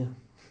mali. Yeah.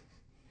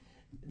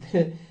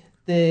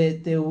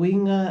 Te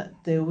winga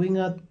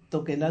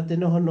Tokelau, te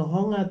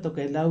nohonohonga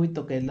Tokelau i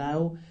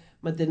Tokelau,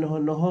 ma te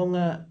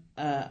nohonohonga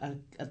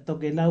a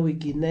Tokelau i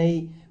ki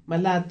nei, ma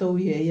lātou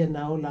i eia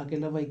nā o la ke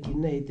lawa i ki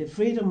nei. Te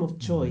freedom of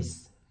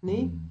choice,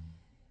 ni?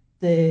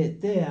 Te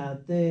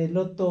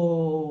loto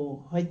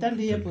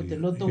haitalia, po te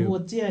loto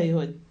huatia i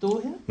hoi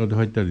tūhea? Loto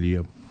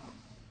haitalia.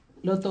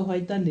 Loto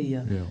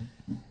haitalia. Yeah.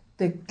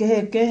 Te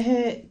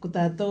kehe, ko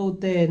tātou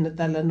te na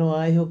tala no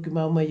ai hoki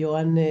mauma i o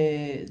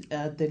ane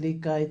te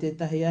lika i te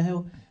tahi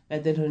aheo, kai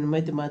te roni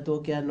mai te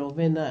mātua ki a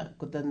novena,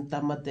 ko tana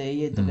tamate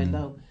i e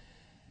Tokelau.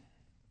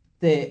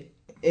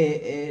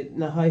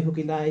 Na hai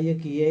hoki la ia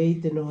ki ei,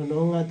 te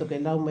nohononga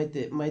Tokelau mai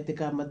te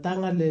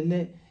kamatanga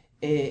lele,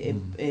 e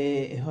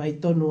hai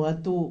tonu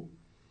atu,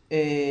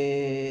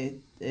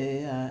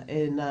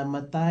 nā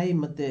matai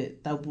ma te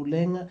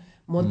taupulenga,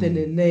 mo te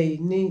lelei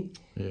ni,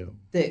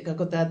 te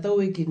kako tātou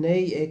i ki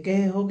nei, e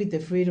kehe hoki te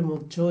freedom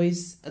of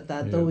choice, a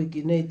tātou i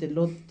ki nei, te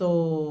loto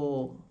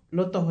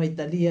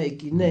haitalia i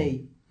ki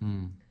nei.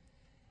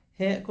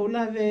 He, ko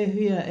la ve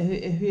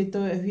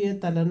hui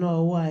tala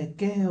noa ua e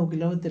kehe hoki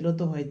lau te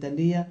loto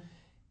Haitalia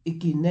i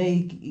ki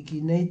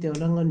nei te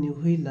oranga New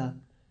Hila.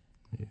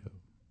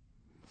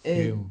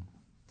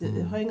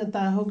 Hainga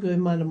tā hoki o i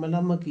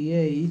malama ki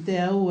i te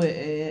au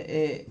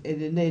e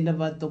lelei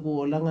lava toku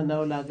o langa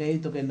nao la kei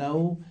toke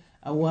lau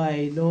a wā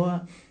e loa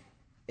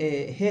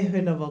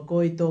hehe lava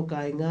koi tō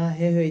ka inga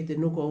hehe i te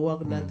nuku o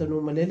waka nā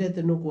tonu malele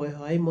te nuku e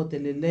hai mo te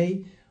lelei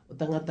o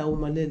tangata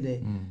umalele.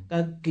 Ka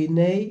ki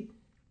nei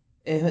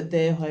e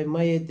te hai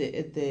mai e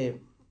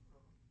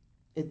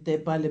te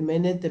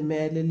palemene te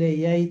mea lelei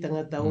iai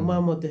tangata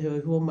uma mo te hoi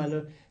hua malo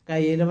ka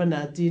i elewa nā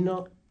tino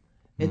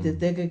e te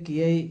teke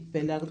ki ei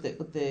pela ko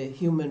te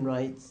human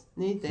rights.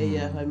 Ni te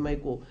ia hai mai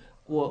kua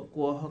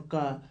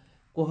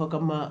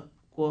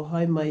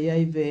hai mai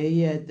ai ve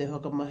ia e te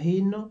haka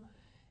mahino.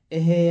 E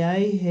he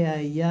ai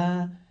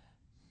ia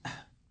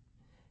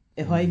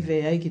e hai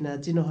ve ai ki nā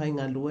tino hai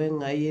ngā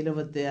luenga i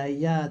elewa te ai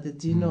ia te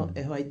tino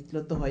e hai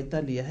loto hai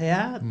talia. He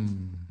a,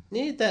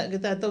 ni ke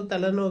tā tau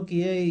talano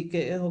ki ei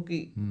ke e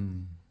hoki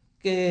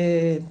ke...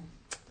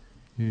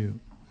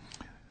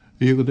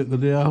 Ia ko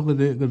te aho ko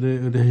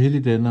te hili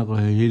tēnā ko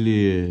he hili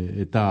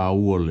e tā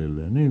ua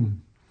lele, ni?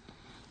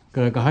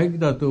 Ka hai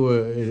ki tātou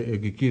e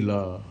ki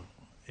kila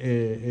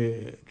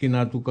ki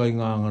nā tukai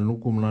ngā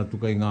nuku, nā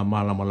tukai ngā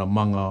mālamala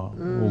manga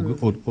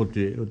o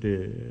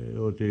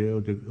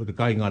te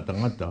kai ngā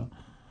tangata.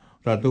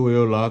 Tātou e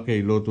o la ke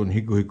i loto ni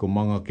hiko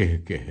manga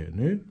kehe,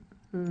 ni?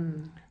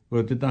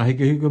 Ko te tā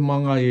hiko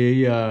manga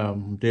e ia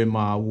te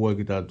mā ua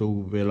ki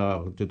tātou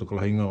vela te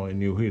tokalahinga o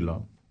New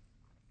Hila.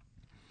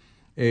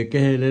 E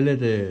kehe lele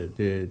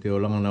te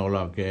olanga na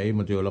ola ke ai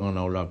ma te olanga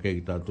na ola ke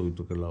ki tātou i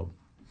Tokelau.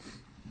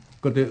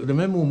 Ko te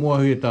memu mua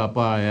hui tā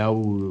pā e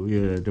au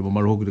te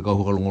mamaru hoki te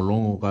kauhoka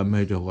longolongo ka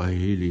mehe te hoka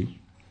hihili.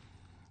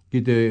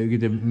 Ki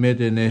te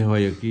mete ne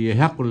hoi ki e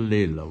hako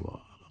leila wa.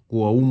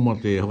 Kua uma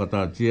te hoka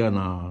tātia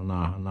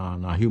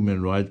na human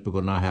rights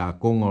peko nā hea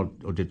konga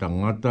o te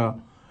tangata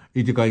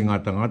i te kai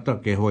ngā tangata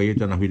ke hoi e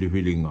tana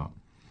whili ngā.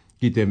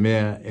 Ki te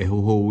mea e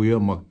hoho uia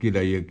ma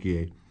kira ia ki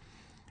e.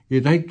 I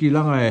tahi ki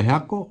langa e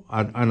hako,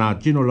 a nā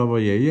tino lava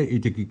ia i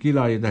te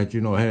kikila i tahi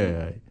tino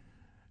he.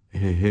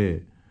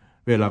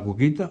 Pēlā ko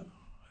kita,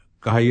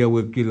 ka hai au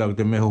e kila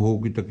te meho hou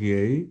kita ki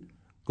e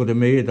ko te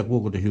mea e ta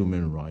kua ko te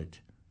human right.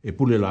 E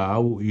pule la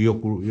au i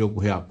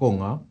oku hea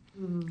konga,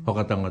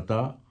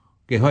 whakatangata,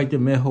 ke hai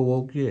te meho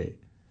hou ki e.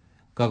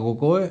 Ka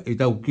kokoe, i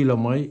tau kila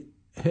mai,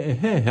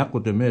 he hako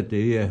te mea te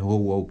ia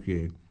hou au ki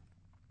e.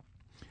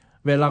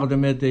 Pēlā ko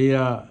te mea te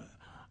ia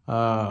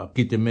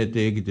ki te mea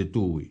te e ki te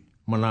tūi.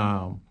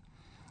 Mana...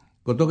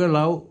 Ko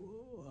Tokelau,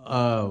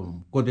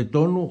 ko te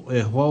tonu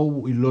e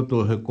hau i loto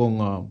he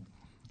konga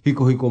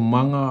hiko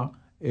manga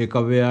e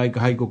ka vea i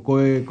ka haiko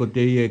koe ko te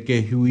ia ke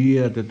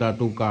huia te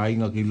tātou ka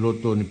inga ki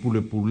loto ni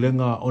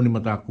pulenga o ni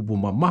mata kupu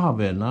maha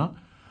vena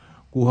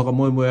ku haka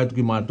moe atu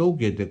ki mātou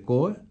ki te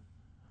koe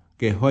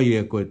ke hoi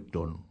e koe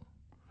tonu.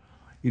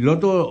 I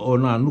loto o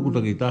nā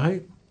nukutaki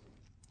tahe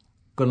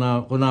ko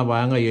nā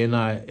waanga i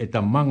ena e ta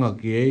manga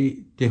ki ei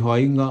te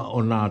hoinga o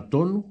nā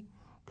tonu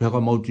ke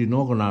haka mauti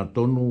no ko nā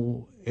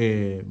tonu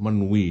e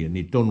manui,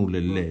 ni tonu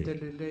lele.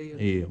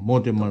 Mo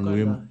te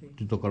manui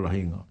te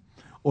tokalahinga.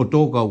 O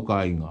tōkau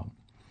ka inga.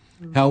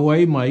 Hea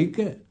wai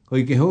maike,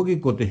 ko i ke hoki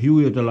ko te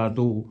hiui o te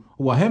lātou,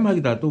 ua he mai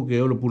ki tātou ke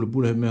olo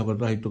pule he mea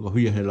katahi toka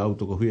huia he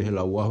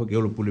lau aho ke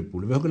olo pule.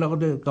 Me hoki lako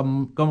te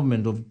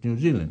Government of New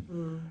Zealand,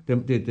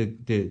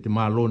 te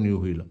mālo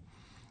New Hila.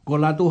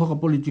 Ko lātou haka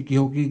politiki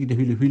hoki ki te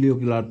hili o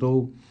ki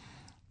lātou,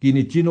 ki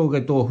ni tino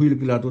ke tō huili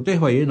ki lātou, te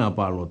hoi e nā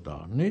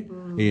pālota, ne?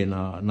 E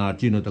nā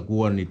tino ta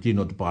kua ni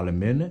tino te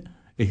palemene,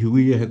 e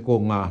hui he ko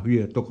ngā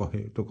huia, toka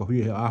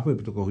huia he ahwe,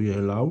 toka huia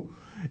he lau,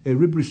 e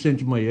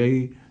represent mai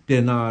ei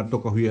tēnā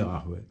toka huia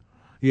ahwe.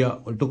 Ia,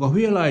 toka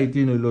huia la i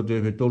tino i lote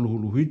e tolu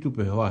hulu hitu,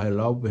 pe he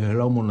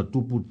lau mona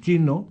tupu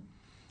tino,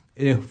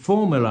 e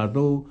forme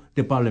lātou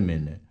te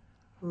palemene.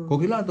 Ko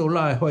ki lātou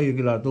la e hoi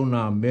ki lātou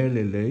nā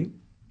mele lei,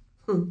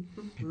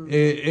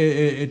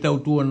 e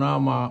tautua nā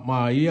mā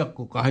ia,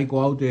 ko ka haiko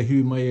au te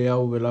hui mai e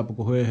au e lapa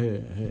ko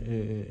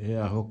he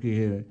a hoki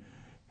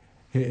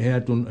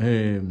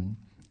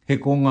he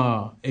konga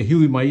e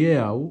hui mai e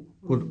au,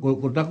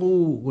 ko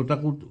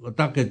taku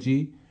taketi,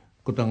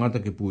 ko tangata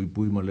ke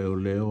pui ma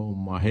leo,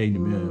 ma heini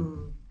mea.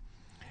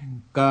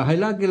 Ka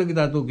haila kila ki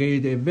tātou ke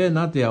e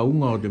vena te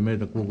aunga o te mea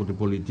ta kua ko te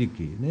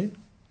politiki, ne?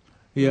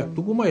 Ia,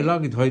 tuku mai la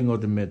ki te hainga o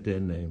te mea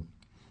tēnei.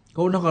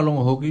 Kau naka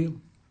longa hoki,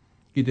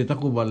 ki te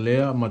taku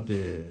walea ma te,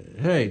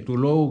 hei, tu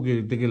lou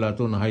ki te ki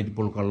lātou na hai te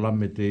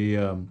polokalame te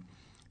ia,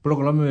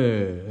 polokalame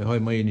e hoi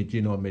mai ni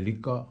tino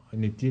Amerika,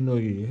 ni tino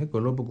i heko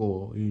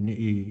lopoko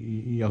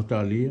i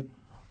Australia,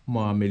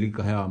 ma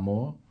Amerika hea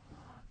moa,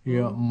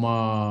 ia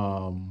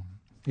ma,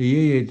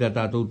 i te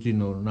tātou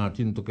tino, nā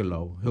tino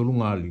Tokelau, he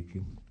urunga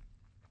aliki.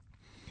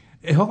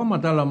 E hoka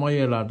matala mai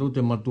e lātou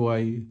te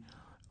matuai,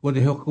 ko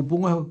te hoka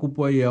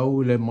kupuai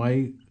au le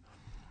mai,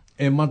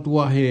 e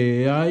matua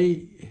he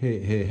ai,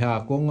 he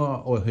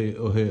hakonga o he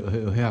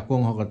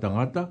hakonga hoka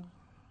tangata,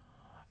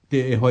 te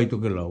e hoi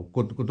Tokelau.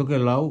 Ko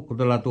Tokelau, ko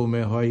te lato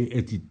me hoi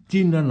e ti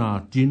tina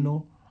nā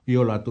tino i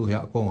o lato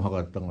hea kong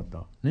haka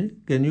tangata. Ne?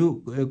 Ke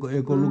niu e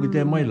ko luki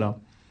te mai la.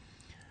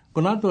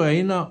 Ko nato e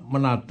ina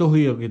mana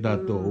tohi o ki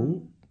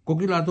tātou, ko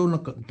ki lato na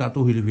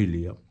tātou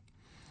hilihilia.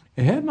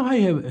 E he mahai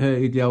he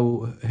i te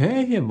au,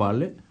 he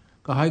vale,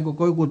 ka hai ko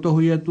koe ko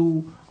tohi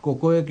atu, ko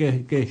koe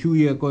ke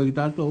hui e koe ki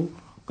tātou,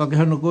 ka ke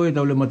hana koe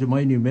tau le mate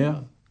mai ni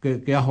mea,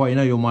 ke ahoa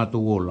ina i o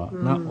mātou ola.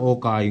 Na o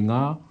ka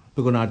inga,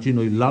 peko nā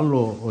tino i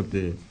lalo o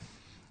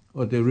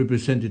te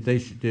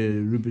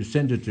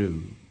representative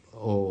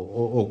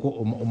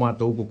o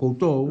mātou ko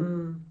koutou,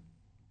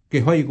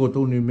 ke hai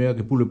koutou ni mea,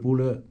 ke pule,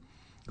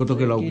 ko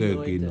Tokelau ke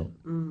kino.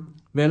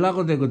 Me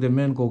lako ko te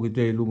men ko ki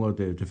te ilunga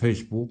te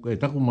Facebook, e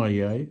taku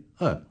mai ai,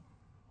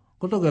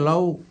 ko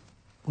Tokelau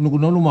nuku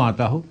nonu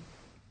mātahu,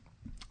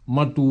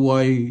 matu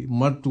ai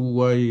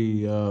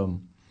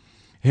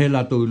he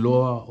lato i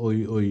loa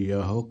oi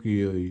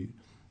hoki oi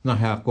na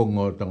hea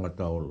konga o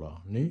tangata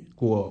ola, ni?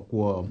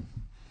 Kua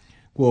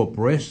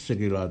press se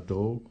ki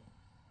lato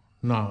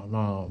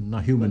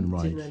na human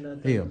rights.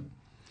 Ia.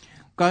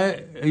 Ka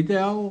i te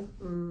au,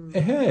 e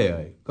he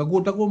ai. Ka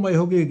kua tako mai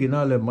hoki ki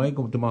nā le mai,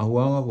 ko te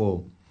mahuanga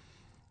ko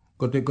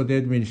te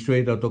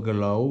administrator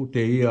Tokelau,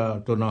 te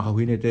ia tōna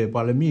hauhine te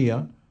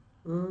palemia,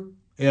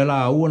 e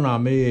ala ua nā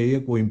mea ia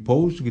ko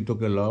impose ki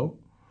Tokelau,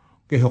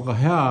 ke hoka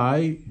hea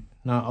ai,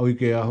 nā au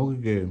ke a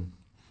hoki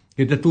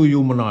ke te tui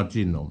uma nā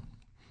tino.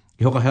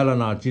 Ke hoka hea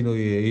nā tino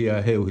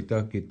ia he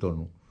uhita ki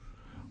tonu.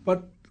 But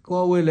ko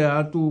au ele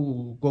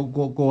atu,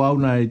 ko au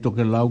nā i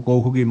Tokelau,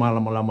 ko hoki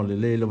malama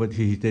le lewa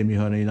tihi te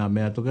mihana i nā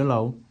mea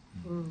Tokelau.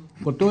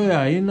 Ko toe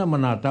a ina ma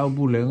nā tau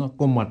pulenga,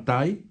 ko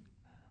matai,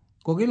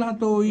 ko ki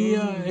lato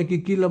ia e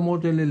ki kila mo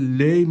te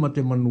lei ma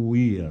te manu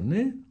ia,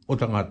 ne? O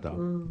tangata.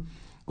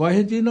 Ko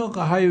he tino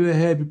ka haiwe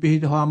he pipihi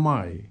te hoa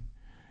mai.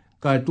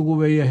 Ka e tuku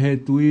weia he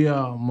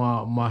tuia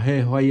ma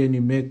he hoia ni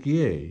me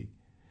ki e.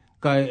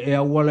 Ka e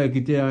awala e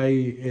ki te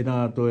ai e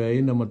nā toe a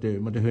ina ma te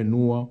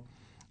whenua.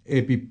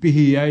 E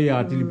pipihi ai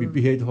a tili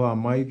pipihi te hoa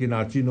mai ki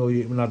nā tino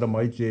i nā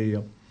tamai te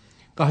ia.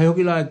 Ka he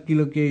hoki la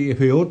kila ke e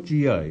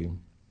whioti ai.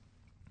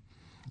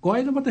 Ko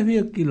aina mata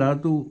hia ki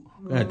lātu,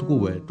 tuku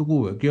we,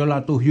 ki o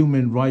lātu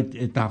human right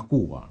e tā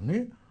kua,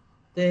 ne?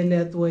 Te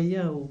lea tua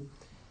iau,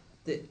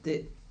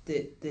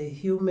 te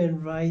human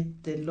right,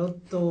 te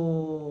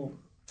loto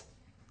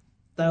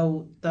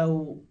tau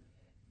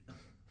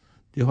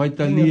te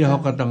hoita lia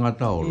hoka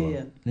tangata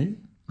ola, ne?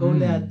 Ko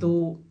lea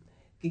tu,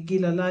 ki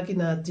kila laki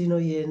nā tino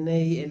i e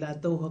nei, e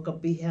lātou hoka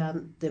piha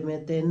te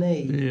mea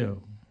tēnei.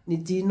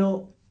 Ni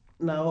tino,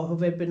 nā o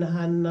howepe na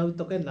hanau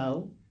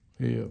Tokelau,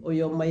 o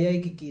yo mai ai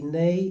ki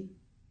nei,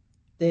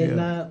 te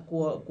la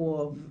kua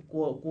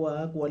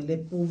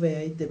lepu ve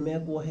ai te mea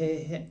kua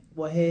he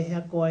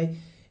hea koai,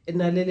 e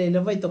nā lele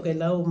lawai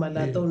Tokelau ma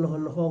lātou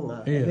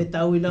nohonga. E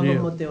tau i lama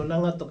mo te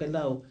olanga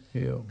Tokelau.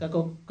 Ka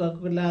ko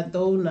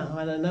lātou na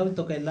hananau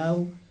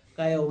Tokelau,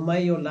 ka e o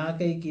mai o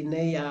lāke i ki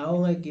nei, a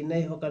aonga i ki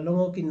nei, hoka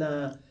longo ki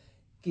nā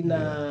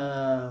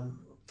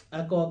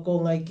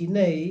ako ngai ki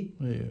nei,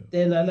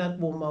 tēnā la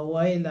kua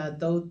mawai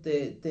lātou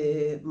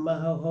te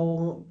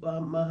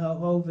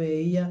mahauhau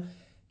ve ia,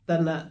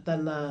 tana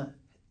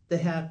te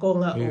hea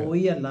konga o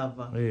ia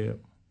lava.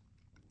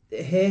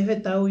 He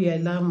tau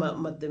ia la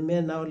ma te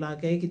mea nao la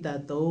kei ki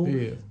tātou,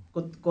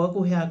 ko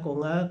aku hea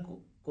konga,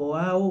 ko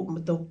au ma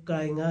tau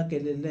kāinga ke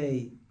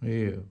lelei.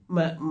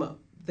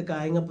 Te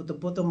kāinga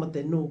poto ma te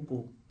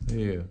nuku.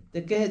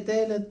 Te kehe.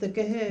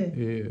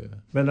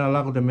 Pena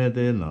lako te mea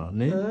tēnā,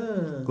 ne?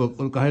 Ko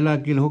kaila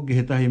kila hoki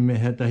he tahi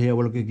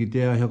awala ke ki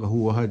tea hea ka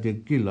hua hai te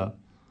kila.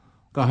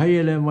 Ka hai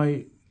ele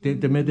mai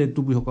te mea te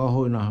tupi hoka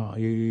aho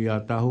i a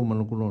tahu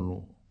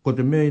manukunonu. Ko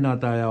te mea i nā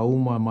tae a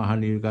uma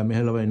mahani ka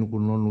mehelawa i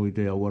nukunonu i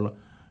te awala.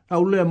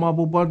 Tau lea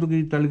mapu patu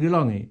ki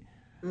talikilangi.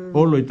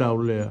 Olo i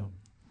tau lea.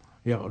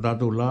 Ia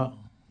tātou la,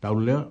 tau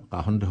lea,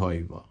 ka hante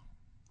haiwa.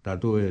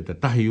 Tātou e te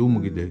tahi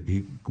umu ki te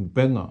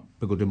kupenga,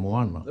 peko te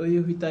moana. O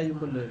iuhi tai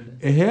umalele.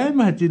 E hea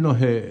mahe tino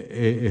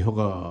he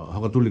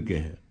hoka tuli ke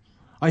he.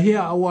 A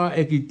hea awa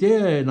e ki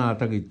te nā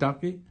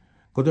takitaki,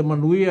 ko te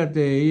manuia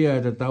te ia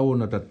e te tau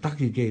na te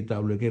taki ke i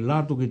taule, ke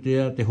lātu ki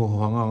te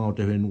hohohanganga o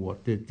te whenua,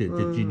 te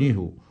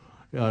tinihu,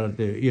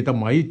 ia ta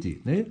maiti,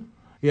 ne?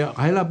 Ia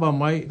haela pa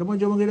mai, ta mai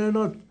joma ki rei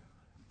not,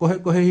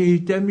 ko he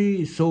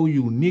hitemi so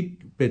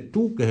unique pe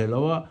tū ke he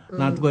lawa,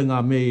 nā tukai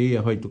ngā me ia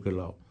hoi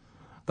Tokelau.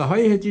 Ka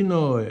hai he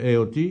tino e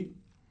oti,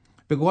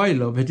 pe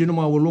koaila, pe he tino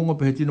maa walunga,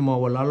 pe he tino maa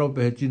walalo,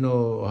 pe he tino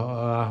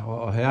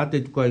he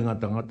ate tukai ngā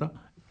tangata,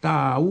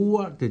 tā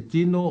ua te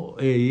tino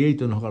e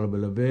ieito na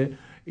hakalabelabe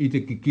i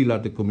te kikila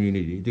te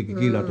community, i te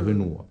kikila te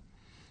whenua.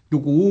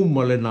 Tuku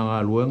umale nā ngā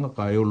luenga,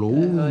 ka eolo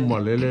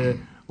umalele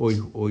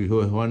oi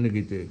hoe hoane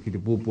ki te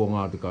pūpua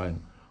ngā te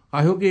kāinga. Ka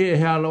hoki e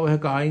hea lau he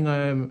kāinga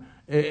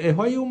e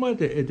hoi uma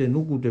e te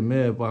nuku te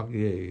mea pāki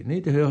e,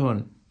 ni te hea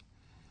hoane.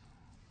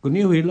 Ko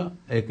niuhila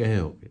e ke he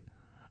hoki.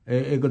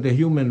 E ko te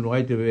human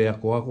right e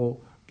ako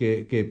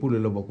ke pule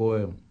lapa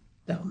koe.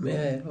 Tau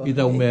mea e hoi. I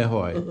tau mea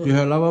hoi. Ki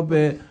hea lava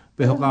pe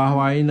hoka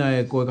hawaina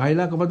e koe ka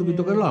haila ka patu ki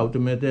Tokelau te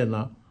mea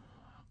tēnā.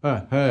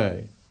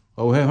 Hei,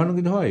 Au he hanu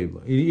ki te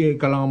haiwa. I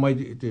kalanga mai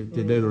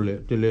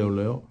te leo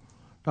leo.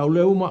 Tau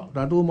leo ma,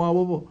 tātua ma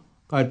wapo.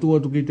 Kai tua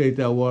tu ki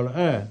te awala.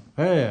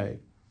 Hei,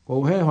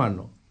 kou he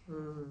hano.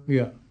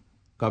 Ia,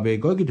 ka bei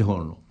koe ki te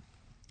hono.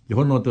 Te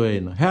hono to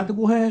eina. Hea te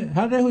ku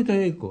hea te hui te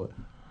hei koe.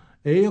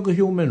 E ioku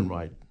human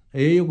right.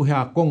 E ioku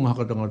hea konga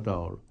haka tangata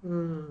ola.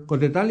 Ko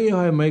te tali e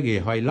hai mai ki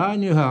hai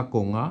lani e hea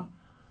konga.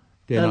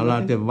 Tēnā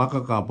la te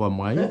waka kāpa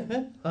mai.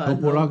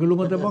 Hopo la ki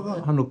lunga te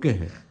waka, hano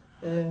kehe.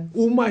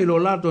 Umai lo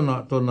la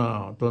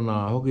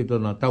tona hoki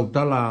tona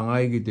tautala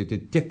ngai ki te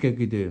teke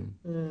ki te.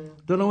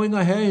 Tona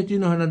winga hea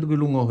tino hana tuki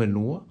lunga o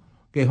henua.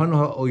 Ke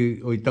hana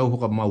oi tau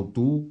hoka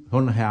mautu,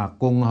 hana hea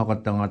konga hoka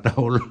tangata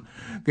ola.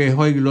 Ke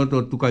hoi ki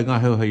loto tukai ngā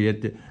heo hei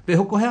ete. Te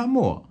hoko hea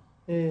moa.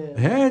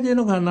 Hea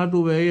tino ka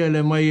natu we ia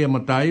le mai e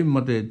matai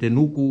ma te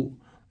nuku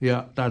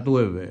ia tātu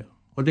e we.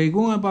 O te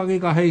ikunga pāki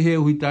ka hei he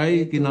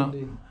uhitai ki na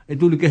e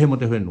tuli kehe ma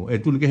te whenu, e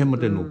tuli kehe ma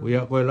te nuku.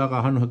 Ia koe la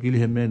ka hanu hakili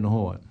he mea no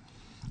hoa.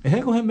 E he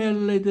ko he mea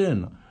lei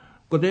tēna.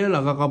 Ko te ela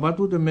ka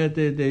kapatu te mea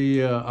te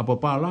ia apa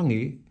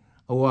pālangi,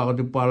 au ka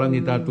te pālangi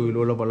tātu i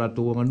lola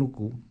walatu o ngā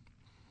nuku.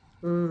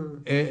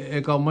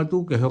 E kau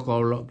matu ke hoka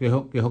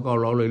o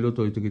laula i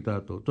loto i tuki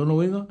tātou.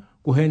 Tono inga,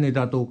 ku hei nei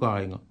tātou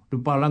ka inga. Te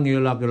pālangi e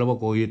la ke lawa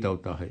ko i tau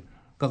tahe.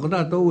 Ka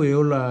tātou e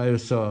ola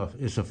as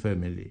a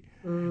family,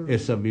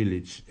 as a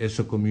village, as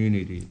a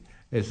community,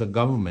 as a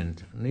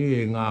government. Ni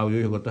e ngā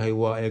ui ko tahi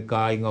wa e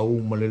ka inga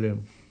umalele.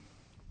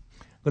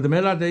 Ko te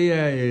mela te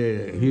ia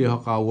e hi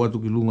haka ua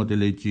tuki lunga te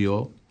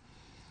leitio.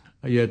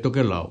 Ia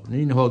Tokelau.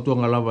 Ni ne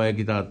hautuanga lava e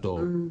ki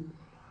tātou.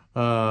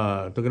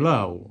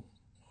 Tokelau.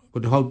 Ko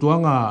te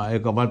hautuanga e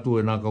ka watu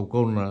e nā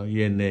kaukona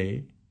i e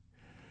nei.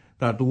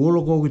 Tātou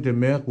oloko ki te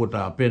mea kua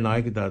tā pena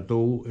e ki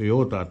tātou e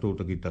o tātou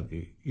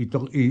takitaki.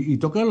 I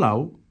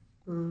Tokelau.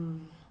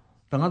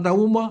 Tangata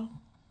uma,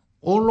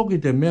 olo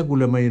ki te mea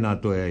kule mai nā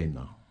toe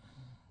aina.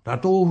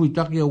 Tātou hui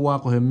taki a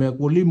wako he mea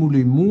kua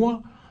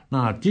limua,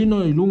 nā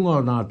tino i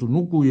lunga nā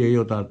tunuku i e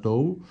o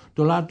tātou,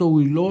 to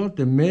lātou i loa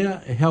te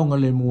mea e heunga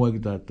le mua ki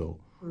tātou.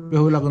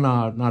 Peho laka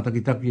nā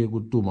takitaki e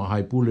kutuma,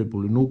 hai pule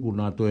nuku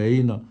nā toe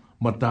aina,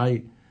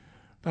 matai.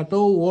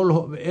 Tātou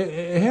olo,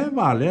 e he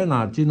wāle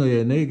nā tino i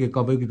e nei ke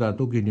kawe ki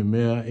tātou ki ni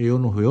mea e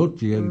ono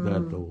heoti e ki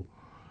tātou.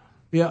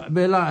 Ia,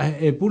 bela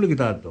e pule ki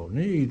tātou,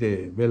 ne, i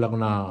te bela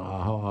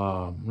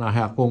nā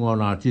hea konga o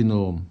nā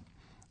tino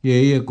i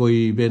e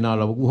koi bena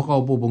lawa, ku haka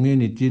opo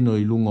pongeni tino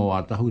i lunga o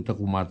atahu i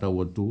taku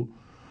mātau atu.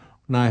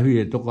 Nā hui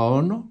e toka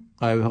ono,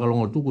 kai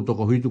hakalongo tuku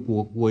toka hui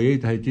tuku kua e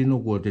tahi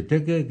tino kua te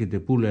teke ki te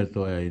pule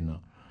ato e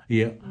aina.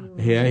 Ia,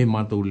 he ahi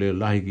mātou le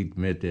lahi ki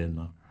me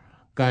tēnā.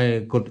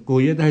 Kai ko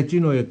i e tahi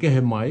tino e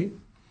kehe mai,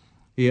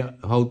 ia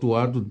hautu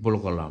atu te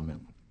polokalame.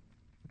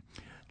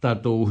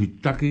 Tātou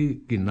uhi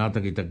taki ki nā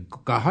taki.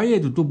 Ka hai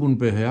e tu tupun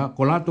pehea,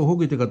 ko lātou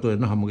hoki te katoe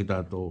nahama ki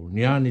tātou.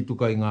 Niani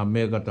tukai ngā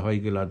mea kata hai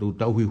ki lātou,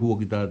 tauhi hua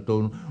ki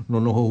tātou,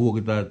 nonoho hua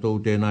ki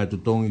tātou, tēnā e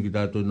tu tongi ki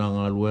tātou nā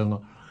ngā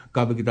luenga.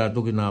 Kawe ki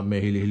tātou ki nā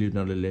me hili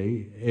nā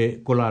lelei, e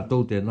ko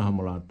lātou te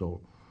nahama lātou.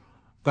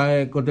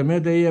 Kai ko te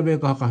mea te ia me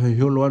ka haka he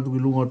hiolo atu ki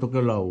lunga o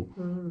Tokelau.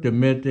 Te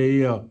mea te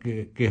ia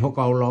ke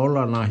hoka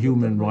ola nā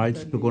human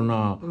rights, piko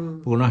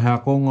nā hea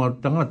konga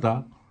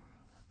tangata.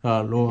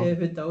 E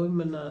whetau i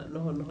mana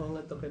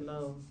nohonohonga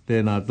Tokelau.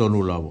 Tēnā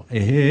tonu lawa.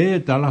 E he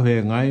tala he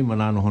ngai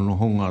mana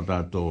nohonohonga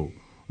tātou.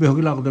 Me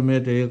hoki lako te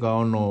mea te ia ka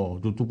ono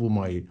tutupu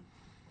mai.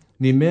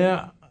 Ni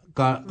mea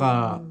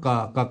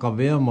ka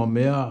vea ma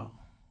mea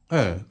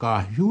ka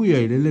hui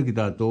ai lele ki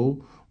tātou,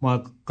 ma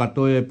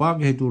katoe e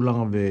pāke he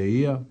tūlanga ve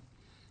ia,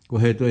 ko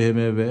he toi he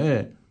mea ve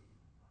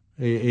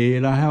e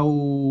la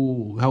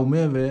hau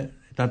mea ve,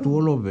 tātou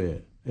olo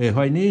ve, e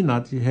hai ni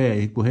nati,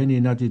 ko he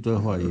ni nati toi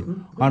hai.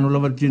 Ano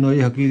lawa tino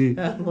i hakiri,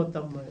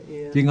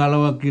 tinga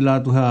lawa ki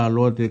lātu hea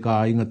aloa te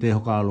ka inga te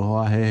hoka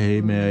aloha, he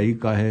mea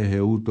ika, he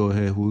uto,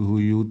 he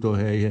hui uto,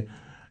 he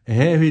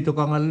hui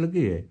toka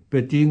ngalaki e.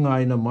 Pe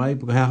tinga ina mai,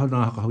 puka hea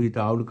hana haka hui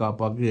ta auli ka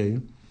pāki e.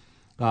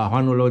 Ka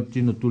hano lau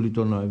tino tuli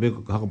tona,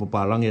 veko ka haka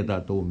papalangi e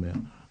tātou mea.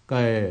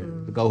 Ka e,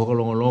 ka uhoka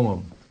longa.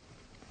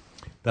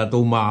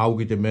 Tātou maa au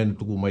ki te mena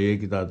tuku mai e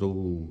ki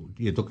tātou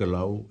i e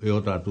Tokelau, e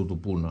o tātou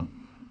tupuna.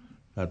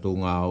 Tātou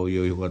ngā au i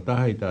o hoka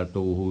tahi,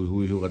 tātou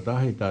hui hoka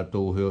tahi,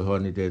 tātou heo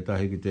hoani te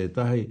tahi ki te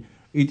tahi.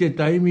 I te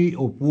taimi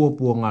o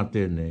pua ngā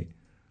tēnei.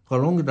 Ka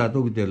longi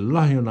tātou ki te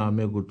lahi o nā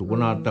mea kutu, ko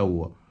nā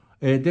taua.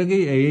 E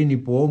teki e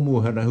eni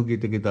pōmu hana huki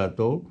te ki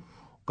tātou,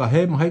 ka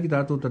he mahai ki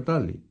tātou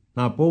tatali.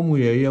 Nā pōmu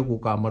ia ia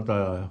ku ka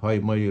mata hai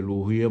mai e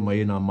luhia,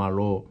 mai e nā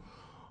malo,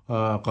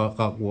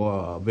 ka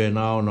kua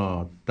venao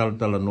na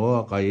talatala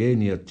noa, ka e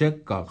ni a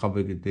check, ka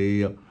kawe ki te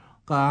ia,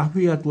 ka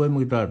ahi atu e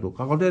mo ki tātou.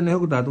 Ka kote ne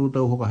hoku tātou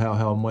tau hoka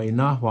hea mai,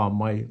 nā hoa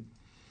mai.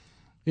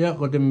 Ia,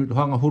 ko te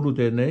hanga huru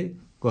tēnei,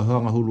 ko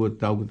hanga huru e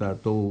tau ki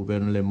tātou,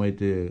 venale mai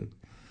te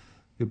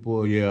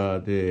po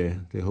ia te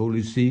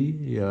Holy See,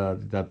 ia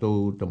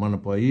tātou te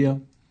manapa ia,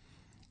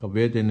 ka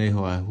vete nei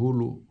hoa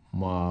hulu,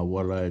 ma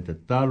wala e te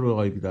talo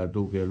ai ki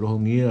tātou ke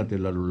rohongia te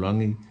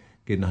lalulangi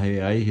ke nahe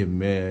ai he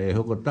mea e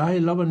hoko tahi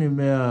lawa ni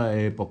mea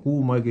e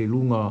paku mai ke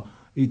lunga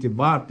i te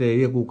bāte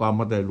ia ku ka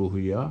mata e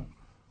luhia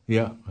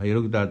ia hei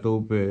roki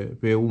tātou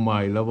pe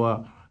umai lawa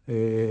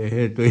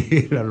he toi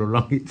la lo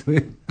langi toi.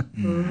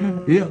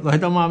 Ia, ko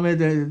heta mā me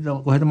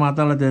ko heta mā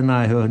tala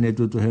tēnā he ne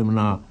tutu he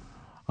mana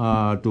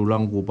tu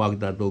langu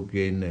pākita tō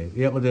kēnei.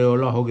 Ia, ko te o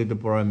la hoki te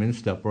Prime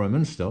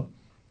Minister,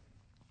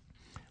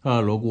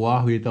 loku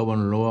ahui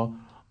tawana loa,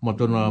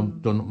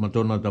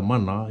 matona ta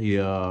mana,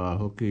 ia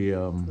hoki,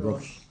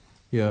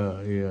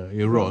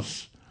 ia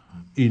Ross,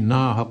 i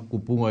nā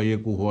hakupunga i e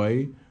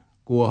kuhuai,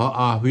 kua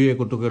ahui e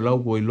ko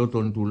Tokelau ko i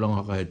loto ni tu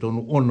langa haka he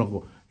tonu, ona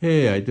ko,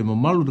 he ai, te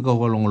mamalu te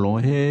kahuka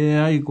longolonga, he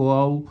ai ko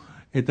au,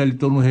 e tali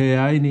tonu he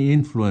ai ni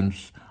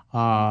influence,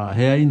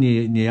 he ai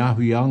ni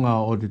ahui anga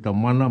o te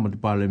tamana, ma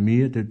te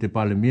palemia, te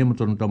palemia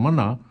matona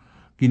tamana,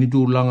 ki ni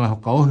tu langa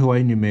haka ohi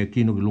ai ni me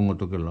kino ki lunga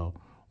Tokelau.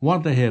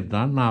 What they have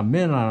done, nā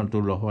mena nā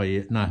tula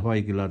hoi, nā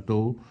hoi ki la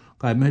tō,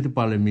 kai mehe te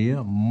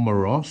palemia,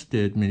 Moros,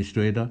 te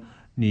administrator,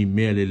 ni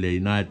mea lelei,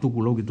 nā e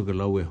tuku lau ki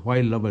Tokelau, e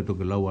hoi lawa e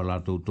Tokelau a la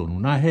tō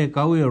tonu. Nā he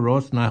kau e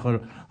Ross, nā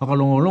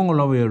hakalongolongo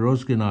lawa e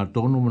Ross ki nā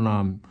tonu,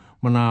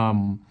 mana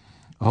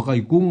haka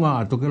i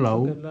kunga a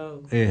Tokelau,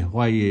 e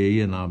hoi e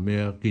ia nā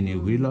mea kini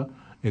huila,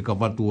 e ka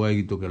watu ai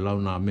ki Tokelau,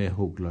 nā mea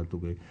houk la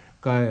tuke.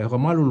 Kai haka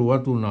malulu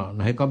atu nā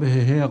he kape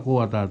he hea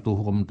ko a tā tō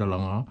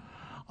hokamtalanga,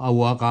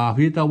 au a ka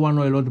whita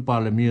wano e lo te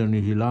palemia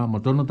ni hila, ma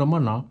tono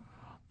tamana,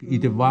 i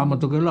te wāma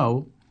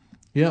Tokelau,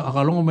 ia, a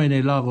ka longo mai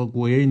nei la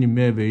ko e ni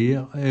mewe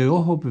ia, e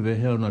oho pewe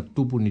heo na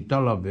tupu ni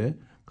talawe,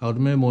 ka o te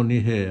me mo ni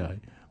he ai.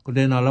 Ko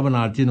tēnā lawa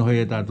nā tino hoi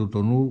e tātou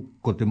tonu,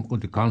 ko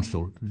te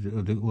council,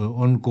 the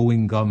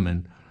ongoing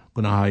government,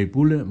 ko nā hai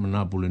pule, ma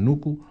nā pule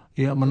nuku,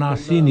 ia, ma nā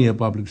senior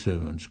public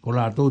servants. Ko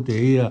la tō te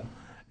ia,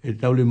 e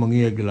tauli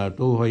mangia ki la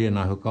tō hoi e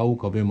nā hokau,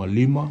 ka wema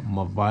lima,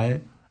 ma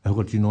vai, e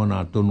hoko tino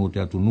nā tonu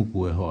te atu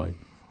nuku e hoi.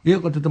 Ia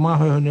ko te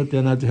tamaho honi o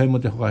tēnā te hei mo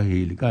te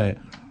whakahili, kai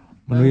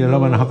manu ia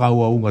lawa na haka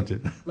ua unga te.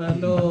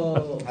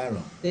 Malo,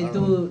 te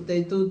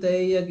tū te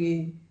ia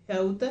ki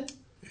hauta?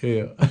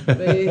 Ia.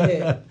 Pei he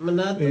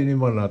manatu? Pei ni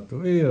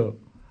manatu, ia.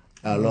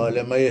 Alo,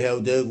 le mai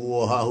heute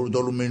ku hahuru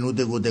tolu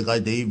minute ku te kai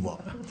te iwa.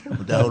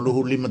 Ko te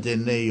hauluhu lima te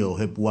nei o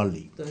he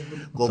puali.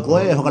 Ko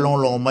koe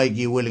whakalongolongo mai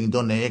ki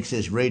Wellington e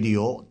Access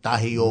Radio,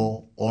 tahi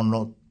o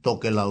ono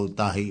Tokelau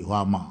tahi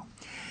hoa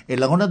e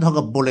langona te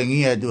haka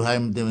polengia e tu hai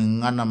te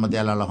ngana ma te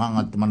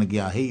alalahanga te mana ki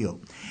a hio.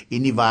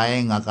 Ini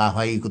vaenga ka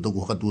hai ko toku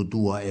haka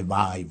tuatua e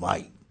vai.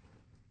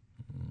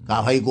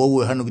 Ka hai ko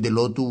ue hanu ki te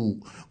lotu,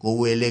 ko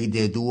ue ele ki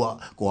te tua,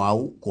 ko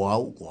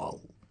au.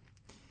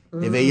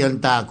 E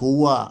veian tā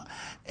kua,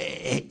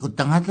 ko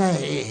tangata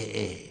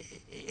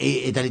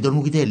e tari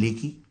tonu ki te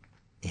liki,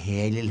 e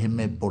hea ilele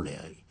me pole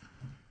ai.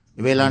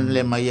 E velan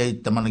le mai ai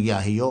te mana ki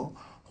a hio,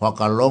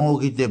 whakalongo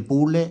ki te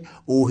pule,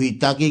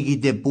 uhitaki ki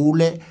te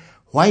pule,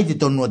 Wai te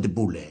tonu a te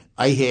pule,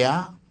 ai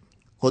hea,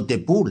 ko te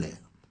pule,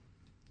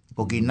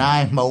 ko ki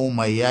nāe mau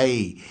mai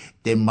ai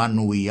te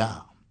manu ia.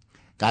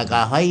 Ka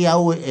hai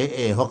au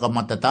e hoka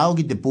matatau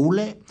ki te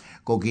pule,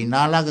 ko ki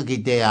nālaka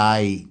ki te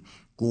ai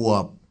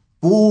kua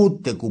pū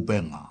te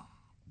kupenga,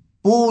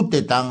 pū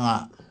te tanga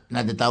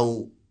na te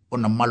tau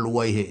ona malu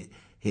ai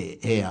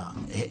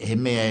he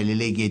mea e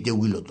lele ki e te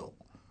uiloto.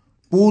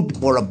 Pū te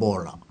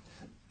pola.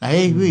 Na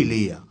hei hui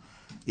lia.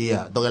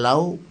 Ia,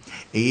 Tokelau,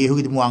 e ihu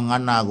ki te mua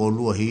ngana ko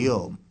lua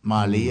hio,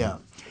 maalia,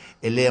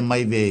 e lea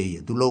mai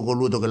vei, tu lau ko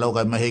lua Tokelau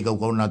kai mai hei kau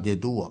kauna te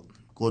tua,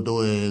 ko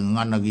to e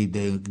ngana ki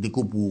te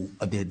kupu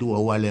a te tua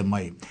ua lea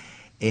mai.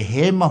 E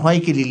he mawhai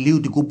ki li liu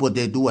te kupu a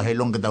te tua hei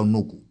longa tau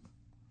nuku.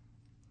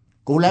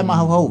 Ko lea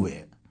maha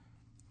hauwe.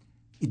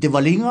 I te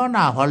walinga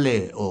nā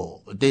whale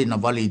o te na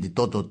wali i te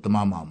toto te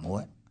mama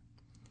moe.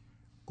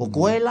 Ko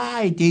koe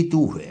la i te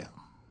tūhea.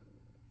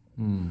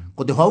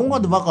 Ko te haunga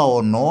te waka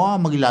o noa,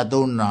 maki la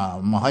tau na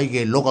mahai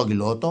ke loka ki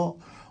loto,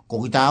 ko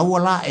ki tā ua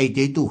la e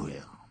te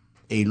tuhea.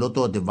 E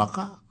loto te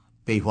waka,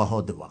 pei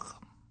whaho te waka.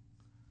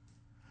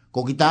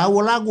 Ko ki tā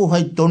ua la ku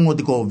hai tonu o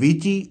te ko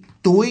viti,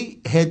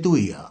 tui he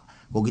tuia.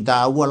 Ko ki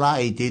tā ua la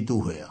e te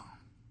tuhea.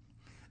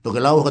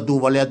 Tokelau haka tu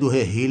wale atu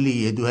he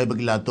hili, e tu hai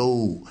maki la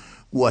tau,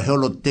 kua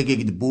heolo teke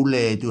ki te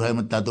pule, e tu hai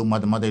matatou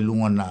mata i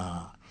lunga na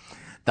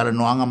tala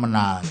noanga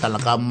mana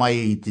talaka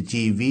mai te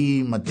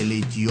TV, ma te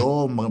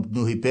leitio, ma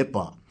nuhi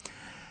pepa.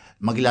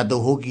 Ma ki lato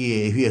hoki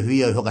e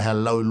huia i hoka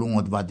halau i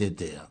lunga te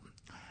patetea.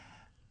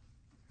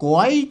 Ko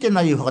ai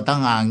tena i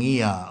whakatanga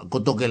angia ko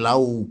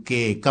Tokelau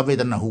ke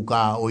kawetana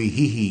huka o i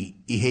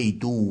hihi i hei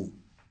tū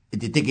e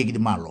te teke ki te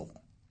malo.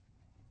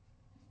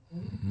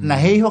 Na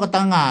hei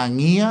whakatanga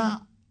angia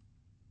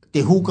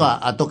te huka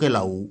a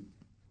Tokelau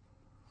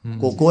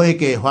ko koe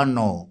ke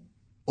whano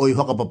o i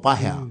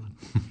whakapapahea.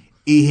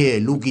 I he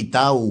luki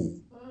tau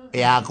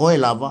e a koe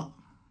lava,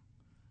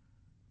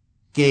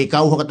 ke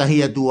kau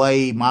hakatahi atu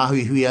ai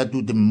mahui hui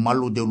atu te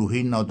malu te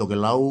uluhina o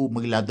Tokelau,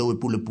 magila tau e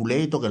pule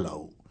i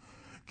Tokelau,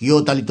 ki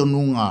o tali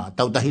tonunga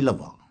tau tahi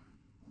lava.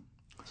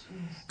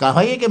 Ka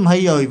hai ke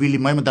mahai au i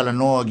vili mai ma tala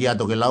noa ki a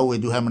Tokelau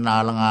e tu hai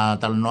mana alanga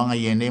tala noanga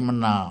i ene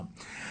mana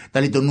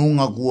tali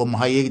tonunga kua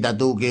mahai e ki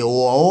tatu ke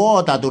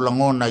o tatu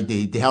langona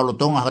i te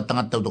haolotonga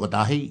hakatanga tau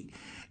tokatahi.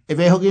 E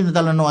vehoki na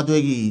tala noa atu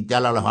e ki te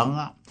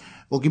alalahanga,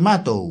 o ki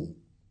mātou,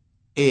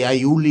 e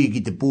ai uli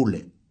ki te pule,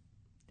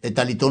 e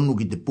talitonu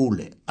ki te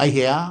pule. Ai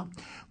hea,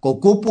 ko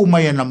kupu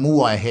mai ana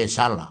mua e he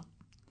sala.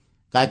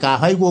 Kai ka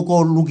hai ko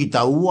luki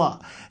taua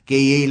ke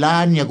ye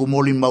lani ku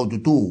moli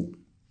maututu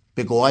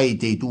pe ko ai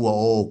te tua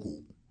oku.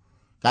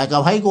 Kai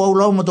ka hai ko au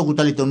lau mo toku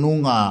tali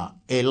tonunga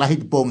e lahi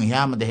te pongi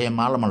hama te he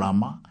malama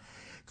lama.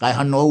 Kai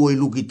hano ui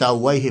luki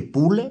taua he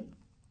pule.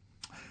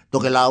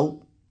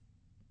 Tokelau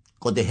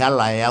ko te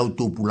hala e au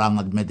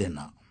tupulanga me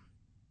tena.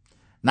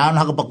 Nā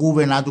haka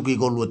pakuwe nā tuki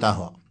ko lua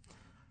tahoa.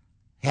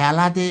 He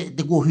ala te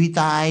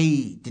kuhita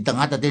ai, te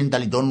tangata teni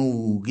tali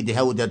tonu ki te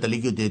hau te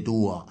ataliki o te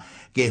tua,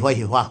 ke hoi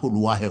he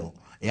whahuru aheo.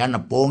 E ana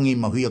pongi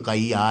ma huia ka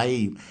ia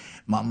ai,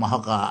 ma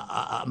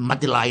haka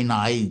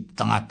matelaina ai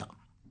tangata.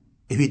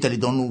 E hui tali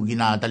tonu ki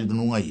nā tali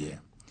tonu ngai e.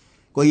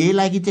 Ko i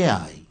lai ki te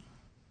ai.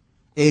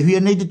 E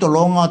hui nei te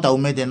tolonga tau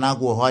me te nā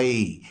kua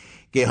hoi,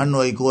 ke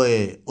hano i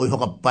koe oi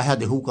hoka paha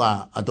te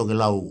huka a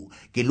Tokelau,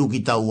 ke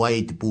luki tau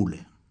ai te pule.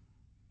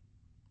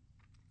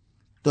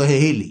 To he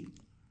hili.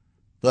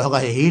 To hoka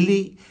he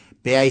hili,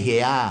 pe ai he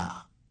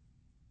a.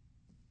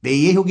 Pe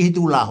i hoki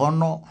hitu la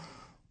hono,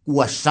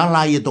 ua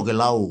sala i e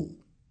Tokelau,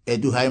 e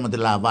tu hai ma te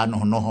la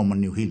wano noho ma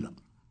niuhila.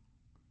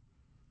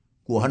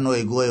 Kua hano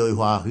e koe oi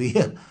hoa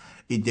huia,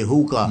 i te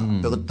huka,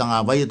 pe ko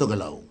tanga vai e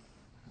Tokelau.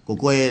 Ko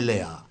koe e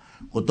lea,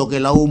 ko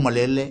Tokelau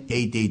malele,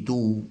 e i te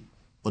itu,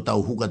 o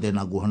tau huka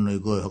tēnā kua hano e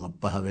koe hoka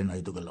paha wena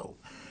i Tokelau.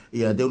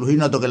 Ia te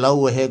uluhina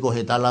Tokelau e he ko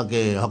he tala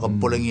ke hoka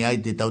polengi ai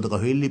te tau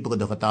taka hili, pe ko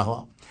te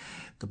whatahoa.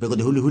 Ka pe ko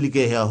te huli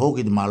ke hea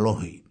hoki te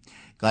malohi.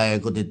 Ka e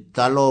ko te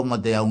talo ma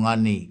te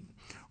aungani.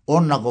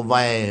 Ona ko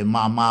vai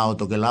maa o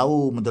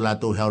Tokelau, ma te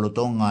lātou hea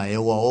olotonga e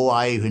oa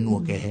ai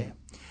whenua ke he.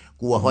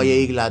 Kua hoi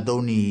e iki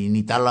lātou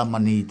ni talama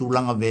ni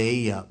tūlanga ve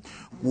ia.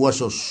 Kua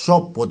so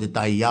sopo te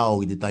tai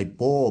ao ki te tai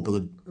pō, pe ko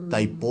te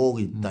tai pō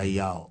ki te tai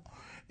ao.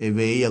 E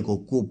ve ia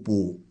ko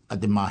kupu a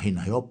te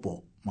mahina he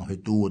opo, ma he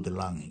tū o te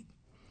langi.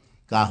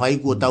 Ka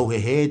hoi kua tau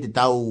he te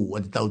tau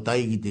a te tau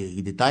tai ki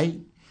te tai.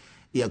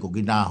 Ia ko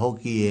ki nā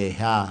hoki e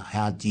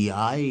hea ti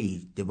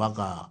ai, te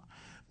waka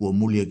kua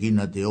mulia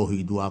kina te ohi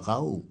ki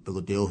tuakau, pe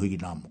ko te ohi ki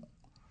namo.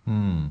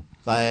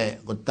 Kai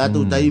ko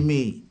tātou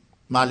taimi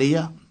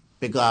malia,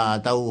 pe ka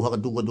tau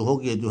hakatuka tu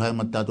hoki e tu hai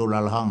ma tātou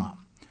lalahanga.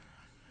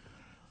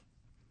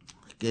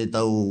 Ke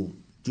tau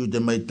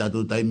tūte mai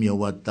tātou taimi o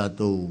wa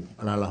tātou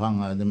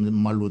lalahanga,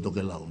 malu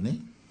Tokelau, ne?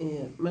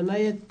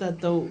 Manai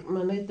tātou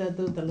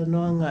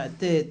talanoanga,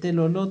 te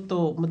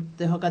loloto,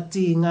 te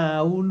hakati ngā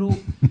ulu,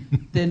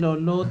 te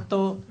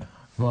loloto,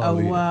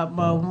 aua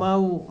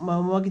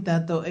mau ki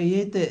tātou,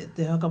 e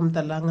te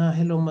hakamtalanga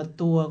helo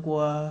matua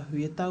kua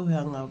huetau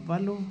heanga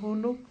walu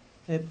hulu,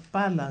 e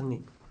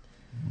pālangi.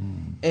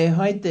 E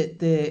hoi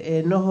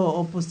e noho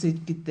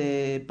opposite ki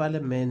te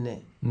palemene.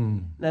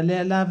 Na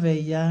lea lawe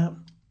ia,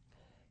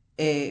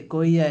 e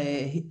ko ia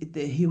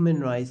te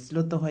human rights,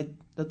 loto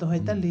hoi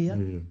talia.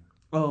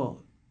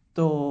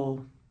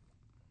 To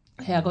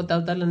hea ko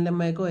tautalan le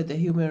mai ko e te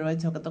human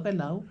rights haka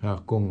Tokelau. Hea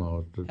konga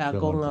o te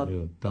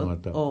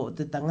tangata. O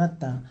te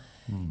tangata.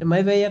 E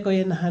mai veia ko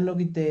e nahano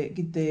ki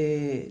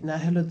te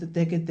nahelo te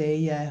teke te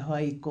ia e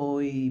hoi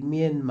ko i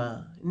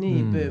Myanmar, ni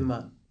i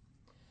Burma.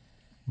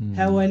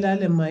 Hea waila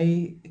le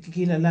mai ki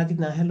kila la ki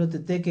nahelo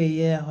te teke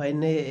i e hoi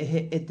ne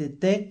e te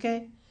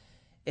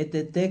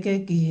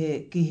teke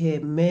ki he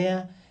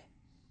mea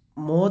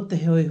mō te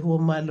hoi hua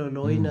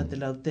maloloina te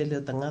lau tele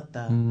o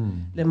tangata.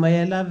 Le mai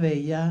e lawe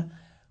ia,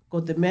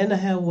 ko te mena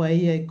hea ua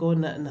ia i ko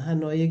na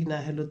hano ia ki nā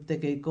helo te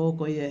teke i ko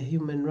ia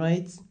human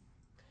rights.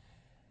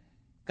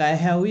 Ka e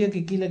hea uia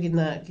ki kila ki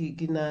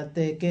nā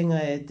te kenga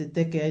e te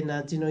teke ai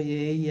nā tino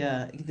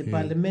ia ki te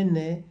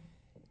palemene,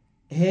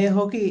 he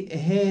hoki,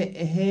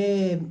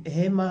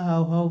 he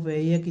mahau hau ve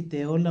ia ki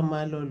te ola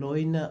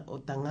maloloina o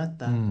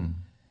tangata.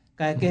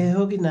 Ka ke he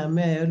hoki nā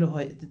mea e olo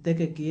hoi te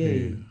teke ki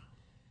ei.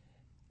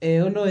 E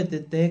olo e te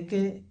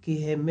teke ki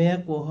he mea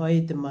kua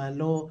hoi te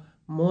malo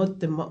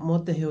mō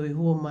te hoi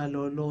hua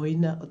malo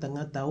loina o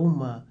tangata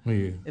uma.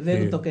 E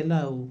veko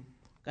Tokelau.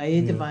 Ka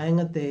e te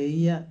vaenga te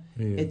ia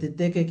e te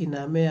teke ki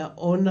nā mea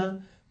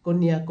ona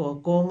koni a koa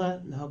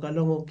konga na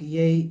hokalongo ki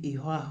ei i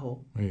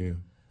hoaho.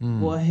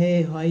 Kua he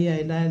hoi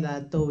ai lai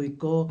la tau i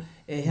ko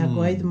e hea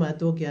koa i te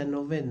mātua ki a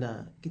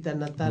novena ki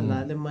tana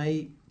tala le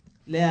mai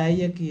lea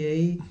ia ki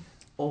ei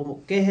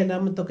o kehe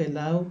nama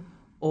Tokelau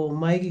o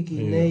mai ki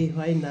nei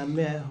hoi nā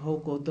mea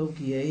hou koutou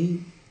ki ei,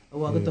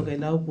 o waka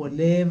Tokelau po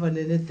lewa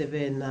lele te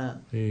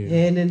vena.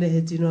 He lele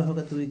he tino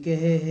hokatui ke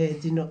he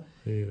tino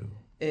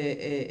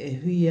e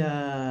huia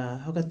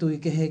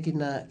hokatui ke he ki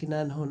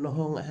nā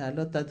nohonga hea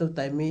lo tātou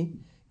taimi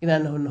ki nā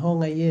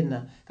nohonga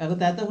iena. Ka ko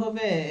tātou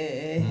hove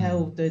e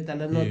hau toi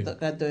talanota,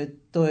 ka toi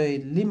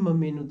 5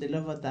 minu te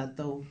lava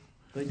tātou.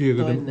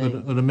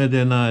 Ora me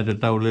tēnā e te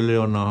tau lele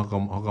o nā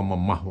haka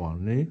mamahua,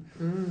 ne?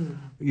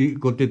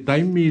 Ko te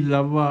taimi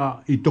lava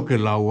i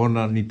Tokelau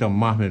ona ni ta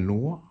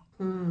mahenua.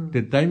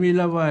 Te taimi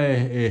lava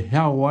e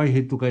hea wai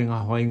he tukai ngā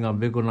hoinga,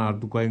 veko nā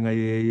tukai ngā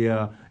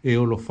e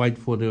olo fight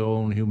for their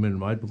own human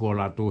rights, ko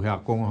lātou hea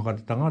konga haka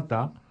te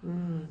tangata.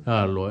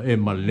 Alo, e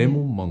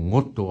malemu ma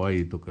ngoto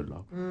ai i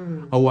Tokelau.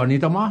 Aua ni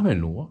ta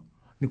mahenua.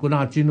 ni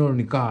kona tino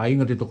ni ka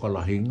inga te toka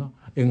lahinga,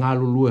 e ngā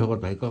lulu e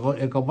hokatai.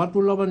 E ka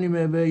watu lava ni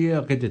me vei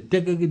ea, ke te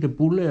teke ki te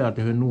pule a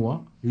te whenua,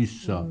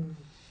 isa.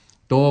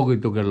 Tōki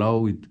toke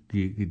lau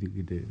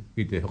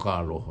ki te hoka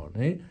aloha,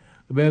 ne?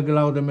 Bea ke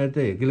lau te me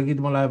te, kila ki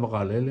te malai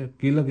wakalele,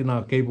 kila ki nā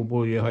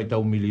keipopo i e hai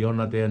tau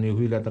miliona te ani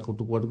huila ta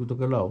kutuku atu ki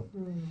toke lau.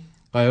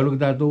 Kai olu ki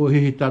tātou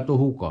hihi tātou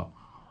huka.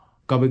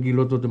 Kawe ki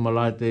loto te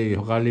malai te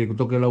hokali ki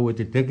toke lau e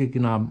te teke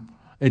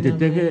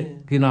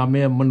ki nā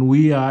mea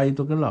manuia ai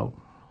toke lau.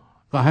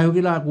 Ka heo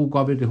ki la ku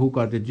kawe te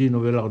huka te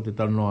jino vela ko te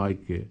tanoa ai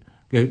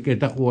ke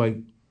taku ai,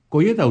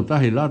 ko ie tau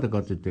tahi la te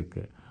ka te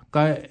teke.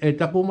 Ka e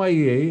taku mai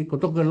e, ko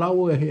toke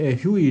lau e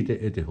hui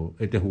e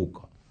te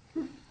huka.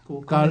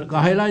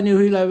 Ka helai ni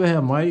huila e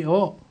wehe mai,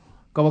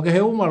 ka wake he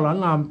umala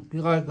nga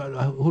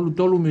hulu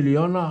tolu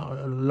miliona,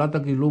 lata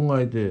ki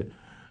lunga i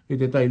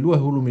te tai lua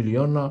hulu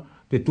miliona,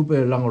 te tupe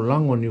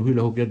lango ni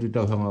huila hoki atu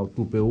tauhanga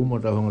tupe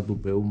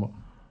uma.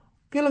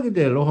 Kila ki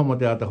te loha ma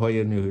te ata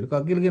hoi e ni huila,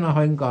 ka kila ki nga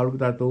hain kālu ki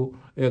tātou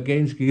e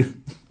Gainski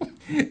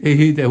e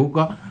hi te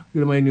huka,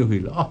 kila mai ni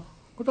huila.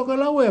 Ko toka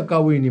lau e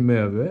kawi ni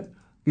mea we,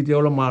 ki te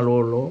ola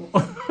malolo.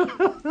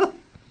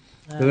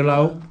 Toka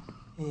lau.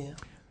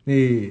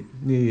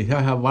 Ni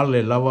haha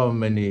wale lava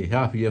me ni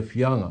hawhia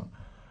fianga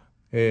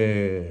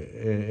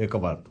e ka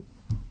watu.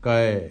 Ka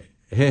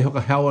he hoka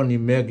hawa ni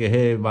mea ke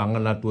he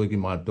wangana tue ki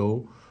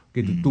mātou,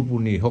 ki te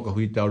tupu ni hoka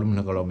hui tau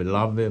lumina ka lau me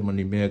lave, ma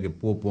ni mea ke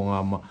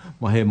pōponga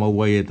ma he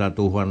mauai e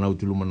tātou whanau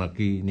ti lumana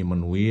ki ni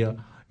manuia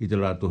i te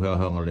lātou hea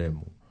hanga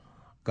lemu.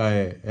 Ka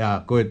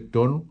koe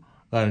tonu,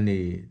 ka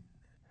ni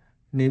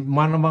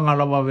mana wanga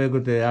lava we ko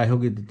te ai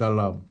hoki te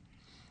tala.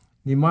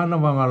 Ni mana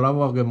wanga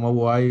lava ke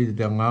mauai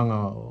te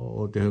nganga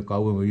o te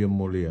hekau e ia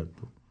moli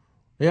atu.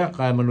 Ea,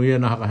 kai manuia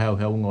na haka heo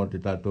heunga o te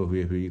tātou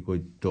hui ko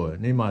i toe.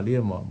 Ni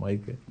maalia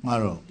maike.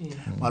 Maro.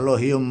 Malo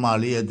hio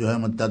maalia tu hea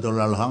ma tātou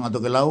lalahanga.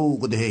 Toke lau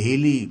ko te he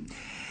hili.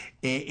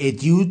 E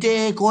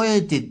tiute koe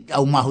te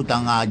au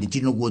mahutanga te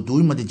tino kua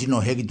tui ma te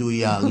tino heki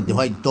tui a ki te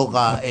whai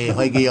toka e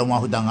whai ki au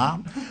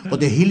mahutanga. Ko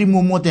te hili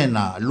mo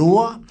tēnā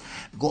lua.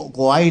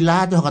 Ko ai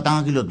la te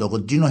hakatanga ki loto. Ko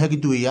tino heki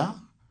tui a.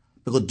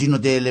 Peko tino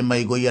te ele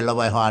mai ko ia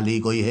lawa e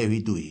hali ko i hewi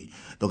tui.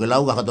 Toke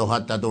lau ka kato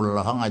hata tātou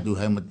lalahanga tu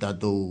hea ma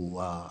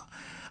tātou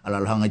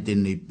alalahanga i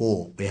tēnei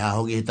pō. Peha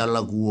hoki he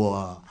tala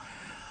kua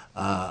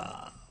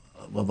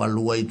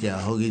wawalua i te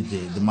hoki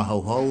te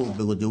mahauhau.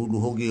 Peko te ulu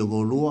hoki o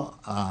ko lua.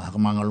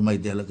 Hakamanga lumai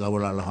te ala kawa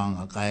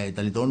alalahanga. Ka e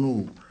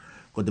talitonu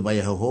ko te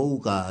vai hau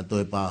ka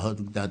toe pā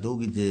hatu ki tātou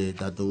ki te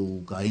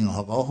tātou ka inga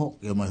haka oho.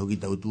 Ke mai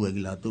hoki tautu e ki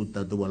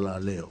tātou wala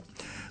leo.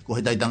 Ko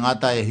he tai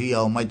tangata e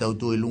hia o mai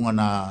tautu i lunga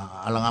na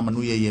alanga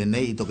manuia i e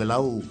nei i toke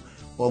lau.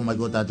 O mai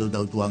ko tātou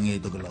tautu ange i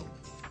toke lau.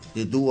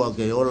 Te tua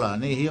ke ola,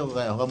 nei hia o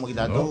kai hokama ki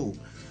tātou.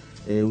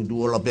 E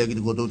utu ola pēr ki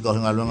te kotou te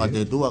kauhinga luenga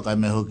te tua, kai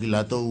me hoki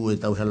lātou e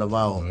tau hela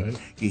wao.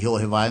 Ki heo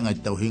he vaenga i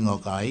tau hinga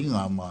o ka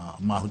inga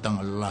ma hutanga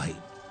lalahi.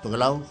 Toke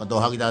lau,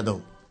 katoa haki tātou.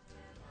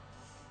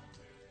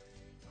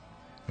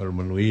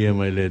 Manuia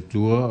mai le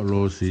tua,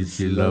 lo si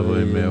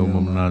lava e mea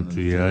umamnatu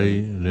i ai,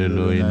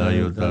 lelo i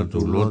nai o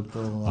tātou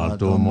loto, a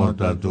tō mo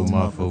tātou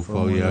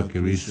mawhauwhau i a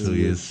Keriso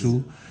Iesu,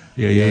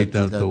 ia iei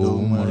tātou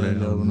uma le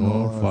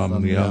no,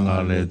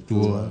 whamnianga le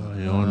tua,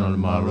 e ona le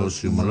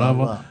malosi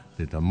umalava,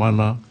 te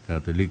tamana, te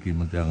ateliki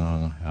ma te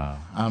anganga.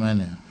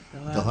 Amen.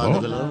 Toha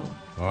toke lau.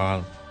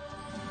 Toha.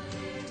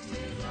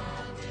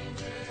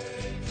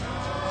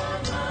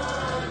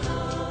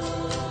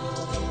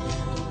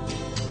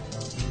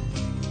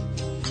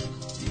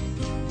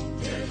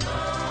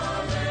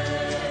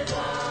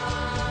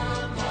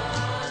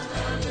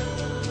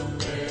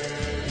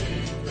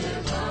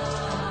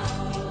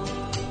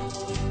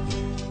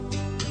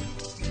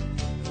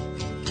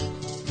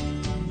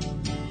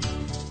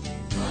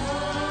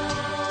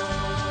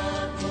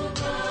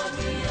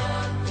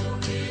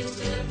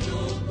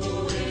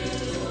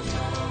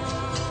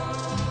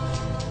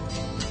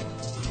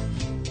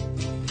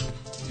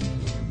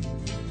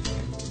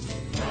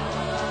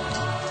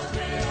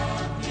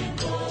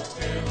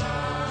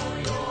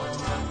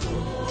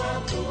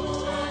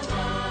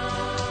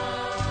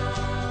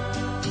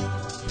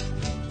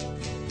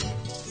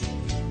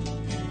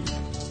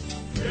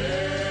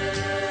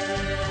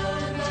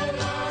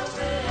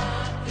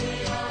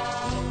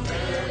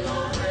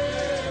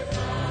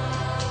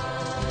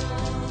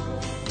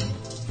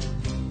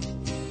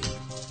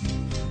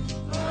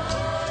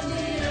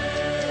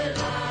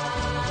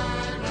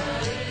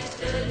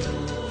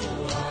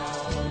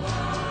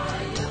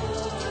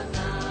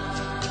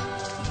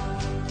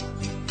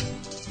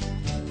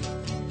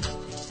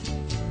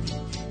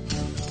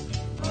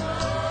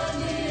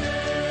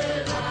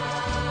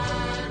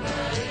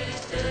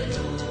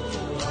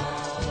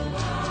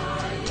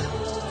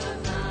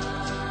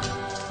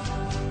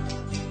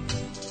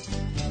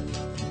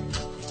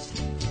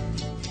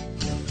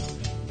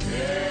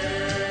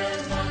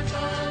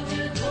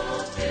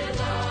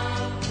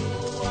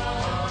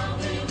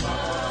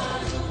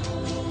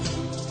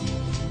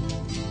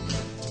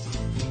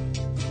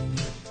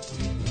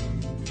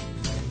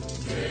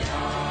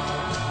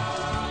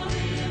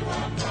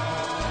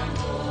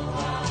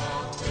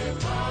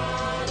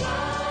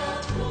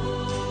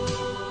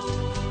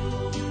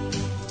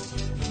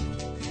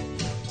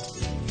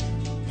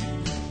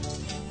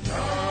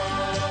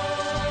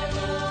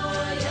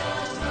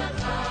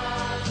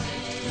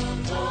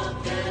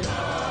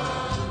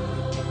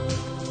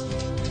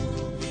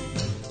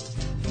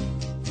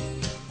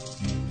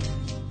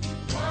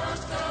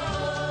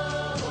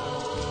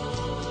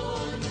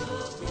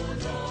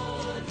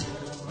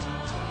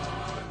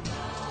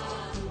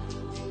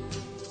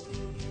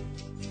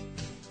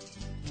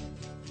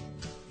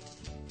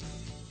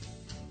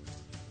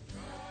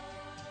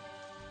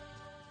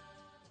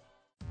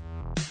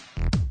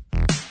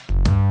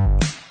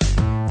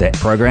 That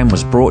program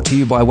was brought to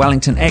you by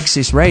Wellington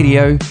Access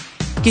Radio.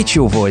 Get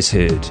your voice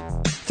heard.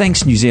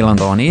 Thanks New Zealand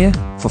On Air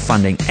for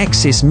funding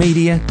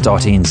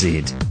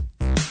accessmedia.nz.